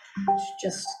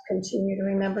 Just continue to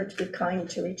remember to be kind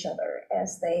to each other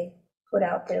as they put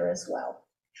out there as well.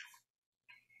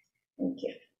 Thank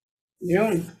you.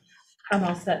 June. I'm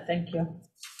all set. Thank you.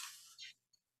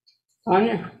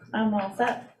 Tanya. I'm all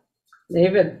set.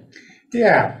 David.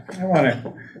 Yeah, I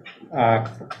want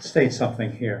to state something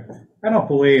here. I don't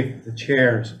believe the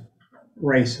chair is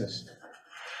racist.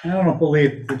 I don't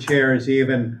believe the chair is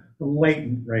even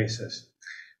latent racist.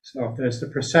 So if there's the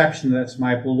perception that's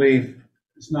my belief,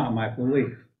 it's not my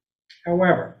belief.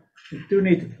 However, I do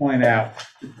need to point out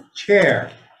that the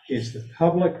chair is the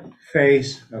public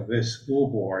face of this school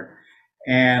board,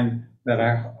 and that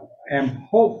I am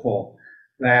hopeful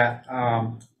that,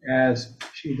 as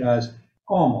she does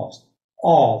almost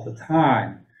all the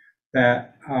time,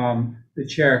 that the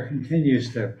chair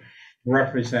continues to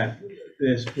represent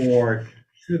this board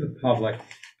to the public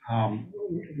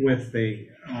with the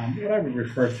what I would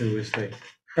refer to as the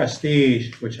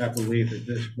prestige which I believe that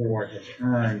this board has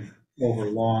earned over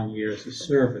long years of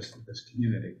service to this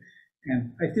community.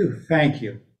 And I do thank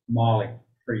you, Molly,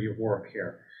 for your work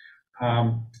here.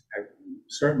 I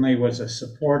certainly was a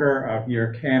supporter of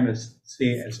your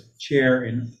candidacy as chair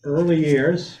in early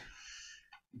years,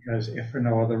 because if for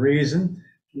no other reason,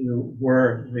 you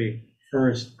were the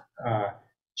first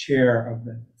chair of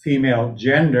the female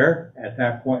gender at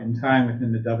that point in time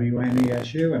within the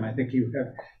WNESU, and I think you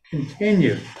have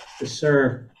continued to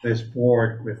serve this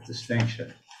board with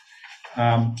distinction.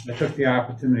 I took the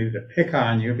opportunity to pick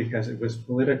on you because it was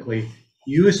politically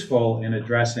useful in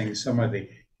addressing some of the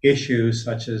issues,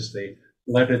 such as the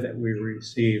letter that we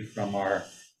received from our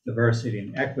Diversity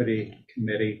and Equity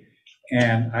Committee.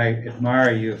 And I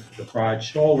admire you for the broad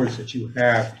shoulders that you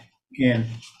have in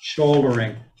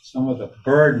shouldering some of the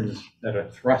burdens that are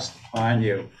thrust upon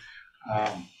you,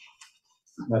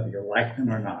 whether you like them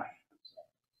or not.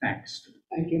 Thanks.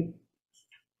 Thank you.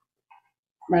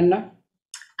 Brenda?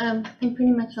 I'm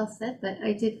pretty much all set, but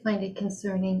I did find it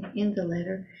concerning in the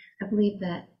letter. I believe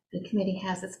that the committee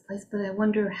has its place, but I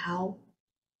wonder how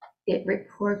it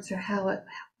reports or how it,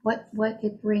 what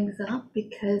it brings up,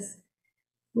 because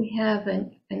we have a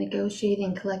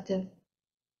negotiating collective.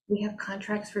 We have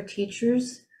contracts for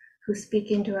teachers who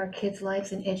speak into our kids'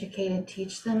 lives and educate and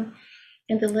teach them.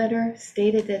 And the letter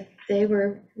stated that they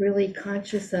were really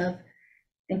conscious of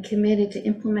and committed to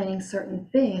implementing certain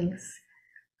things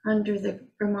under the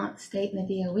Vermont State and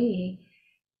the DOE.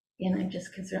 And I'm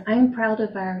just concerned. I'm proud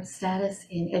of our status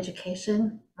in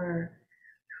education, or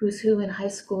who's who in high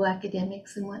school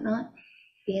academics and whatnot.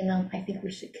 And I think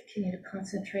we should continue to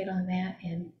concentrate on that.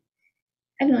 And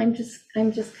I don't know, I'm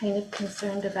just kind of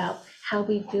concerned about how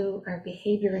we do our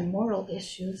behavior and moral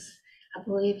issues. I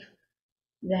believe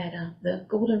that the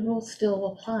golden rule still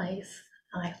applies.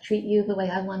 I treat you the way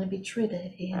I want to be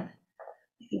treated, and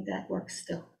I think that works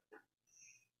still.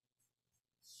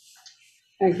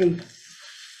 Thank you.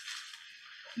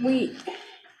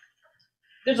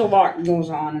 There's a lot goes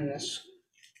on in this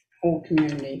whole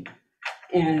community,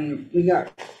 and we've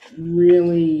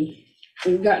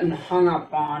gotten hung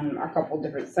up on a couple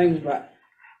different things, but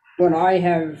what I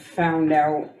have found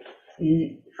out,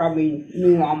 probably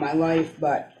knew all my life,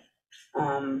 but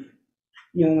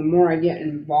you know, the more I get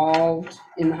involved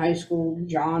in the high school,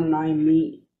 John and I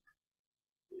meet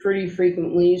pretty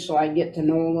frequently, so I get to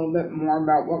know a little bit more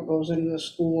about what goes into the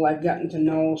school. I've gotten to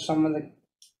know some of the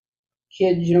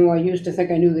kids. You know, I used to think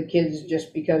I knew the kids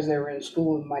just because they were in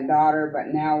school with my daughter,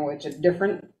 but now it's a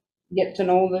different get to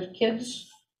know the kids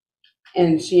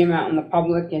and see them out in the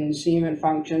public and see them in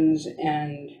functions.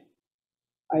 And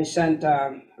I sent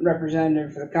a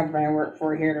representative for the company I work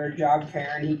for here to a job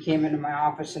fair, and he came into my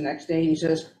office the next day and he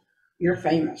says, "You're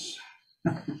famous."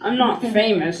 I'm not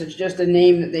famous, it's just a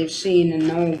name that they've seen and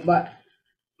know, but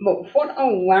what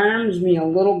alarms me a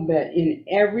little bit in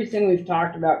everything we've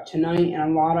talked about tonight and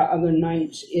a lot of other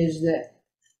nights is that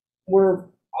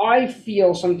I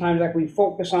feel sometimes like we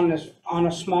focus on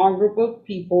a small group of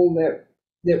people that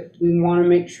we want to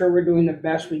make sure we're doing the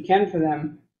best we can for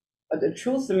them. But the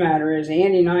truth of the matter is,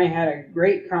 Andy and I had a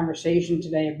great conversation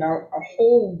today about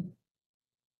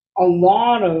a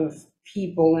lot of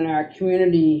people in our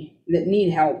community that need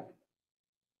help,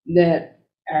 that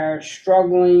are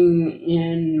struggling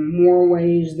in more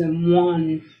ways than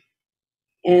one.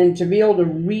 And to be able to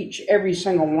reach every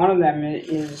single one of them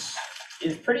is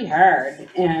pretty hard.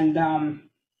 And,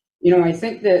 you know, I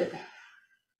think that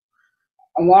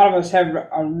a lot of us have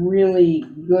a really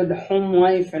good home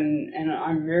life, and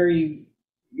I'm very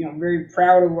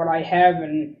proud of what I have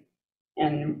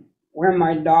and where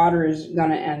my daughter is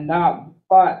going to end up.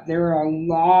 But there are a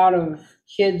lot of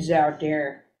kids out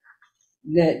there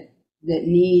that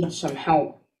need some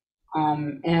help.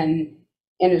 And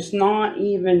it's not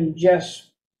even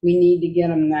just we need to get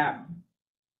them that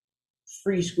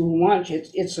free school lunch.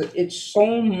 It's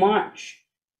so much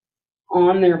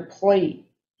on their plate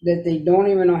that they don't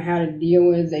even know how to deal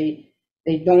with. They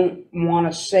don't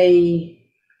want to say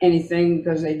anything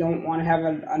because they don't want to have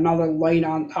another light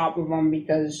on top of them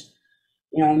because,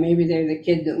 you know, maybe they're the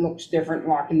kid that looks different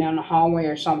walking down the hallway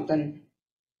or something.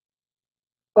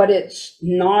 But it's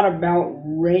not about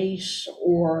race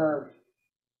or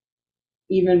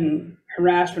even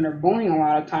harassment or bullying a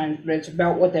lot of times, but it's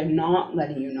about what they're not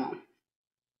letting you know.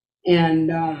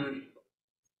 And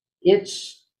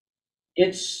it's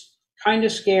kind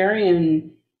of scary,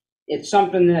 and it's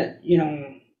something that, you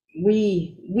know,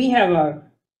 we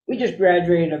just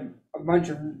graduated a bunch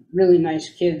of really nice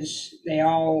kids. They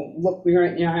all look me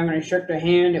right now, having I shook their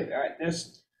hand.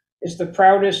 It's the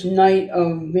proudest night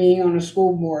of being on a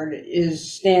school board,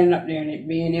 is standing up there and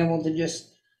being able to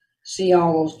just see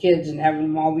all those kids and having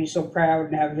them all be so proud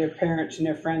and have their parents and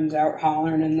their friends out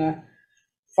hollering and the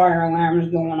fire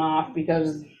alarms going off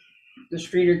because the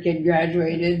Streeter kid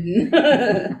graduated.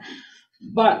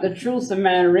 But the truth of the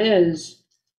matter is,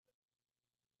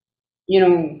 you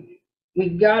know, we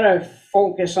gotta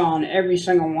focus on every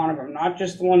single one of them, not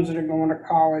just the ones that are going to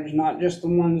college, not just the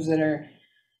ones that are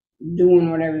doing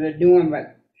whatever they're doing,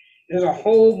 but there's a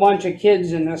whole bunch of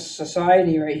kids in this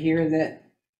society right here that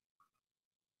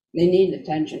they need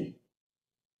attention.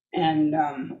 And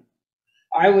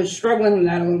I was struggling with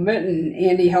that a little bit, and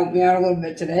Andy helped me out a little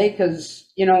bit today,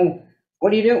 because, you know,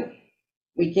 what do?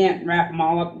 We can't wrap them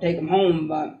all up and take them home,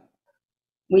 but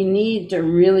we need to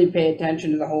really pay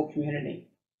attention to the whole community,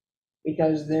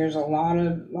 because there's a lot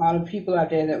of people out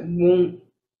there that won't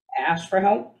ask for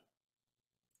help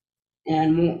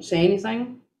and won't say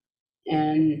anything,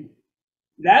 and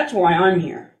that's why I'm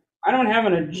here. I don't have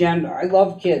an agenda. I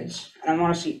love kids, and I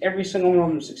want to see every single one of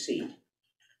them succeed.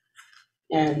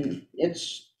 And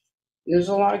there's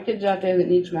a lot of kids out there that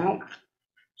need some help.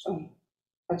 So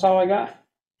that's all I got.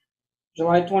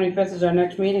 July 25th is our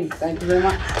next meeting. Thank you very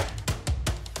much.